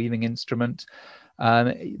Pulvertaft weaving instrument.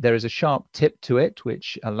 There is a sharp tip to it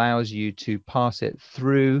which allows you to pass it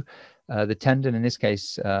through the tendon. In this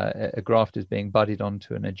case, a graft is being budded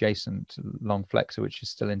onto an adjacent long flexor which is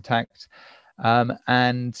still intact.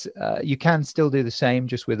 You can still do the same,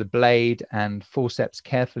 just with a blade and forceps,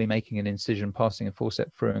 carefully making an incision, passing a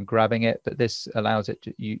forceps through and grabbing it. But this allows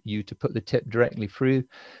you to put the tip directly through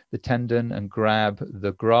the tendon and grab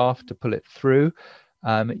the graft to pull it through.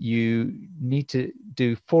 You need to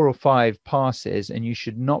do 4 or 5 passes, and you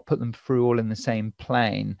should not put them through all in the same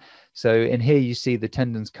plane. So in here you see the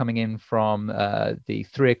tendons coming in from the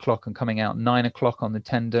 3 o'clock and coming out 9 o'clock on the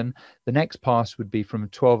tendon. The next pass would be from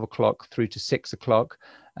 12 o'clock through to 6 o'clock,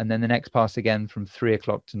 and then the next pass again from 3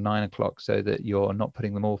 o'clock to 9 o'clock, so that you're not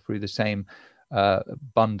putting them all through the same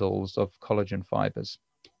bundles of collagen fibers.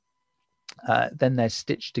 Then they're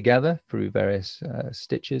stitched together through various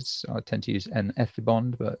stitches. I tend to use an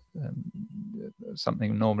Ethibond, but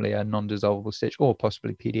something normally a non-dissolvable stitch, or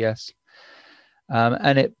possibly PDS.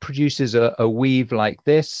 And it produces a weave like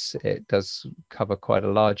this. It does cover quite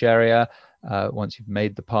a large area once you've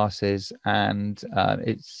made the passes, and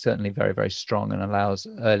it's certainly very, very strong and allows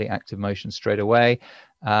early active motion straight away,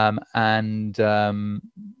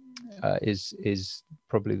 is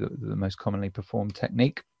probably the most commonly performed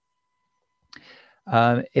technique.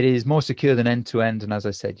 It is more secure than end-to-end, and as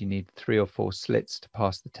I said, you need 3 or 4 slits to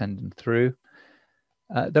pass the tendon through.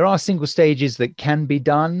 There are single stages that can be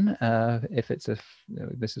done if it's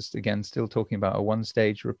this is again still talking about a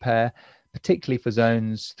 1-stage repair, particularly for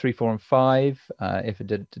zones 3, 4, and 5. If a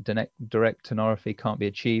direct tenorrhaphy can't be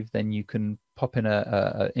achieved, then you can pop in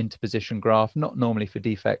a interposition graft, not normally for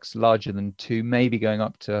defects larger than 2, maybe going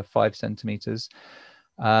up to 5 centimeters.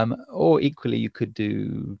 Or equally, you could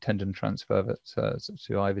do tendon transfer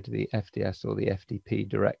to either the FDS or the FDP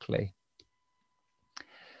directly.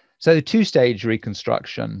 So the 2-stage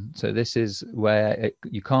reconstruction. So this is where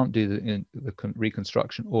you can't do the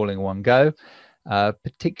reconstruction all in one go.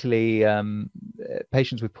 Particularly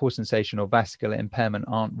patients with poor sensation or vascular impairment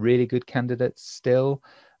aren't really good candidates still.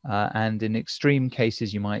 And in extreme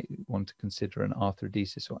cases, you might want to consider an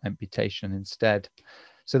arthrodesis or amputation instead.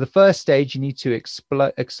 So the first stage, you need to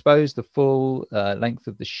expose the full length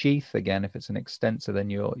of the sheath. Again, if it's an extensor, then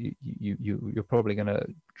you're probably going to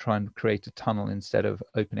try and create a tunnel instead of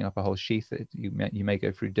opening up a whole sheath. You may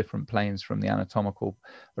go through different planes from the anatomical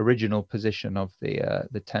original position of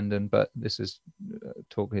the tendon, but this is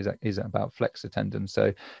is about flexor tendon.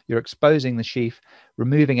 So you're exposing the sheath,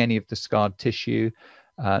 removing any of the scarred tissue.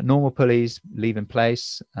 Normal pulleys leave in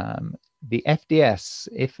place. the FDS,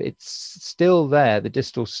 if it's still there, the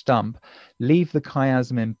distal stump, leave the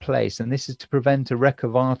chiasm in place. And this is to prevent a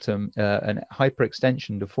recurvatum, an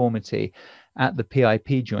hyperextension deformity at the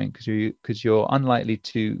PIP joint, because you're unlikely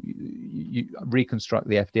to reconstruct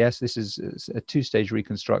the FDS. This is a two-stage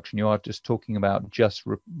reconstruction. You are just talking about just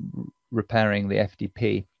repairing the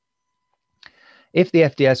FDP. If the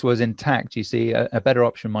FDS was intact, you see, a better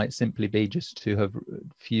option might simply be just to have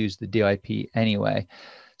fused the DIP anyway.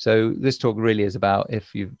 So this talk really is about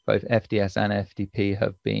if both FDS and FDP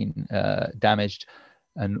have been damaged,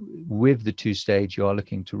 and with the two-stage, you are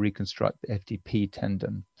looking to reconstruct the FDP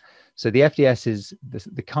tendon. So the FDS is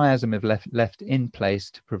the chiasm is left in place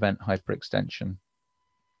to prevent hyperextension.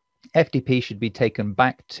 FDP should be taken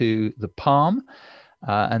back to the palm,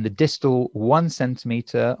 and the distal 1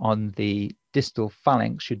 centimeter on the distal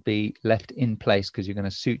phalanx should be left in place, because you're going to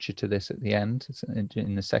suture to this at the end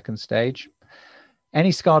in the second stage.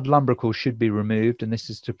 Any scarred lumbrical should be removed, and this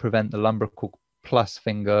is to prevent the lumbrical plus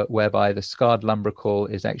finger, whereby the scarred lumbrical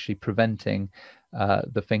is actually preventing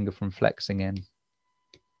the finger from flexing in.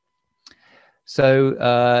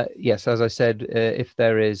 So yes, as I said, if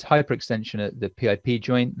there is hyperextension at the PIP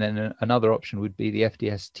joint, then another option would be the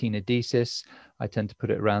FDS tenodesis. I tend to put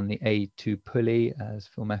it around the A2 pulley, as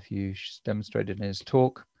Phil Matthews demonstrated in his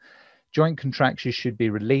talk. Joint contractures should be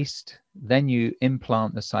released. Then you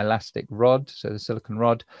implant the silastic rod, so the silicone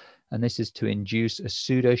rod, and this is to induce a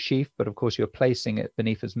pseudo sheath, but of course you're placing it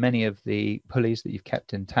beneath as many of the pulleys that you've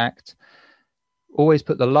kept intact. Always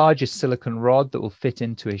put the largest silicone rod that will fit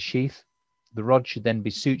into a sheath. The rod should then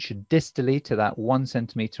be sutured distally to that 1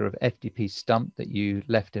 centimeter of FDP stump that you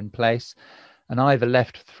left in place, and either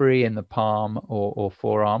left free in the palm or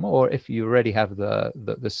forearm, or if you already have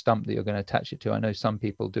the stump that you're going to attach it to. I know some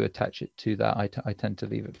people do attach it to that. I tend to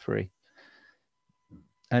leave it free.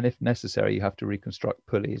 And if necessary, you have to reconstruct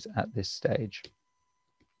pulleys at this stage.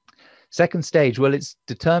 Second stage, well, it's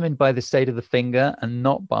determined by the state of the finger and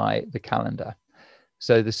not by the calendar.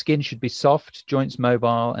 So the skin should be soft, joints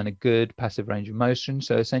mobile, and a good passive range of motion.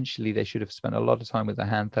 So essentially, they should have spent a lot of time with the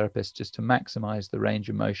hand therapist just to maximize the range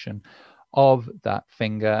of motion of that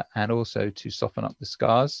finger, and also to soften up the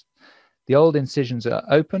scars. The old incisions are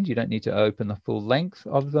opened. You don't need to open the full length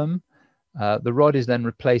of them. The rod is then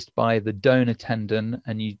replaced by the donor tendon,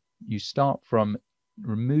 and you start from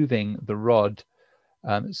removing the rod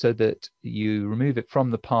so that you remove it from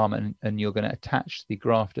the palm, and you're going to attach the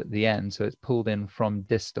graft at the end, so it's pulled in from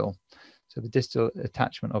distal. So the distal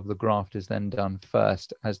attachment of the graft is then done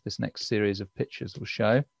first, as this next series of pictures will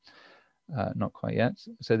show. Not quite yet.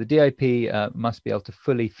 So the DIP must be able to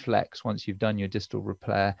fully flex once you've done your distal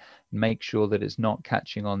repair. Make sure that it's not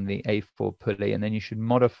catching on the A4 pulley, and then you should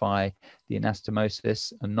modify the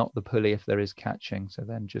anastomosis and not the pulley if there is catching. So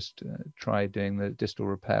then just try doing the distal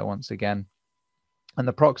repair once again. And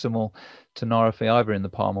the proximal tonorrhaphy either in the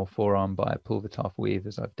palm or forearm by a pulvitar weave,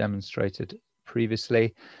 as I've demonstrated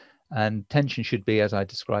previously. And tension should be, as I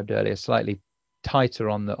described earlier, slightly tighter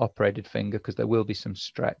on the operated finger, because there will be some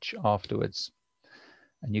stretch afterwards.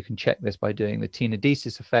 And you can check this by doing the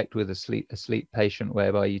tenodesis effect with a sleep patient,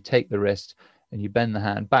 whereby you take the wrist and you bend the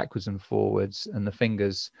hand backwards and forwards, and the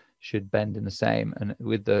fingers should bend in the same. And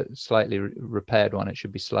with the slightly repaired one, it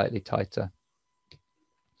should be slightly tighter.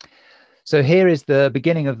 So here is the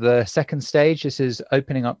beginning of the second stage. This is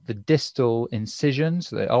opening up the distal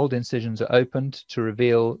incisions. The old incisions are opened to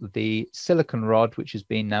reveal the silicone rod, which has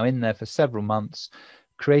been now in there for several months,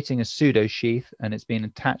 creating a pseudo sheath, and it's been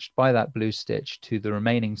attached by that blue stitch to the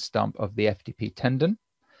remaining stump of the FDP tendon.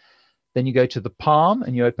 Then you go to the palm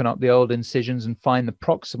and you open up the old incisions and find the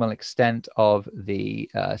proximal extent of the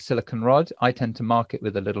silicone rod. I tend to mark it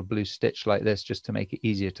with a little blue stitch like this, just to make it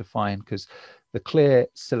easier to find, because the clear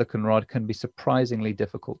silicone rod can be surprisingly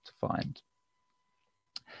difficult to find.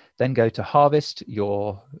 Then go to harvest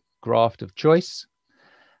your graft of choice.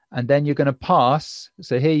 And then you're going to pass.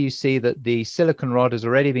 So here you see that the silicone rod has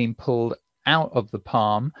already been pulled out of the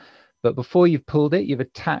palm. But before you've pulled it, you've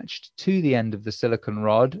attached to the end of the silicone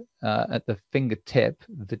rod at the fingertip,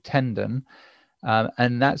 the tendon.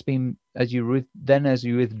 And that's been, as you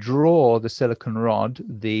withdraw the silicone rod,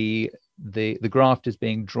 the graft is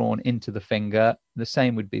being drawn into the finger. The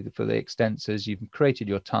same would be for the extensors. You've created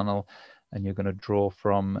your tunnel, and you're going to draw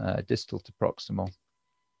from distal to proximal.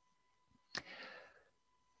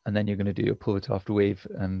 And then you're going to do your pulvitar weave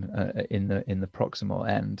and in the proximal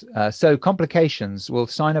end. So complications, well,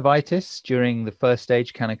 synovitis during the first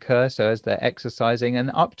stage can occur. So as they're exercising, and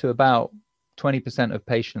up to about 20% of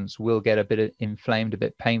patients will get a bit inflamed, a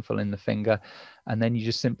bit painful in the finger. And then you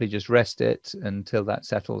just simply rest it until that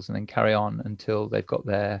settles, and then carry on until they've got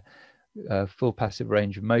their full passive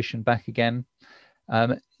range of motion back again.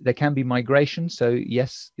 There can be migration. So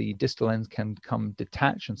yes, the distal ends can come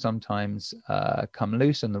detached and sometimes come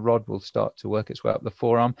loose, and the rod will start to work its way up the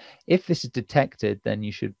forearm. If this is detected, then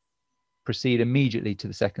you should proceed immediately to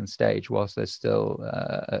the second stage whilst there's still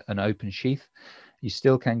an open sheath. You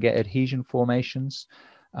still can get adhesion formations.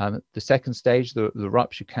 The second stage, the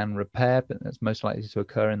rupture can repair, but that's most likely to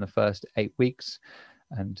occur in the first 8 weeks.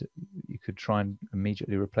 And you could try and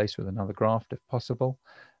immediately replace with another graft if possible.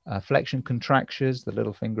 Flexion contractures, the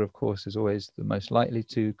little finger, of course, is always the most likely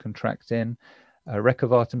to contract in.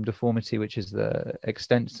 Recurvatum deformity, which is the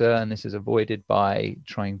extensor, and this is avoided by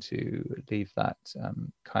trying to leave that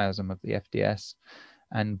chiasm of the FDS.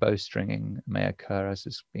 And bowstringing may occur, as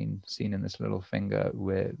has been seen in this little finger,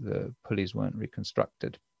 where the pulleys weren't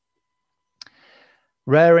reconstructed.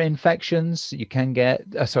 Rare infections, you can get,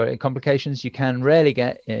 complications, you can rarely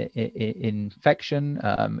get infection.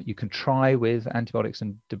 You can try with antibiotics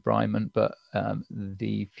and debridement, but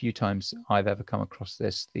the few times I've ever come across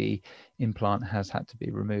this, the implant has had to be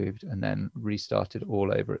removed and then restarted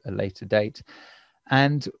all over at a later date.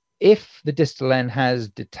 And if the distal end has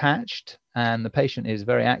detached and the patient is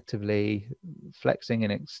very actively flexing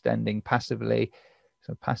and extending passively,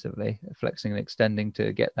 so passively flexing and extending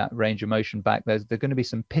to get that range of motion back, there's going to be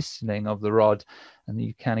some pistoning of the rod, and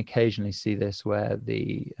you can occasionally see this where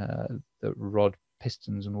the rod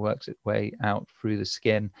pistons and works its way out through the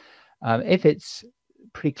skin. If it's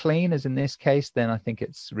pretty clean, as in this case, then I think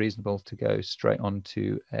it's reasonable to go straight on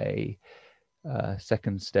to a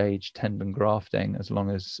second stage tendon grafting, as long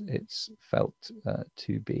as it's felt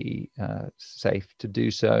to be safe to do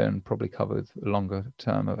so, and probably covered a longer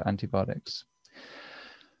term of antibiotics.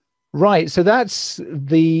 Right, so that's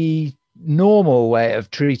the normal way of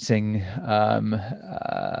treating,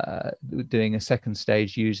 doing a second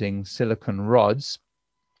stage using silicone rods.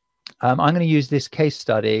 I'm going to use this case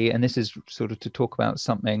study, and this is sort of to talk about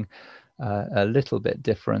something a little bit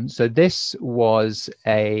different. So this was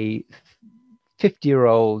a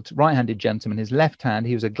 50-year-old right-handed gentleman. His left hand,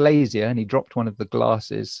 he was a glazier, and he dropped one of the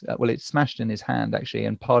glasses. Well, it smashed in his hand actually,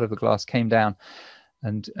 and part of the glass came down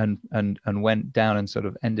and went down and sort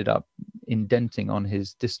of ended up indenting on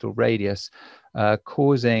his distal radius,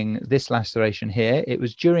 causing this laceration here. It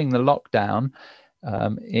was during the lockdown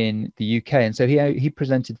in the UK, and so he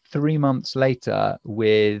presented 3 months later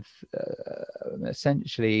with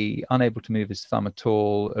essentially unable to move his thumb at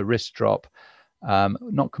all, a wrist drop,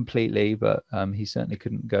 not completely, but he certainly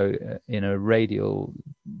couldn't go in a radial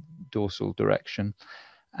dorsal direction.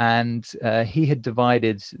 And he had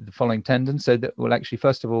divided the following tendons. So that, well, actually,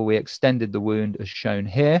 first of all, we extended the wound as shown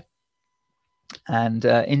here. And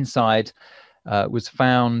inside was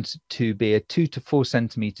found to be a 2 to 4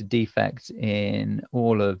 centimeter defect in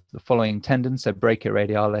all of the following tendons. So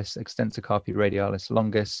brachioradialis, extensor carpi radialis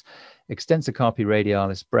longus, extensor carpi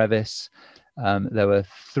radialis brevis. There were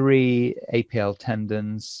 3 APL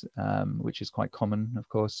tendons, which is quite common, of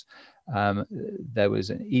course. There was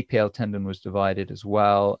an EPL tendon was divided as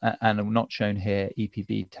well, and not shown here,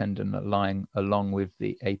 EPB tendon lying along with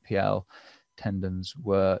the APL tendons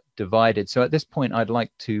were divided. So at this point, I'd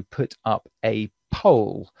like to put up a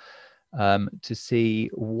poll to see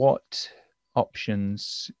what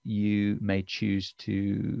options you may choose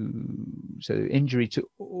to. So injury to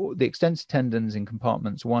the extensor tendons in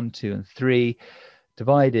compartments 1, 2, and 3,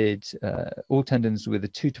 divided all tendons with a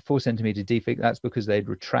 2 to 4 centimeter defect. That's because they'd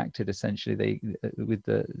retracted essentially. With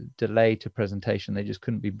the delay to presentation, they just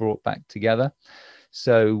couldn't be brought back together.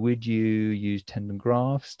 So would you use tendon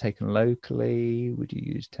grafts taken locally? Would you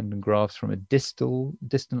use tendon grafts from a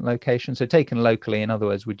distant location? So taken locally, in other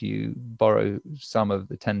words, would you borrow some of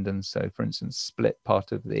the tendons? So for instance, split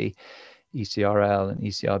part of the ECRL and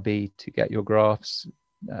ECRB to get your grafts.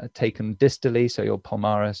 Taken distally, so your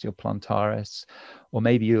palmaris, your plantaris, or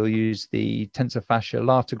maybe you'll use the tensor fascia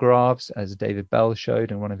lata grafts, as David Bell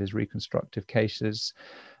showed in one of his reconstructive cases.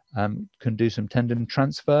 Can do some tendon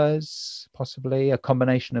transfers, possibly a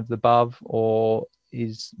combination of the above, or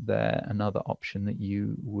is there another option that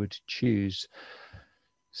you would choose?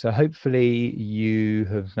 So hopefully you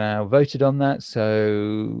have now voted on that.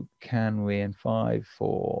 So can we, in 5,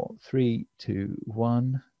 4, 3, 2,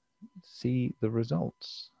 1, see the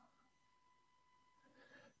results?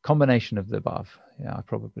 Combination of the above. Yeah, I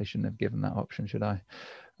probably shouldn't have given that option, should I?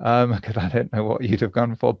 Because I don't know what you'd have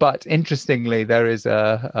gone for. But interestingly, there is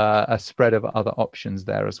a spread of other options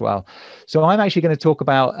there as well. So I'm actually going to talk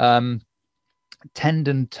about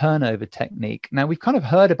tendon turnover technique. Now, we've kind of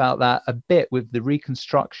heard about that a bit with the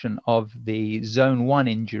reconstruction of the zone 1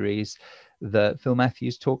 injuries that Phil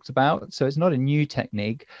Matthews talked about. So it's not a new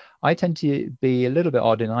technique. I tend to be a little bit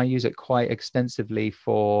odd, and I use it quite extensively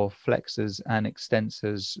for flexors and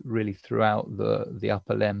extensors really throughout the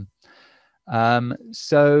upper limb.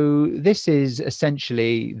 So this is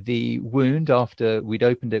essentially the wound after we'd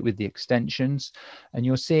opened it with the extensions, and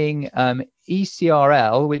you're seeing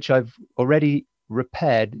ECRL, which I've already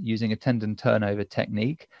repaired using a tendon turnover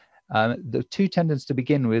technique. The two tendons to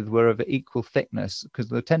begin with were of equal thickness because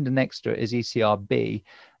the tendon next to it is ECRB,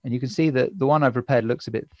 and you can see that the one I've repaired looks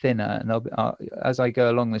a bit thinner, and as I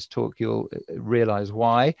go along this talk you'll realize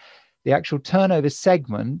why. The actual turnover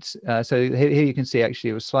segment, so here you can see actually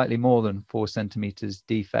it was slightly more than 4 centimeters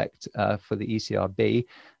defect for the ECRB,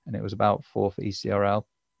 and it was about 4 for ECRL.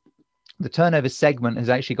 The turnover segment has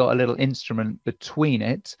actually got a little instrument between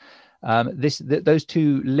it. Those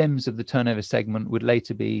two limbs of the turnover segment would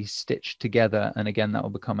later be stitched together, and again that will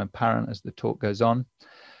become apparent as the talk goes on.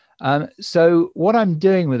 So what I'm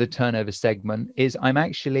doing with a turnover segment is I'm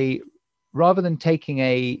actually, rather than taking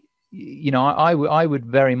a, I would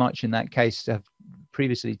very much in that case have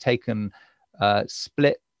previously taken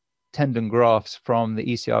split tendon grafts from the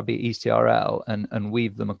ECRB, ECRL and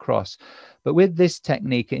weave them across. But with this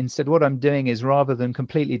technique, instead what I'm doing is, rather than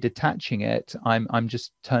completely detaching it, I'm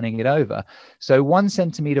just turning it over. So 1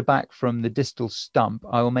 centimeter back from the distal stump,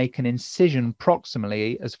 I will make an incision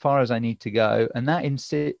proximally as far as I need to go. And that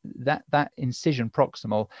incision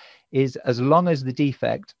proximal is as long as the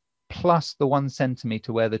defect plus the 1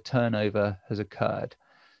 centimeter where the turnover has occurred.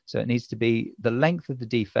 So it needs to be the length of the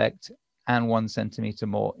defect and 1 centimeter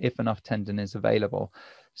more if enough tendon is available.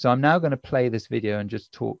 So I'm now going to play this video and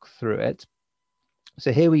just talk through it.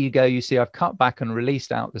 So here you go, you see I've cut back and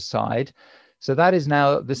released out the side. So that is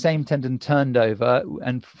now the same tendon turned over,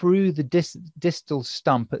 and through the distal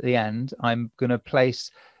stump at the end, I'm going to place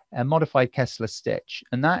a modified Kessler stitch.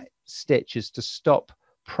 And that stitch is to stop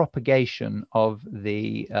propagation of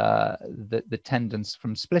the tendons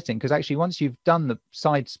from splitting, because actually once you've done the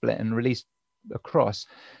side split and released across,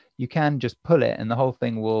 you can just pull it and the whole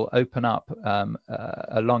thing will open up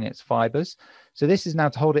along its fibers. So this is now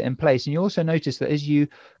to hold it in place. And you also notice that as you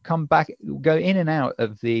come back, go in and out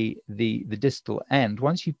of the distal end,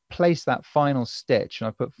 once you place that final stitch, and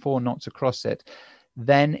I put 4 knots across it,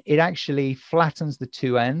 then it actually flattens the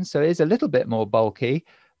two ends. So it is a little bit more bulky,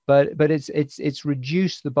 but it's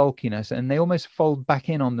reduced the bulkiness, and they almost fold back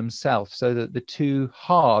in on themselves, so that the two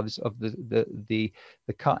halves of the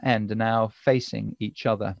cut end are now facing each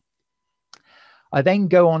other. I then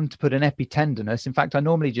go on to put an epitendinous. In fact, I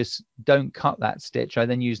normally just don't cut that stitch. I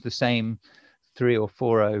then use the same 3 or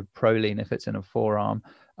 4-0 Prolene if it's in a forearm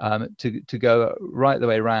to go right the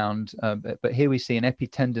way around. But here we see an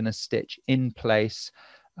epitendinous stitch in place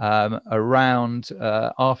around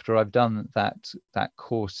after I've done that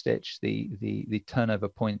core stitch, the turnover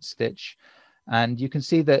point stitch. And you can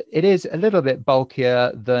see that it is a little bit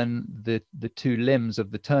bulkier than the two limbs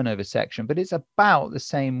of the turnover section, but it's about the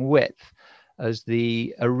same width as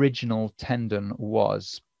the original tendon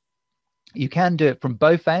was. You can do it from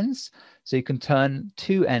both ends. So you can turn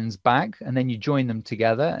 2 ends back and then you join them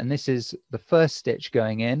together. And this is the first stitch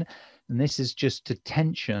going in. And this is just to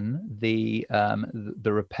tension the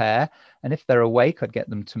repair. And if they're awake, I'd get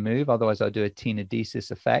them to move. Otherwise, I'd do a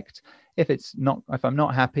tenodesis effect. If I'm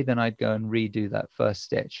not happy, then I'd go and redo that first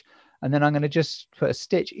stitch. And then I'm going to just put a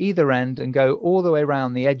stitch either end and go all the way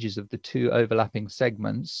around the edges of the 2 overlapping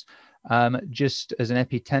segments, just as an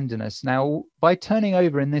epitendinous. Now, by turning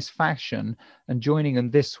over in this fashion and joining them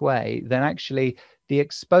this way, then actually the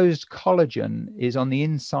exposed collagen is on the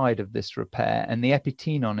inside of this repair and the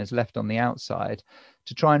epitenon is left on the outside,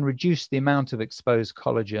 to try and reduce the amount of exposed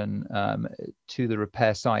collagen to the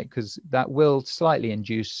repair site, because that will slightly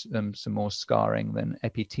induce some more scarring than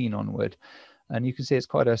epitenon would. And you can see it's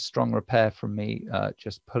quite a strong repair from me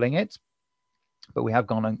just pulling it. But we have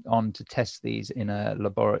gone on to test these in a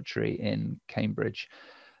laboratory in Cambridge.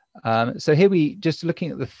 So here we just looking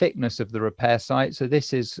at the thickness of the repair site. So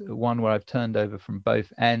this is one where I've turned over from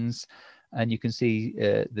both ends, and you can see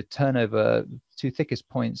the turnover, 2 thickest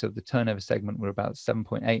points of the turnover segment were about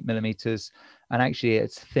 7.8 millimeters, and actually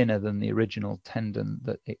it's thinner than the original tendon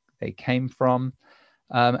that they came from.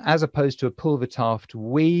 As opposed to a pulvertaft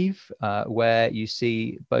weave, where you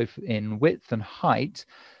see both in width and height,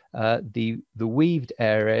 the weaved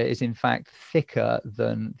area is in fact thicker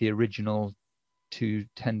than the original 2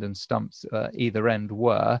 tendon stumps either end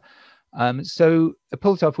were. So a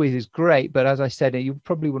pulvertaft weave is great, but as I said, you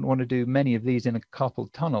probably wouldn't want to do many of these in a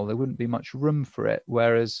carpal tunnel. There wouldn't be much room for it,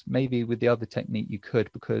 whereas maybe with the other technique you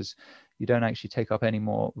could, because you don't actually take up any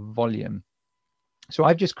more volume. So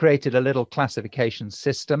I've just created a little classification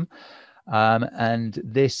system. And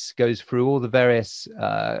this goes through all the various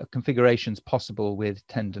configurations possible with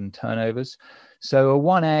tendon turnovers. So a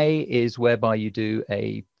 1A is whereby you do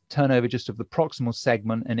a turnover just of the proximal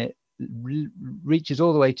segment, and it reaches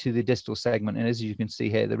all the way to the distal segment. And as you can see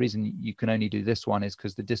here, the reason you can only do this one is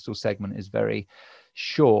because the distal segment is very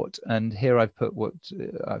short. And here I've put what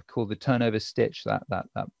I've called the turnover stitch,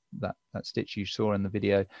 that stitch you saw in the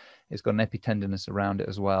video. It's got an epitendinous around it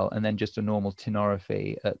as well, and then just a normal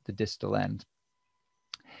tenorrhaphy at the distal end.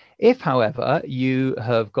 If, however, you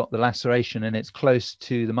have got the laceration and it's close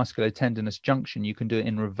to the musculotendinous junction, you can do it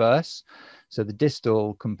in reverse. So the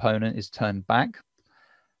distal component is turned back.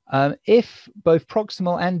 If both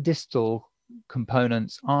proximal and distal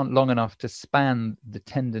components aren't long enough to span the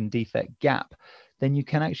tendon defect gap, then you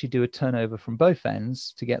can actually do a turnover from both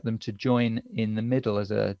ends to get them to join in the middle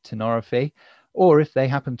as a tenorrhaphy. Or if they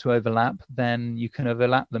happen to overlap, then you can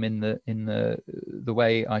overlap them in the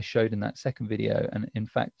way I showed in that second video. And in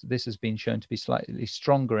fact, this has been shown to be slightly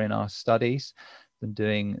stronger in our studies than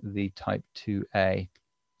doing the type 2A.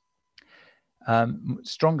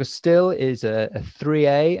 Stronger still is a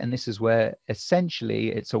 3A, and this is where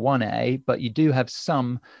essentially it's a 1A, but you do have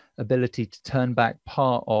some ability to turn back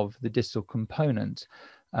part of the distal component.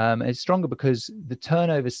 It's stronger because the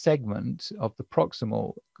turnover segment of the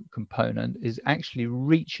proximal component is actually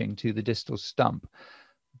reaching to the distal stump.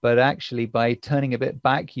 But actually, by turning a bit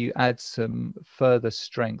back, you add some further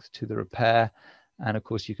strength to the repair. And of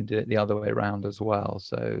course, you can do it the other way around as well.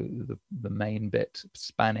 So the main bit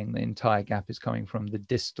spanning the entire gap is coming from the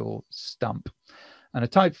distal stump. And a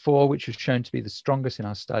type 4, which was shown to be the strongest in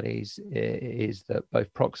our studies, is that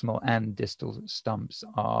both proximal and distal stumps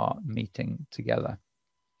are meeting together.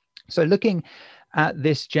 So looking at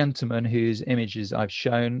this gentleman whose images I've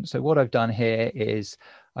shown, so what I've done here is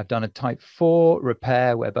I've done a type 4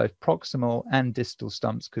 repair where both proximal and distal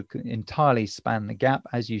stumps could entirely span the gap,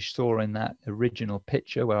 as you saw in that original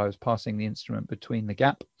picture where I was passing the instrument between the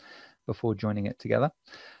gap before joining it together.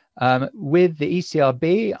 With the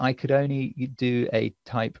ECRB, I could only do a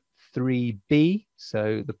type 3B,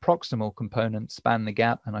 so the proximal component span the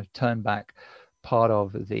gap, and I've turned back part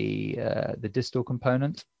of the distal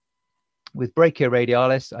component. With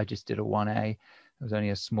brachioradialis, I just did a 1A. There was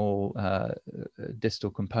only a small distal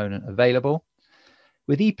component available.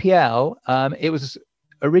 With EPL, it was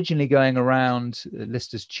originally going around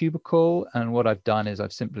Lister's tubercle, and what I've done is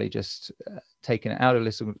I've simply just taken it out of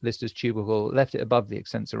Lister's tubercle, left it above the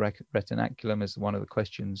extensor retinaculum, as one of the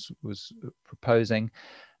questions was proposing,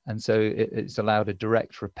 and so it's allowed a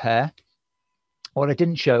direct repair. What I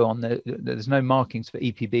didn't show on there's no markings for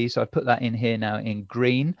EPB, so I put that in here now in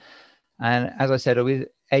green. And as I said, with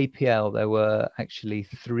APL, there were actually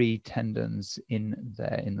 3 tendons in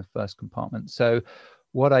there in the first compartment. So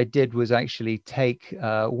what I did was actually take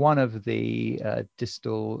one of the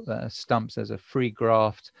distal stumps as a free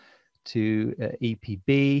graft to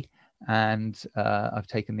EPB, and I've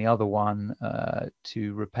taken the other one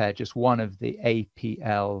to repair just one of the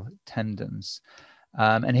APL tendons.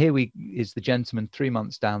 And here is the gentleman 3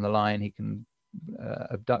 months down the line. He can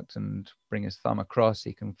abduct and bring his thumb across.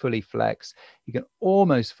 He can fully flex. He can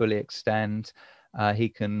almost fully extend. He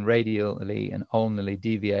can radially and ulnarly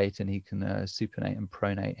deviate, and he can supinate and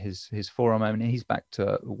pronate his forearm. And he's back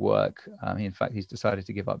to work. In fact, he's decided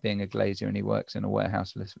to give up being a glazier, and he works in a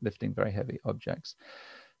warehouse lifting very heavy objects.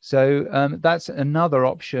 So that's another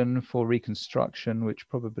option for reconstruction, which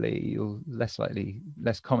probably you'll less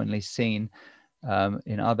commonly seen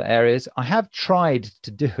in other areas. I have tried to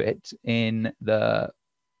do it in the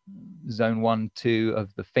zone 1, 2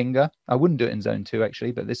 of the finger. I wouldn't do it in zone 2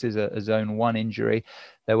 actually, but this is a zone 1 injury.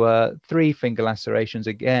 There were 3 finger lacerations,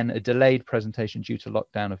 again a delayed presentation due to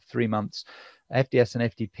lockdown of 3 months. FDS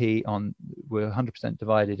and FDP were 100%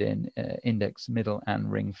 divided in index, middle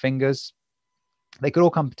and ring fingers. They could all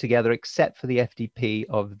come together except for the FDP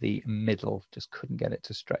of the middle, just couldn't get it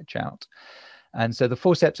to stretch out. And so the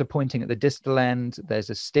forceps are pointing at the distal end. There's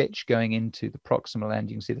a stitch going into the proximal end.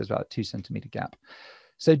 You can see there's about a 2 centimeter gap.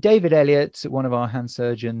 So David Elliott, one of our hand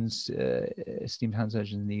surgeons, esteemed hand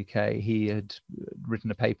surgeons in the UK, he had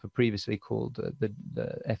written a paper previously called the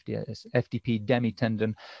FDP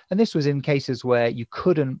demitendon. And this was in cases where you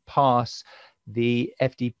couldn't pass the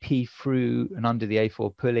FDP through and under the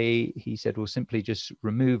A4 pulley. He said, we'll simply just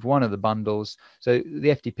remove one of the bundles. So the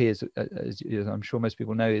FDP is, as I'm sure most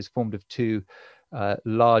people know, is formed of 2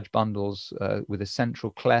 large bundles with a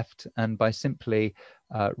central cleft. And by simply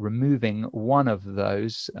removing one of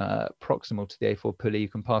those proximal to the A4 pulley, you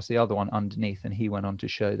can pass the other one underneath. And he went on to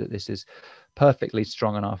show that this is perfectly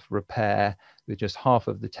strong enough repair with just half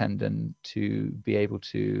of the tendon to be able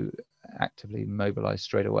to actively mobilized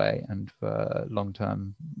straight away, and for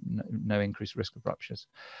long-term, no increased risk of ruptures.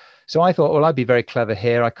 So I thought, well, I'd be very clever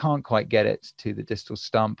here. I can't quite get it to the distal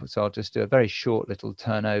stump, so I'll just do a very short little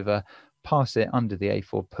turnover, pass it under the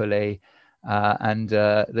A4 pulley, and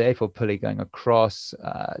the A4 pulley going across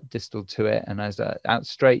distal to it, and as out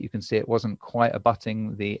straight, you can see it wasn't quite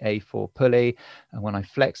abutting the A4 pulley, and when I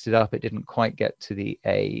flexed it up, it didn't quite get to the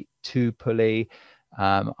A2 pulley.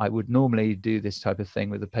 I would normally do this type of thing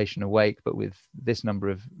with the patient awake, but with this number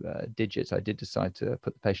of digits, I did decide to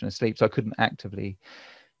put the patient asleep, so I couldn't actively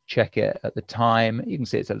check it at the time. You can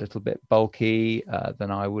see it's a little bit bulky than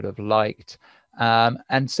I would have liked.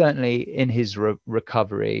 And certainly in his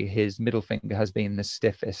recovery, his middle finger has been the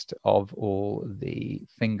stiffest of all the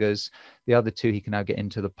fingers. The other two he can now get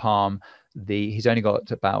into the palm. He's only got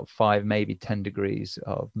about 5, maybe 10 degrees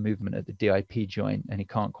of movement at the DIP joint, and he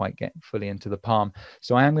can't quite get fully into the palm.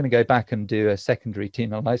 So I am going to go back and do a secondary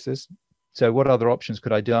tenolysis. So what other options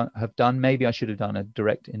could I have done? Maybe I should have done a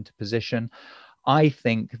direct interposition. I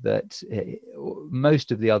think that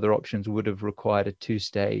most of the other options would have required a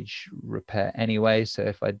 2-stage repair anyway. So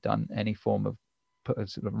if I'd done any form of put a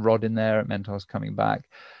sort of rod in there, it meant I was coming back.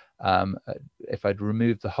 If I'd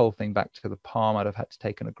removed the whole thing back to the palm, I'd have had to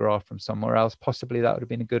take a graft from somewhere else. Possibly that would have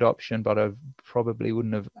been a good option, but I probably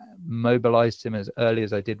wouldn't have mobilized him as early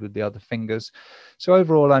as I did with the other fingers. So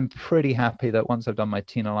overall, I'm pretty happy that once I've done my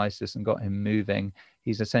tenolysis and got him moving,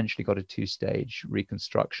 he's essentially got a 2-stage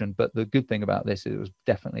reconstruction. But the good thing about this is it was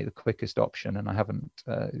definitely the quickest option, and I haven't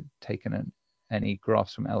taken any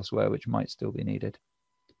grafts from elsewhere, which might still be needed.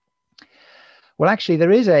 Well, actually,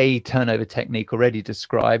 there is a turnover technique already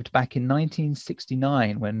described back in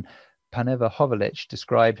 1969 when Paneva Hovalic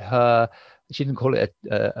described her. She didn't call it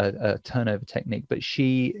a turnover technique, but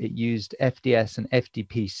she used FDS and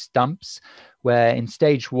FDP stumps, where in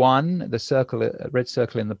stage 1, the circle, red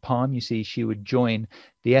circle in the palm, you see she would join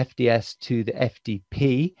the FDS to the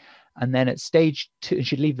FDP. And then at stage 2,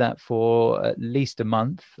 she'd leave that for at least a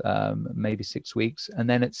month, maybe 6 weeks. And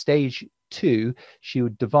then at stage 2, she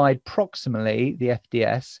would divide proximally the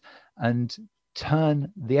FDS and turn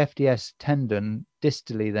the FDS tendon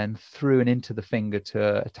distally then through and into the finger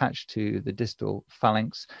to attach to the distal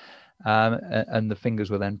phalanx. And the fingers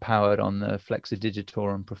were then powered on the flexor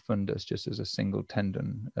digitorum profundus, just as a single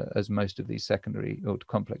tendon, as most of these secondary or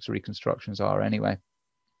complex reconstructions are anyway.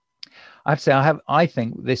 I have to say, I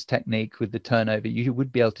think this technique with the turnover, you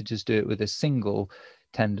would be able to just do it with a single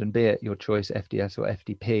tendon, be it your choice, FDS or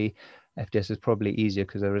FDP. FDS is probably easier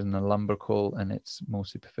because there isn't a lumbrical and it's more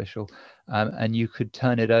superficial. And you could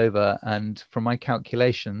turn it over. And from my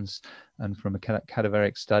calculations and from a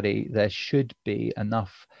cadaveric study, there should be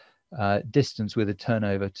enough distance with a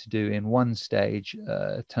turnover to do in one stage,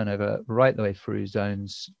 turnover right the way through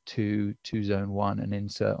zones 2 to zone 1 and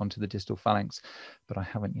insert onto the distal phalanx. But I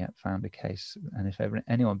haven't yet found a case. And if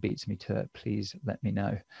anyone beats me to it, please let me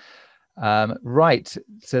know. Right,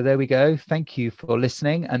 so there we go. Thank you for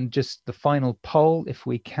listening. And just the final poll, if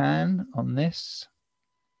we can, on this.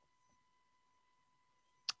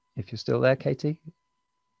 If you're still there, Katie.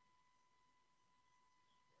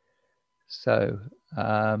 So,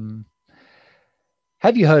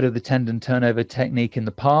 have you heard of the tendon turnover technique in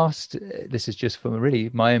the past? This is just for really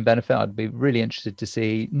my own benefit. I'd be really interested to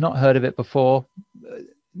see. Not heard of it before.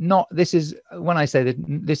 This is when I say that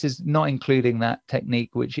this is not including that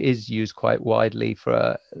technique, which is used quite widely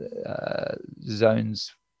for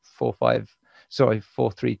zones 4, 3,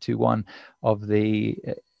 2, 1 of the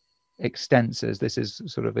extensors. This is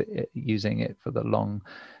sort of using it for the long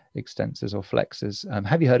extensors or flexors.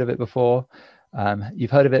 Have you heard of it before?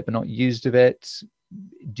 You've heard of it but not used of it.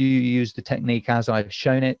 Do you use the technique as I've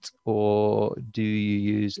shown it, or do you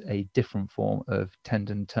use a different form of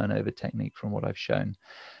tendon turnover technique from what I've shown?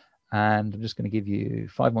 And I'm just going to give you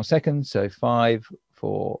 5 more seconds. So 5,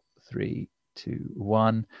 4, 3, 2,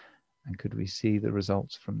 1. And could we see the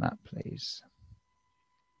results from that, please?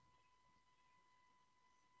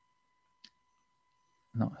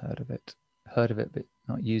 Not heard of it. Heard of it, but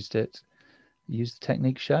not used it. Use the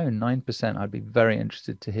technique shown, 9%. I'd be very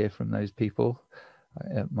interested to hear from those people.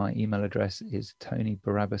 My email address is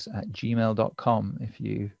tonybarabbas@gmail.com. If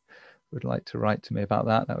you would like to write to me about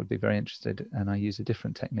that, that would be very interested. And I use a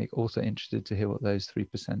different technique. Also interested to hear what those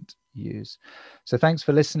 3% use. So thanks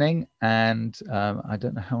for listening. And I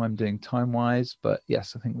don't know how I'm doing time-wise, but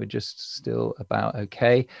yes, I think we're just still about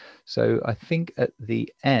okay. So I think at the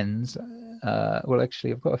end, well,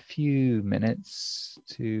 actually, I've got a few minutes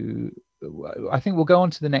to... I think we'll go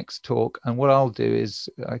on to the next talk. And what I'll do is,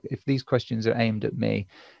 if these questions are aimed at me,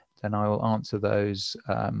 then I will answer those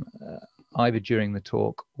either during the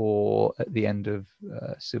talk or at the end of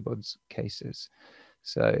Subodh's cases.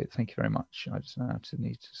 So thank you very much. I just now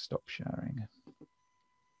need to stop sharing.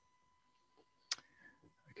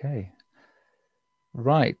 Okay.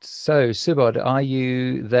 Right. So Subodh, are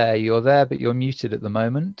you there? You're there, but you're muted at the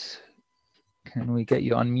moment. Can we get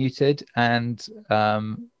you unmuted? And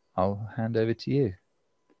I'll hand over to you.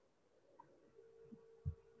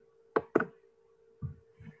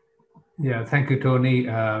 Yeah, thank you, Tony,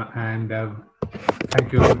 and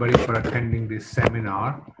thank you everybody for attending this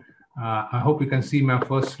seminar. I hope you can see my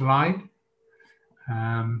first slide.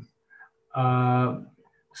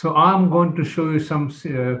 So I'm going to show you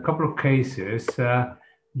a couple of cases.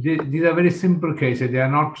 These are very simple cases. They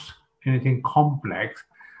are not anything complex,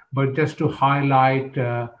 but just to highlight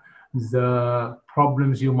the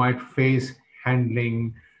problems you might face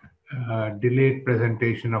handling delayed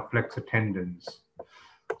presentation of flexor tendons.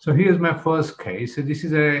 So here's my first case. So this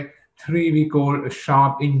is a 3-week-old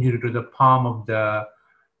sharp injury to the palm of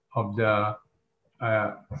the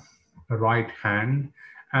right hand,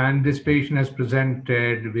 and this patient has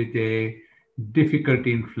presented with a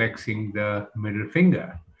difficulty in flexing the middle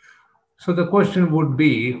finger. So the question would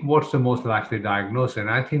be, what's the most likely diagnosis? And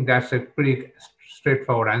I think that's a pretty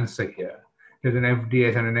straightforward answer here. There's an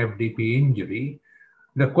FDS and an FDP injury.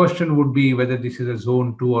 The question would be whether this is a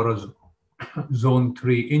zone 2 or a zone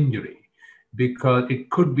 3 injury, because it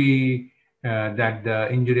could be that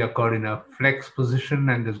the injury occurred in a flex position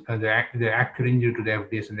and the actual injury to the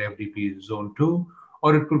FDS and the FDP is zone 2,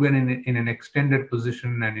 or it could be in an extended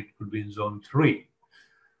position and it could be in zone 3.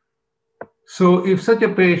 So if such a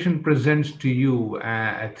patient presents to you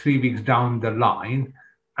 3 weeks down the line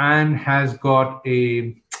and has got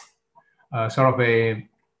a sort of a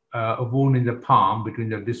wound in the palm between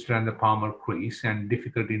the distal and the palmar crease and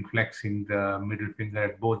difficulty in flexing the middle finger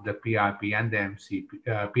at both the PRP and the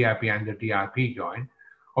PRP and the DRP joint,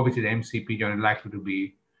 obviously the MCP joint is likely to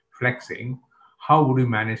be flexing, how would you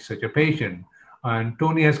manage such a patient? And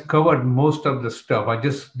Tony has covered most of the stuff.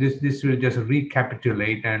 This will just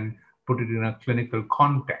recapitulate and put it in a clinical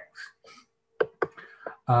context.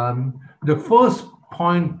 The first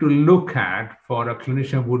point to look at for a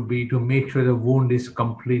clinician would be to make sure the wound is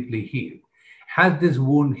completely healed. Has this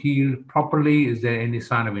wound healed properly? Is there any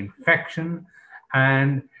sign of infection?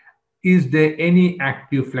 And is there any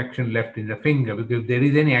active flexion left in the finger? Because if there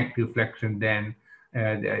is any active flexion, then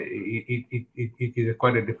it is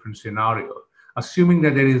quite a different scenario. Assuming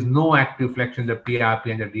that there is no active flexion in the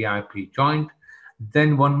PRP and the DRP joint,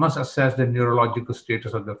 then one must assess the neurological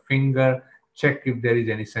status of the finger, check if there is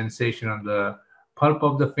any sensation on the pulp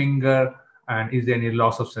of the finger, and is there any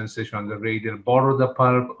loss of sensation on the radial border of the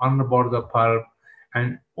pulp, on the border of the pulp,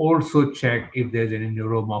 and also check if there's any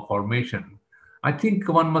neuroma formation. I think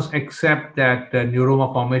one must accept that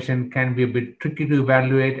neuroma formation can be a bit tricky to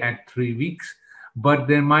evaluate at 3 weeks, but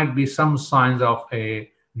there might be some signs of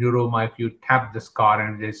a neuroma. If you tap the scar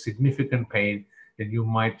and there's significant pain, then you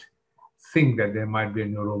might think that there might be a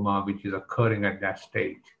neuroma which is occurring at that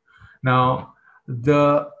stage. Now,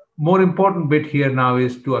 the more important bit here now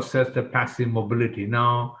is to assess the passive mobility.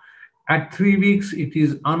 Now, at 3 weeks, it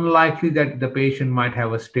is unlikely that the patient might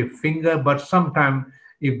have a stiff finger, but sometimes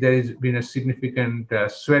if there has been a significant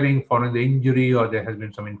swelling following the injury or there has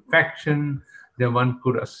been some infection, then one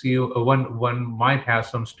could assume one might have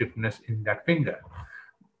some stiffness in that finger.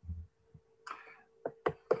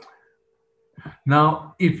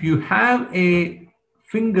 Now, if you have a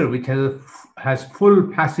finger which has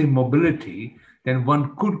full passive mobility, then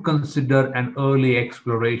one could consider an early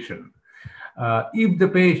exploration. If the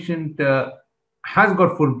patient has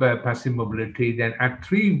got full passive mobility, then at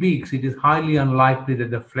 3 weeks, it is highly unlikely that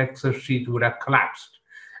the flexor sheath would have collapsed.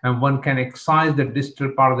 And one can excise the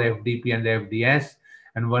distal part of the FDP and the FDS,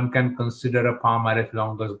 and one can consider a palmaris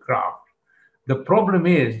longus graft. The problem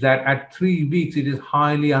is that at 3 weeks, it is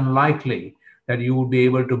highly unlikely that you will be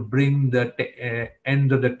able to bring the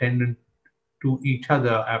ends of the tendon to each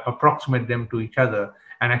other, approximate them to each other,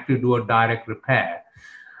 and actually do a direct repair.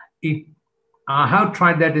 I have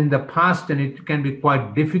tried that in the past, and it can be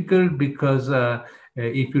quite difficult because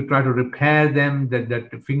if you try to repair them, that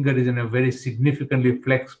the finger is in a very significantly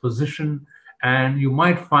flexed position, and you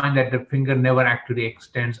might find that the finger never actually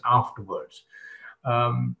extends afterwards.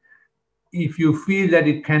 If you feel that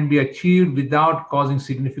it can be achieved without causing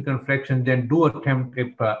significant flexion, then do attempt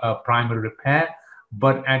a primary repair.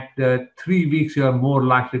 But at 3 weeks, you are more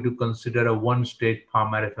likely to consider a one-stage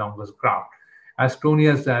palmaris longus graft. As Tony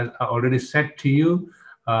has already said to you,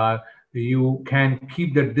 you can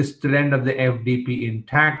keep the distal end of the FDP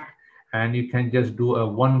intact, and you can just do a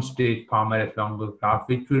one-stage palmaris longus graft,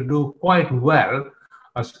 which will do quite well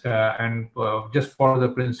just follow the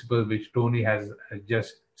principle which Tony has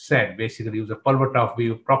just said. Basically, use a pulver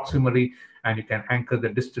view proximally, and you can anchor the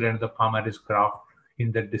distal end of the palmaris graft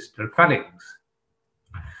in the distal phalanx.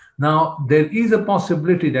 Now, there is a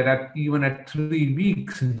possibility that even at 3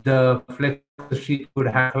 weeks, the flexor sheath would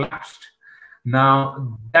have collapsed.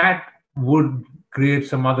 Now, that would create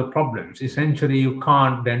some other problems. Essentially, you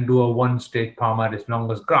can't then do a one-stage palmaris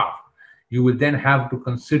longus graft. You will then have to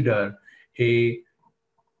consider a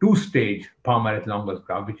two-stage palmaris longus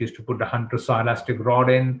graft, which is to put the hunter-saw elastic rod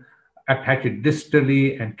in, attach it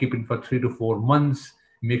distally, and keep it for 3 to 4 months.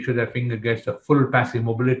 Make sure the finger gets the full passive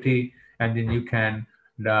mobility, and then you can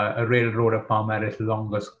railroad a palmaris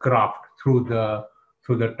longus graft through the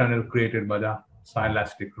tunnel created by the saw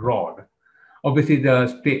elastic rod. Obviously,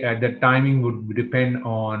 the timing would depend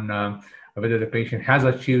on whether the patient has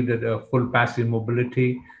achieved the full passive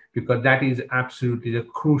mobility, because that is absolutely the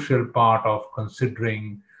crucial part of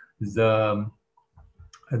considering the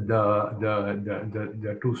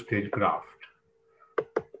two-stage graft.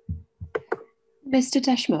 Mr.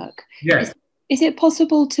 Deshmukh, Yes. Is it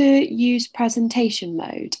possible to use presentation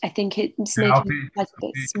mode? I think it's making it a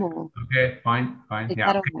bit small. Okay, fine.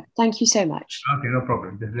 Yeah. Okay. Right? Thank you so much. Okay, no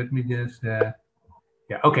problem. Let me just, yeah,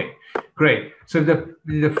 okay, great. So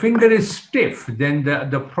the finger is stiff, then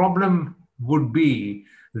the problem would be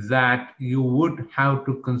that you would have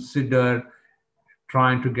to consider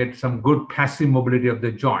trying to get some good passive mobility of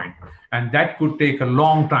the joint. And that could take a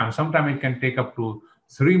long time. Sometimes it can take up to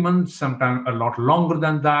 3 months, sometimes a lot longer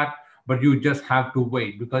than that, but you just have to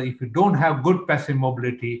wait, because if you don't have good passive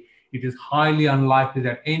mobility, it is highly unlikely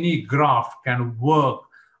that any graft can work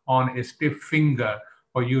on a stiff finger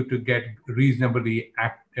for you to get reasonably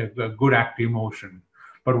good active motion.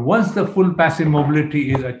 But once the full passive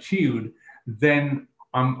mobility is achieved, then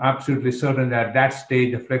I'm absolutely certain that at that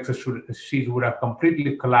stage, the flexor sheath would have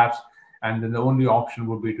completely collapsed, and then the only option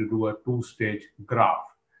would be to do a two-stage graft.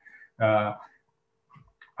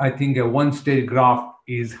 I think a one-stage graft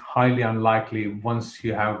is highly unlikely once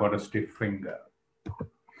you have got a stiff finger.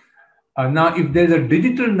 Now, if there's a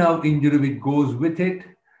digital nerve injury which goes with it,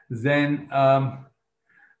 then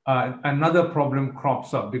another problem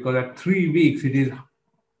crops up, because at 3 weeks, it is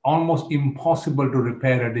almost impossible to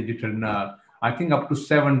repair a digital nerve. I think up to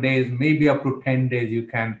 7 days, maybe up to 10 days, you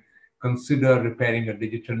can consider repairing a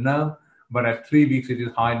digital nerve, but at 3 weeks, it is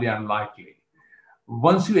highly unlikely.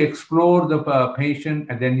 Once you explore the patient,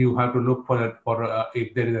 and then you have to look for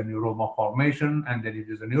if there is a neuroma formation, and then if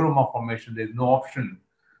there's a neuroma formation, there's no option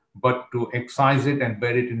but to excise it and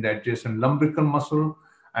bury it in the adjacent lumbrical muscle.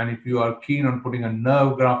 And if you are keen on putting a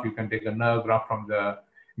nerve graft, you can take a nerve graft from the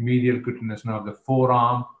medial cutaneous nerve of the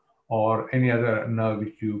forearm, or any other nerve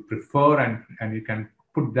which you prefer, and you can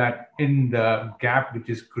put that in the gap which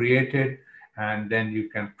is created, and then you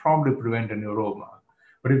can probably prevent a neuroma.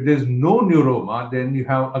 But if there's no neuroma, then you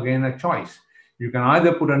have again a choice. You can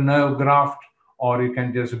either put a nerve graft, or you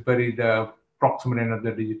can just bury the proximal end of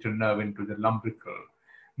the digital nerve into the lumbrical.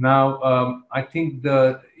 Now, I think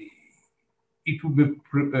it would be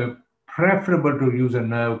preferable to use a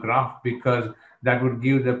nerve graft, because that would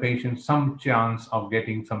give the patient some chance of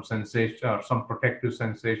getting some sensation or some protective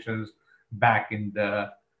sensations back in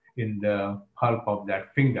the pulp of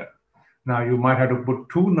that finger. Now, you might have to put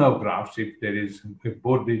 2 nerve grafts if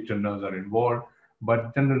both digital nerves are involved,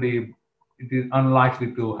 but generally it is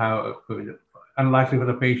unlikely for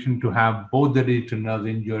the patient to have both the digital nerves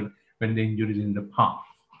injured when the injury is in the palm.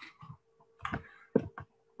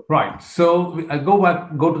 Right, so I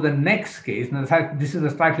go to the next case. Now, this is a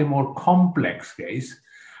slightly more complex case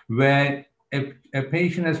where a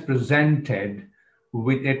patient has presented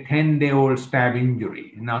with a 10-day-old stab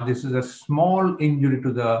injury. Now, this is a small injury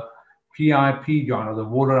to the PIP joint, or the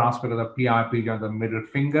volar aspect of the PIP joint, the middle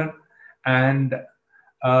finger, and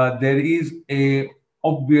there is a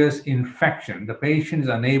obvious infection. The patient is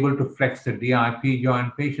unable to flex the DIP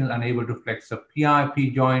joint, patient is unable to flex the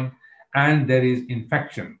PIP joint, and there is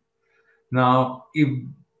infection. Now, if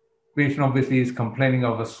patient obviously is complaining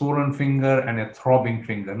of a swollen finger and a throbbing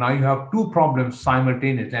finger, now you have 2 problems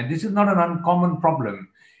simultaneously, and this is not an uncommon problem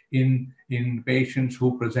in patients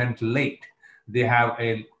who present late. They have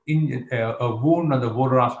a wound on the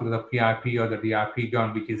volar aspect of the PIP or the DIP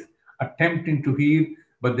joint, which is attempting to heal,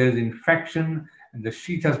 but there is infection, and the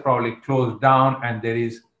sheath has probably closed down, and there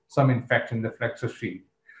is some infection in the flexor sheath.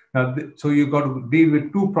 Now, so you've got to deal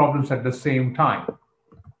with 2 problems at the same time.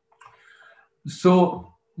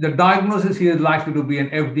 So the diagnosis here is likely to be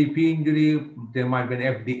an FDP injury. There might be an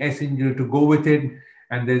FDS injury to go with it,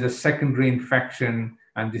 and there's a secondary infection,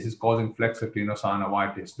 and this is causing flexor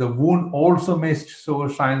tenosynovitis. The wound also may show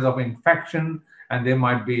signs of infection, and there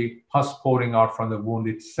might be pus pouring out from the wound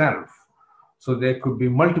itself. So there could be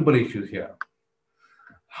multiple issues here.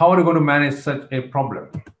 How are you going to manage such a problem?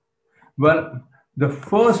 Well, the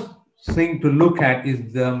first thing to look at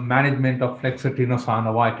is the management of flexor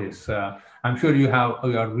tenosynovitis. I'm sure you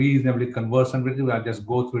are reasonably conversant with it. I'll just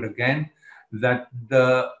go through it again. That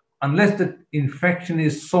unless the infection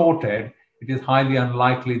is sorted, it is highly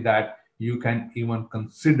unlikely that you can even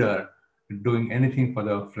consider doing anything for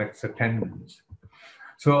the flexor tendons.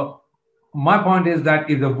 So my point is that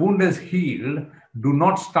if the wound is healed, do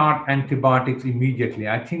not start antibiotics immediately.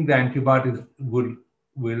 I think the antibiotics will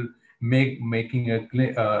making a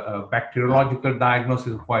bacteriological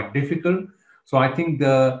diagnosis quite difficult. So I think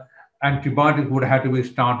the antibiotic would have to be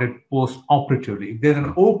started post-operatively. If there's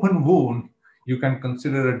an open wound, you can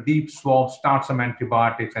consider a deep swab, start some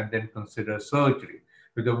antibiotics, and then consider surgery.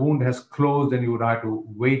 If the wound has closed, then you would have to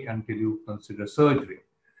wait until you consider surgery.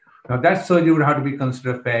 Now that surgery would have to be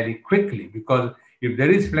considered fairly quickly, because if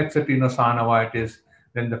there is flexor tenosynovitis,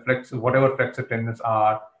 then whatever flexor tendons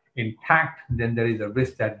are intact, then there is a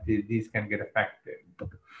risk that these can get affected.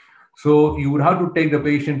 So you would have to take the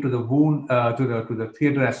patient to the wound, to the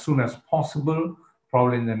theater as soon as possible,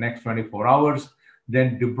 probably in the next 24 hours.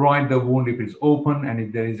 Then debride the wound if it's open, and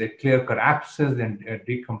if there is a clear-cut abscess, then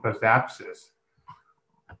decompress the abscess.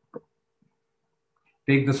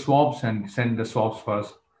 Take the swabs and send the swabs for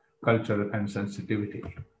culture and sensitivity.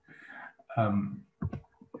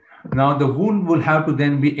 Now the wound will have to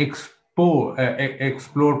then be explored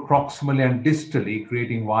proximally and distally,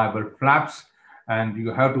 creating viable flaps, and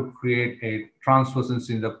you have to create a transverse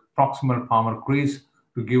in the proximal palmar crease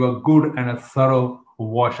to give a good and a thorough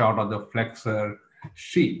washout of the flexor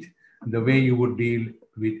sheath, the way you would deal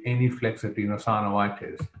with any flexor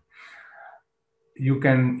tenosynovitis. You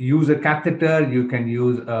can use a catheter, you can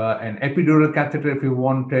use an epidural catheter if you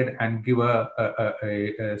wanted, and give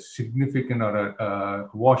a significant or a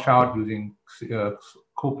washout using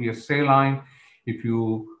copious saline. If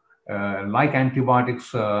you like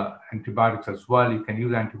antibiotics as well, you can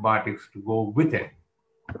use antibiotics to go with it.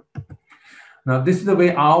 Now, this is the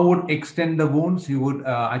way I would extend the wounds. You would,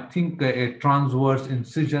 I think, a transverse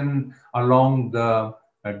incision along the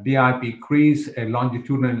DIP crease, a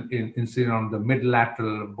longitudinal incision on the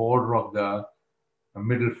mid-lateral border of the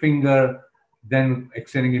middle finger, then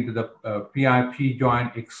extending into the PIP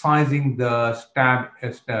joint, excising the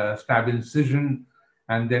stab incision,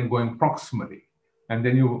 and then going proximally. And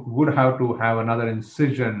then you would have to have another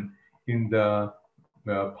incision in the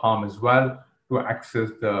palm as well to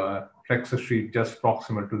access the flexor sheath just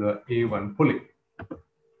proximal to the A1 pulley.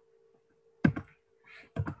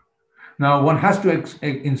 Now, one has to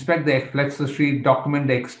inspect the flexor sheath, document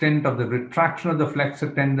the extent of the retraction of the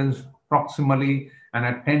flexor tendons proximally, and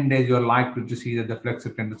at 10 days, you're likely to see that the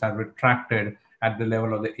flexor tendons are retracted at the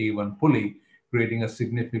level of the A1 pulley, creating a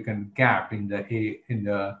significant gap in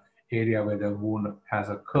the area where the wound has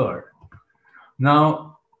occurred.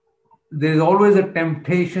 Now, there's always a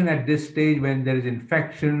temptation at this stage when there is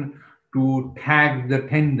infection to tag the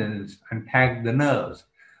tendons and tag the nerves.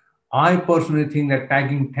 I personally think that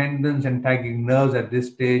tagging tendons and tagging nerves at this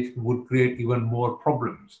stage would create even more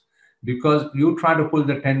problems, because you try to pull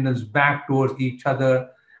the tendons back towards each other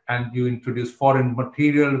and you introduce foreign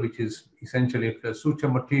material, which is essentially a suture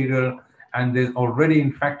material, and there's already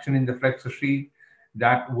infection in the flexor sheath.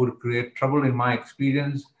 That would create trouble in my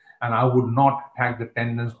experience, and I would not tag the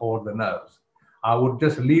tendons or the nerves. I would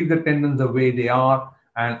just leave the tendons the way they are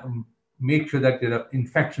and make sure that the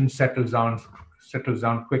infection settles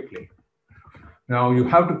down quickly. Now, you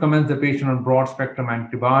have to commence the patient on broad spectrum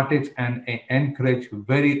antibiotics and encourage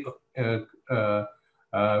very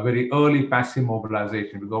early passive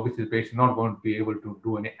mobilization, because obviously the patient is not going to be able to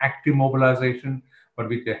do any active mobilization, but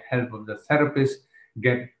with the help of the therapist,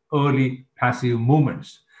 get early passive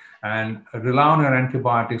movements and rely on your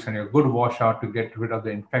antibiotics and your good washout to get rid of the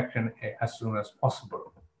infection as soon as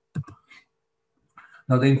possible.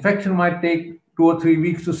 Now, the infection might take 2 or 3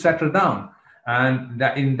 weeks to settle down. And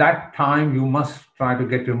in that time, you must try to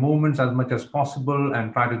get your movements as much as possible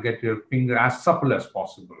and try to get your finger as supple as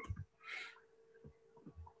possible.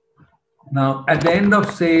 Now, at the end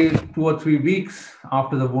of, say, 2 or 3 weeks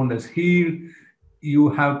after the wound is healed, you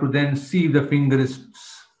have to then see if the finger is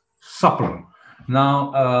supple.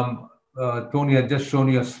 Now, Tony had just shown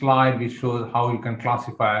you a slide which shows how you can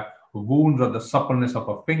classify wounds or the suppleness of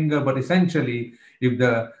a finger, but essentially, if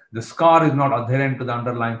the scar is not adherent to the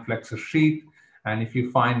underlying flexor sheath, and if you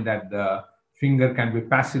find that the finger can be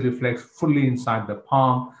passively flexed fully inside the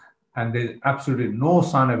palm, and there's absolutely no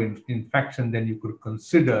sign of infection, then you could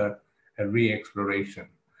consider a re-exploration.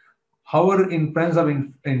 However, in presence of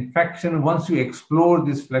infection, once you explore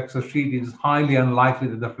this flexor sheet, it is highly unlikely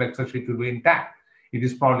that the flexor sheet will be intact. It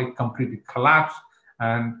is probably completely collapsed,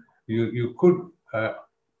 and you could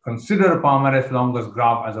consider a palmaris longus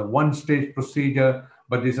graft as a one-stage procedure,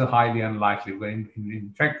 but this is highly unlikely. When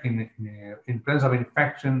in presence of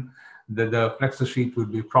infection, the flexor sheet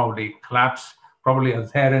would be probably collapsed, probably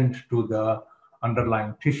adherent to the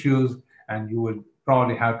underlying tissues, and you would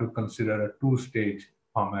probably have to consider a two-stage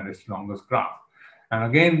palmaris longus graft. And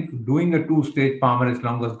again, doing a two-stage palmaris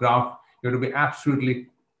longus graft, you have to be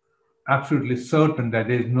absolutely certain that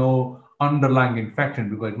there is no underlying infection,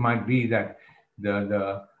 because it might be that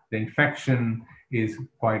the infection is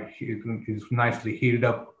nicely healed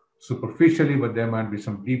up superficially, but there might be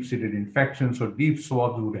some deep-seated infection. So deep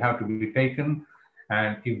swabs would have to be taken,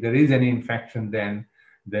 and if there is any infection, then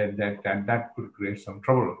that could create some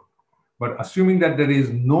trouble. But assuming that there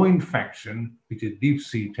is no infection, which is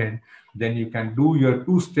deep-seated, then you can do your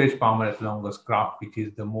two-stage palmaris longus graft, which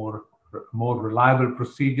is the more reliable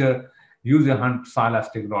procedure. Use a Hunt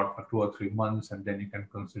silastic rod for 2 or 3 months, and then you can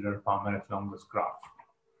consider palmaris longus graft.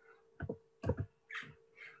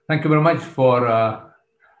 Thank you very much for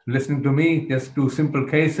listening to me. Just 2 simple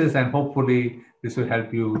cases, and hopefully this will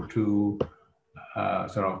help you to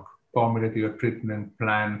sort of formulate your treatment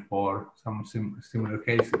plan for some similar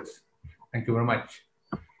cases. Thank you very much.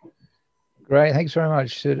 Great, thanks very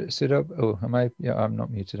much. Oh, am I? Yeah, I'm not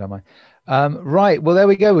muted, am I? Right, well, there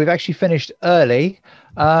we go. We've actually finished early.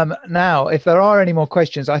 Now, if there are any more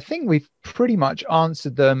questions, I think we've pretty much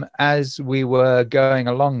answered them as we were going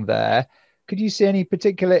along there. Could you see any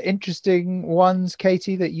particular interesting ones,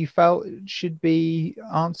 Katie, that you felt should be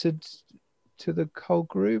answered to the whole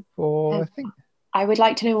group? Or I would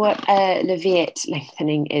like to know what leviate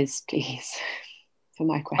lengthening is, please. For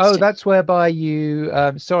my question. Oh, that's whereby you,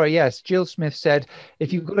 sorry, yes, Jill Smith said,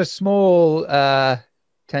 if you've got a small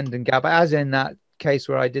tendon gap, as in that case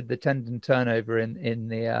where I did the tendon turnover in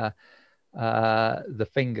the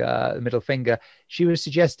finger, the middle finger, she was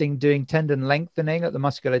suggesting doing tendon lengthening at the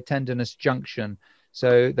musculotendinous junction.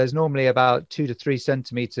 So there's normally about 2 to 3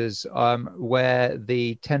 centimeters where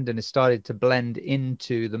the tendon is started to blend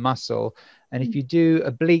into the muscle. And if you do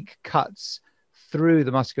oblique cuts through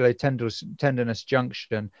the musculotendinous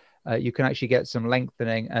junction, you can actually get some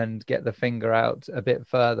lengthening and get the finger out a bit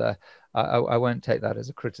further. I won't take that as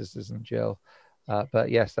a criticism, Jill, but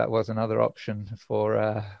yes, that was another option for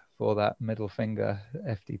that middle finger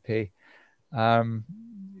FDP.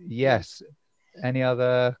 Yes, any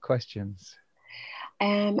other questions?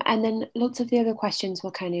 And then lots of the other questions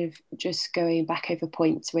were kind of just going back over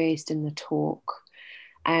points raised in the talk.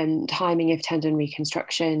 Timing of tendon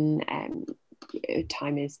reconstruction,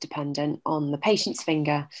 time is dependent on the patient's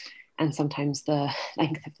finger and sometimes the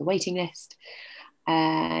length of the waiting list.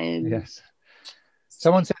 Yes.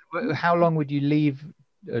 Someone said, how long would you leave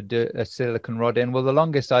a silicone rod in? Well, the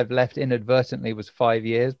longest I've left inadvertently was 5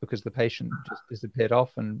 years, because the patient just disappeared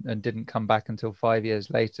off and didn't come back until 5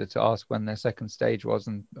 years later to ask when their second stage was,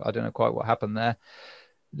 and I don't know quite what happened there.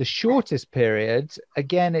 The shortest period,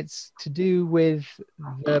 again, it's to do with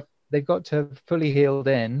they've got to have fully healed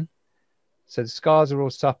in. So the scars are all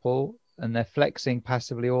supple and they're flexing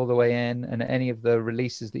passively all the way in, and any of the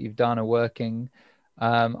releases that you've done are working.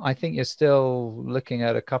 I think you're still looking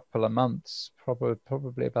at a couple of months,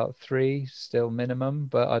 probably about 3 still minimum,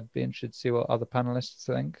 but I'd be interested to see what other panelists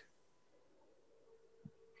think.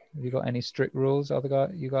 Have you got any strict rules,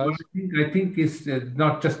 you guys? Well, I think it's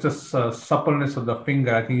not just the suppleness of the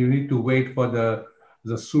finger. I think you need to wait for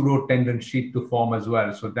the pseudo tendon sheet to form as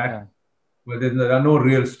well. So that, yeah. Well, there are no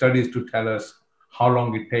real studies to tell us how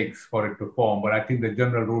long it takes for it to form. But I think the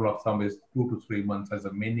general rule of thumb is 2 to 3 months as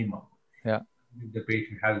a minimum. Yeah. If the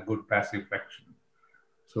patient has good passive flexion.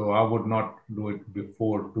 So I would not do it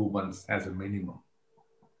before 2 months as a minimum.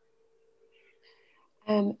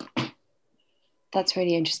 That's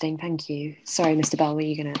really interesting. Thank you. Sorry, Mr. Bell, were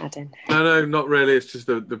you going to add in? No, not really. It's just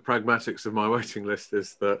the pragmatics of my waiting list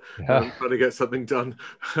is that trying to get something done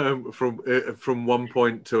from one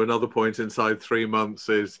point to another point inside 3 months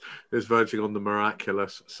is verging on the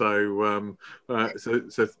miraculous. So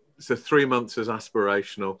 3 months is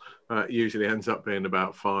aspirational. Usually ends up being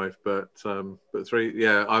about 5, but 3.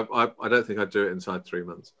 Yeah, I don't think I'd do it inside 3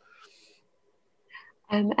 months.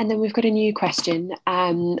 And then we've got a new question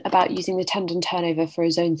about using the tendon turnover for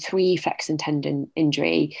a zone 3 flexor tendon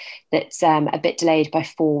injury that's a bit delayed by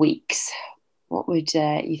 4 weeks. What would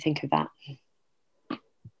you think of that?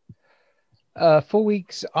 4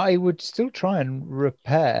 weeks, I would still try and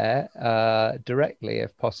repair directly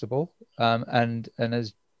if possible. And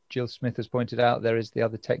as Jill Smith has pointed out, there is the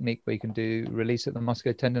other technique where you can do release at the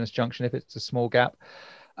musculotendinous junction if it's a small gap.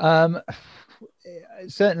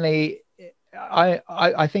 Certainly,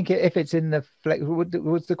 I think if it's in the flex,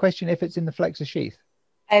 what's the question? If it's in the flexor sheath?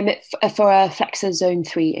 For a flexor zone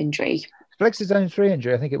 3 injury. Flexor zone 3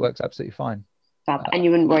 injury, I think it works absolutely fine. Fab. And you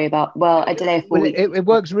wouldn't worry about, well, a delay of 4 weeks. It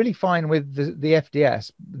works really fine with the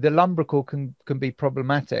FDS. The lumbrical can be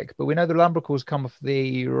problematic, but we know the lumbricals come off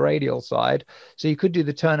the radial side, so you could do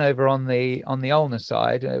the turnover on the ulnar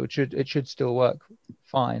side. It should still work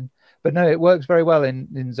fine. But no, it works very well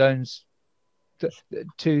in zones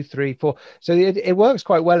 2, 3, 4. So it works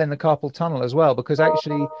quite well in the carpal tunnel as well, because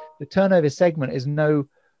actually the turnover segment is no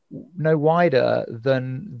wider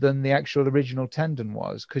than the actual original tendon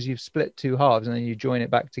was, because you've split 2 halves and then you join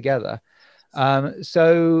it back together.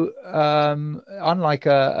 So unlike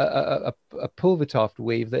a pulvitaft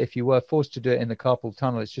weave, that if you were forced to do it in the carpal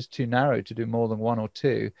tunnel, it's just too narrow to do more than 1 or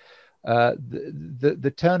 2.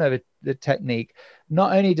 The turnover, the technique,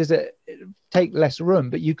 not only does it take less room,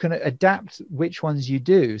 but you can adapt which ones you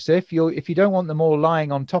do. So if you don't want them all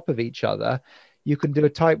lying on top of each other, you can do a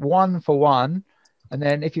type 1 for one. And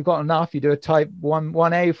then if you've got enough, you do a type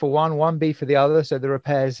 1A for one, 1B for the other. So the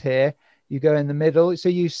repairs here, you go in the middle. So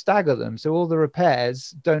you stagger them. So all the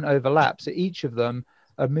repairs don't overlap. So each of them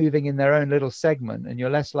are moving in their own little segment, and you're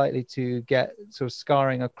less likely to get sort of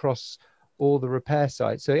scarring across all the repair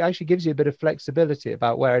sites. So it actually gives you a bit of flexibility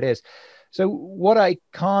about where it is. So what I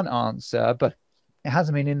can't answer, but it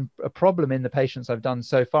hasn't been a problem in the patients I've done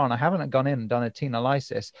so far, and I haven't gone in and done a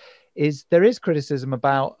tenolysis, is there is criticism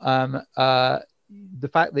about the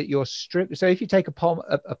fact that you're stripped. So if you take a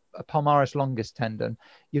palmaris longus tendon,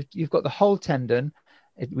 you've got the whole tendon.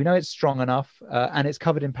 We know it's strong enough, and it's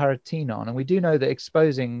covered in paratenon. And we do know that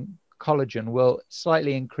exposing collagen will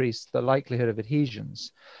slightly increase the likelihood of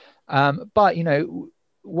adhesions. But, you know,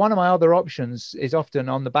 one of my other options is often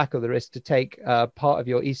on the back of the wrist to take part of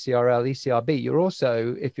your ECRL, ECRB. You're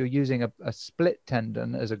also, if you're using a split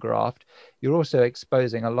tendon as a graft, you're also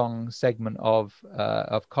exposing a long segment of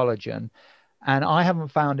collagen. And I haven't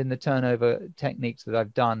found in the turnover techniques that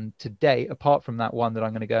I've done to date, apart from that one that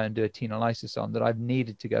I'm going to go and do a tenolysis on, that I've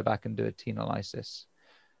needed to go back and do a tenolysis.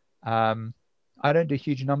 I don't do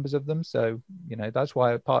huge numbers of them. So, you know, that's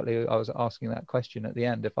why partly I was asking that question at the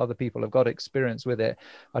end. If other people have got experience with it,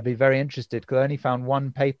 I'd be very interested, because I only found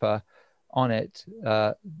one paper on it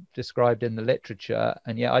described in the literature.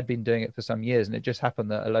 And yet I'd been doing it for some years. And it just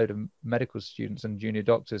happened that a load of medical students and junior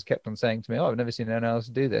doctors kept on saying to me, oh, I've never seen anyone else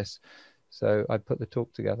do this. So I put the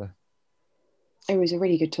talk together. It was a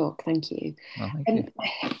really good talk. Thank you. Oh, thank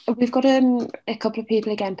you. We've got a couple of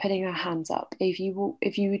people again putting their hands up. If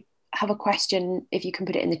you have a question, if you can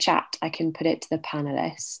put it in the chat, I can put it to the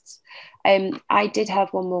panelists. I did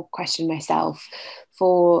have one more question myself.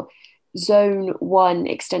 For zone 1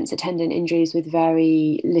 extensor tendon injuries with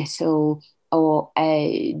very little or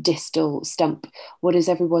a distal stump, what is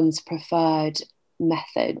everyone's preferred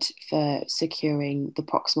method for securing the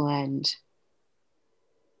proximal end?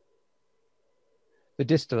 The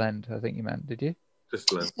distal end, I think you meant, did you?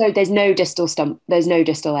 Distal end. So there's no distal stump, there's no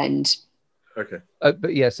distal end. Okay.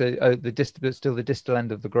 But yeah, so but still the distal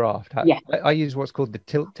end of the graft. Yeah. I use what's called the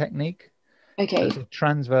tilt technique. Okay. So it's a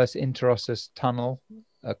transverse interosseous tunnel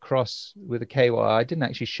across with a KY. I didn't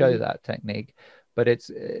actually show that technique, but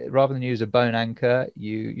it's rather than use a bone anchor,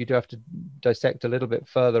 you do have to dissect a little bit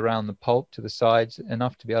further around the pulp to the sides,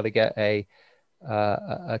 enough to be able to get a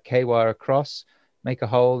K-wire across, make a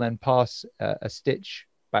hole, then pass a stitch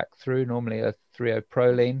back through, normally a 3/0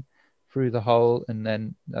 Prolene, through the hole, and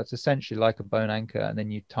then that's essentially like a bone anchor, and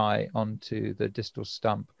then you tie onto the distal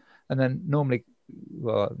stump. And then normally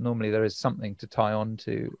there is something to tie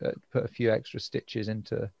onto, put a few extra stitches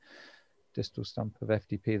into distal stump of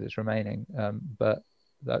FDP that's remaining, but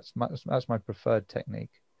that's my preferred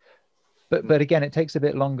technique. But again, it takes a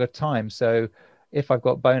bit longer time. So if I've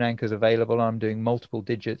got bone anchors available and I'm doing multiple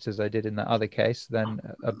digits as I did in that other case, then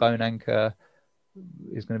a bone anchor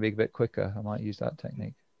is going to be a bit quicker. I might use that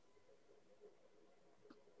technique.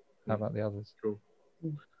 How about the others? Cool.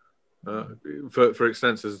 For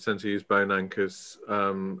extensors, I tend to use bone anchors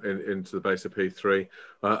into the base of P3.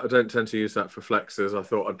 I don't tend to use that for flexors. I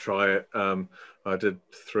thought I'd try it. I did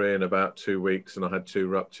 3 in about 2 weeks and I had 2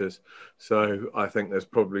 ruptures. So I think there's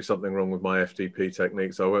probably something wrong with my FDP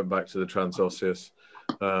technique. So I went back to the transosseous.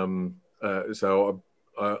 So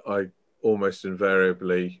I almost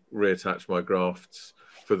invariably reattach my grafts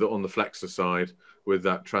on the flexor side with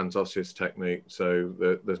that transosseous technique.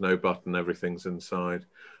 So there's no button, everything's inside.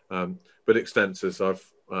 But extensors,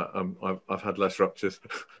 I've had less ruptures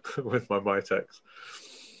with my Mitex.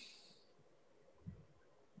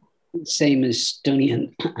 Same as Tony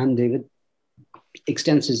and David.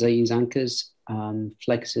 Extensors, I use anchors,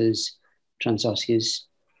 flexors, transosseous,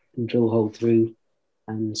 and drill hole through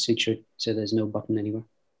and suture it so there's no button anywhere.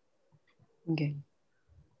 Okay.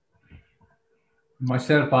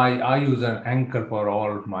 Myself, I use an anchor for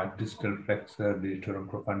all my distal flexor, digital and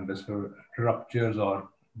profundus ruptures or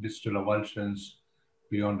distal avulsions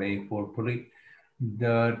beyond the A4 pulley.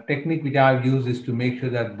 The technique which I've used is to make sure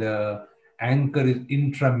that the anchor is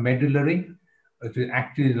intramedullary. It is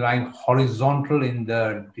actually lying horizontal in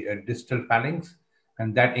the distal phalanx,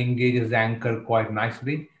 and that engages the anchor quite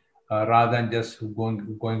nicely, rather than just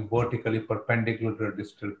going vertically perpendicular to the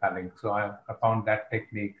distal phalanx. So I found that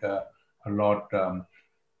technique a lot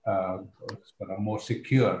sort of more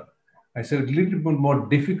secure. I said a little bit more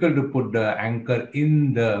difficult to put the anchor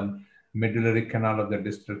in the medullary canal of the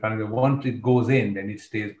distal phalanx. Once it goes in, then it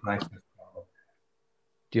stays nice and strong.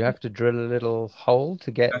 Do you have to drill a little hole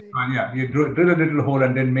to get? That's fine, yeah. You drill a little hole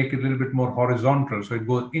and then make it a little bit more horizontal, so it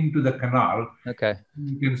goes into the canal. Okay.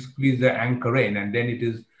 You can squeeze the anchor in, and then it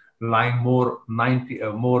is lying more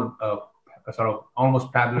sort of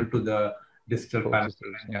almost parallel to the distal phalanx.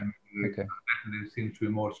 Yeah. Okay. It seems to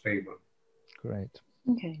be more stable. Great.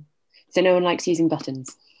 Okay. So no one likes using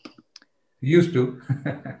buttons? Used to.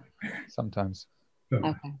 Sometimes.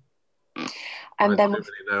 Okay. And then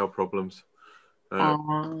nail problems.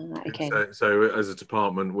 okay. So as a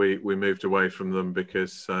department, we moved away from them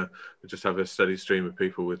because we just have a steady stream of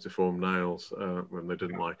people with deformed nails when they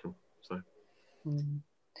didn't like them. So.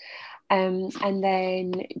 And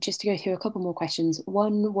then just to go through a couple more questions.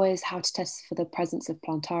 One was how to test for the presence of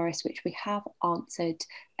plantaris, which we have answered,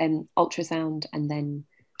 ultrasound and then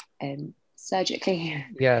surgically.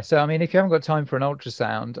 Yeah, so I mean, if you haven't got time for an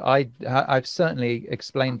ultrasound, I've certainly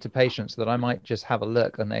explained to patients that I might just have a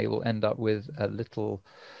look and they will end up with a little,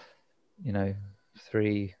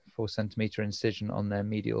 3-4 centimeter incision on their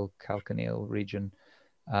medial calcaneal region.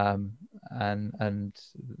 And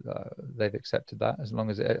they've accepted that as long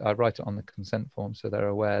as I write it on the consent form, so they're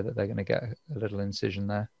aware that they're going to get a little incision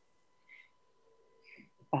there.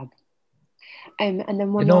 Fab. And then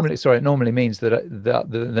it normally means that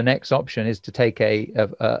the next option is to take a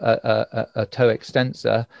toe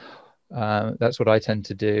extensor. That's what I tend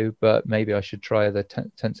to do, but maybe I should try the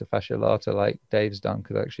tensor fascia lata like Dave's done,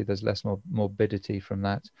 because actually there's less morbidity from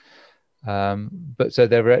that. But so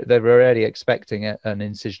they're already expecting an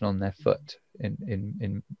incision on their foot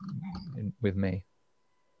in with me.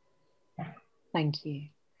 Thank you.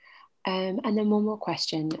 And then one more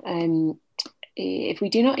question. If we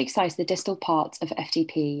do not excise the distal parts of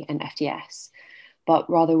FDP and FDS, but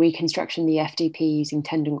rather reconstruction the FDP using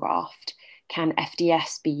tendon graft, can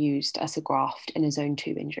FDS be used as a graft in a zone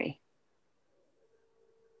 2 injury?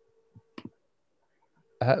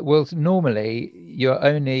 Well, normally you're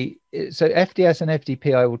so FDS and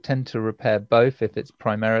FDP, I will tend to repair both if it's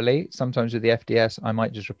primarily. Sometimes with the FDS, I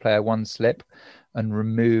might just repair one slip and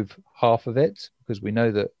remove half of it, because we know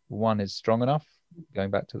that one is strong enough,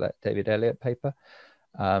 going back to that David Elliott paper,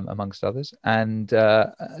 amongst others. And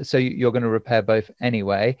so you're going to repair both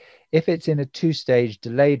anyway. If it's in a 2-stage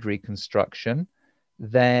delayed reconstruction,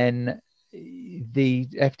 then the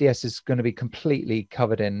FDS is going to be completely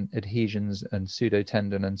covered in adhesions and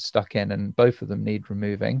pseudotendon and stuck in, and both of them need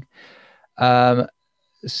removing.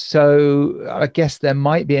 So I guess there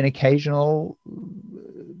might be an occasional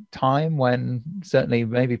time when, certainly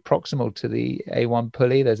maybe proximal to the A1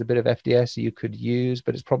 pulley, there's a bit of FDS you could use,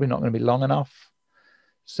 but it's probably not going to be long enough.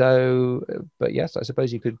 So, but yes, I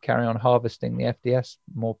suppose you could carry on harvesting the FDS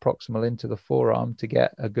more proximal into the forearm to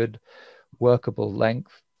get a good workable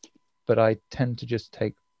length. But I tend to just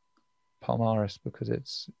take palmaris because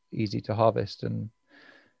it's easy to harvest and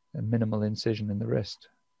a minimal incision in the wrist.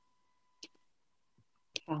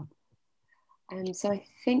 Oh. So I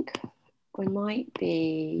think we might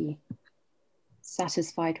be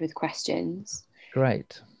satisfied with questions.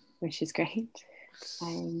 Great. Which is great.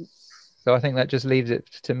 So I think that just leaves it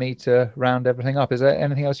to me to round everything up. Is there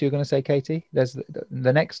anything else you're going to say, Katie? There's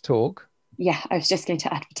the next talk. Yeah, I was just going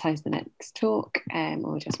to advertise the next talk.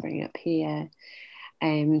 I'll just bring it up here.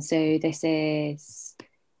 So this is,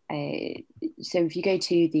 so if you go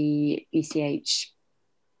to the BCH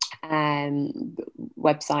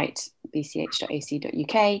website,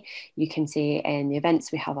 bch.ac.uk, you can see in the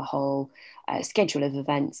events we have a whole schedule of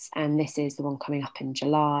events, and this is the one coming up in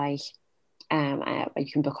July.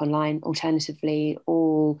 You can book online. Alternatively,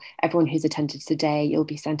 everyone who's attended today, you'll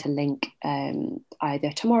be sent a link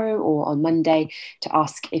either tomorrow or on Monday to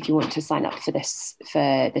ask if you want to sign up for this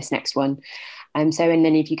next one. And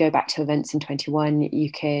then if you go back to events in 21,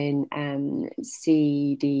 you can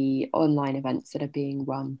see the online events that are being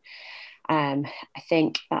run. I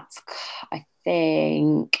think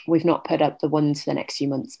we've not put up the ones for the next few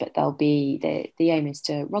months, but they'll be, the aim is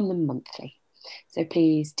to run them monthly. So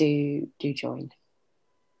please do join.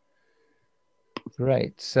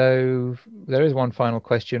 Great. So there is one final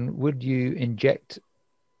question. Would you inject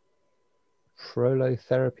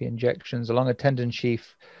prolotherapy injections along a tendon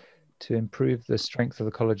sheath to improve the strength of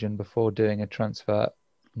the collagen before doing a transfer?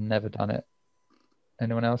 Never done it.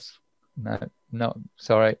 Anyone else? No,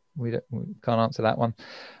 sorry, we can't answer that one.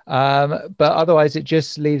 But otherwise, it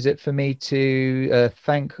just leaves it for me to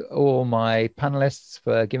thank all my panelists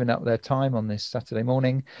for giving up their time on this Saturday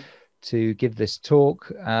morning to give this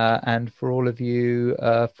talk, and for all of you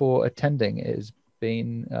for attending. It has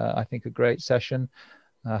been, I think, a great session.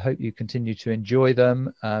 I hope you continue to enjoy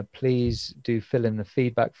them. Please do fill in the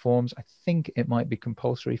feedback forms. I think it might be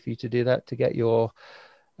compulsory for you to do that to get your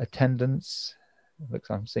attendance.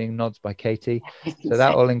 Looks like I'm seeing nods by Katie. So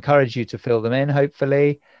that will encourage you to fill them in,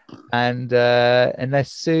 hopefully. And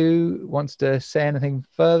unless Sue wants to say anything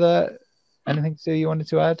further, anything, Sue, you wanted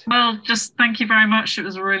to add? Well, just thank you very much. It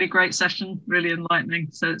was a really great session, really enlightening.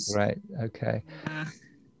 So it's right. Okay.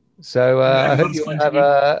 So I hope you all have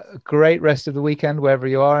a great rest of the weekend wherever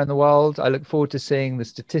you are in the world. I look forward to seeing the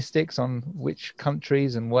statistics on which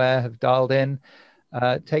countries and where have dialed in.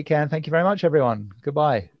 Take care and thank you very much, everyone.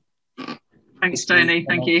 Goodbye. Thanks, Tony.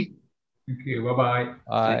 Thank you. Thank you. Bye-bye.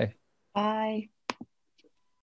 Bye. Bye.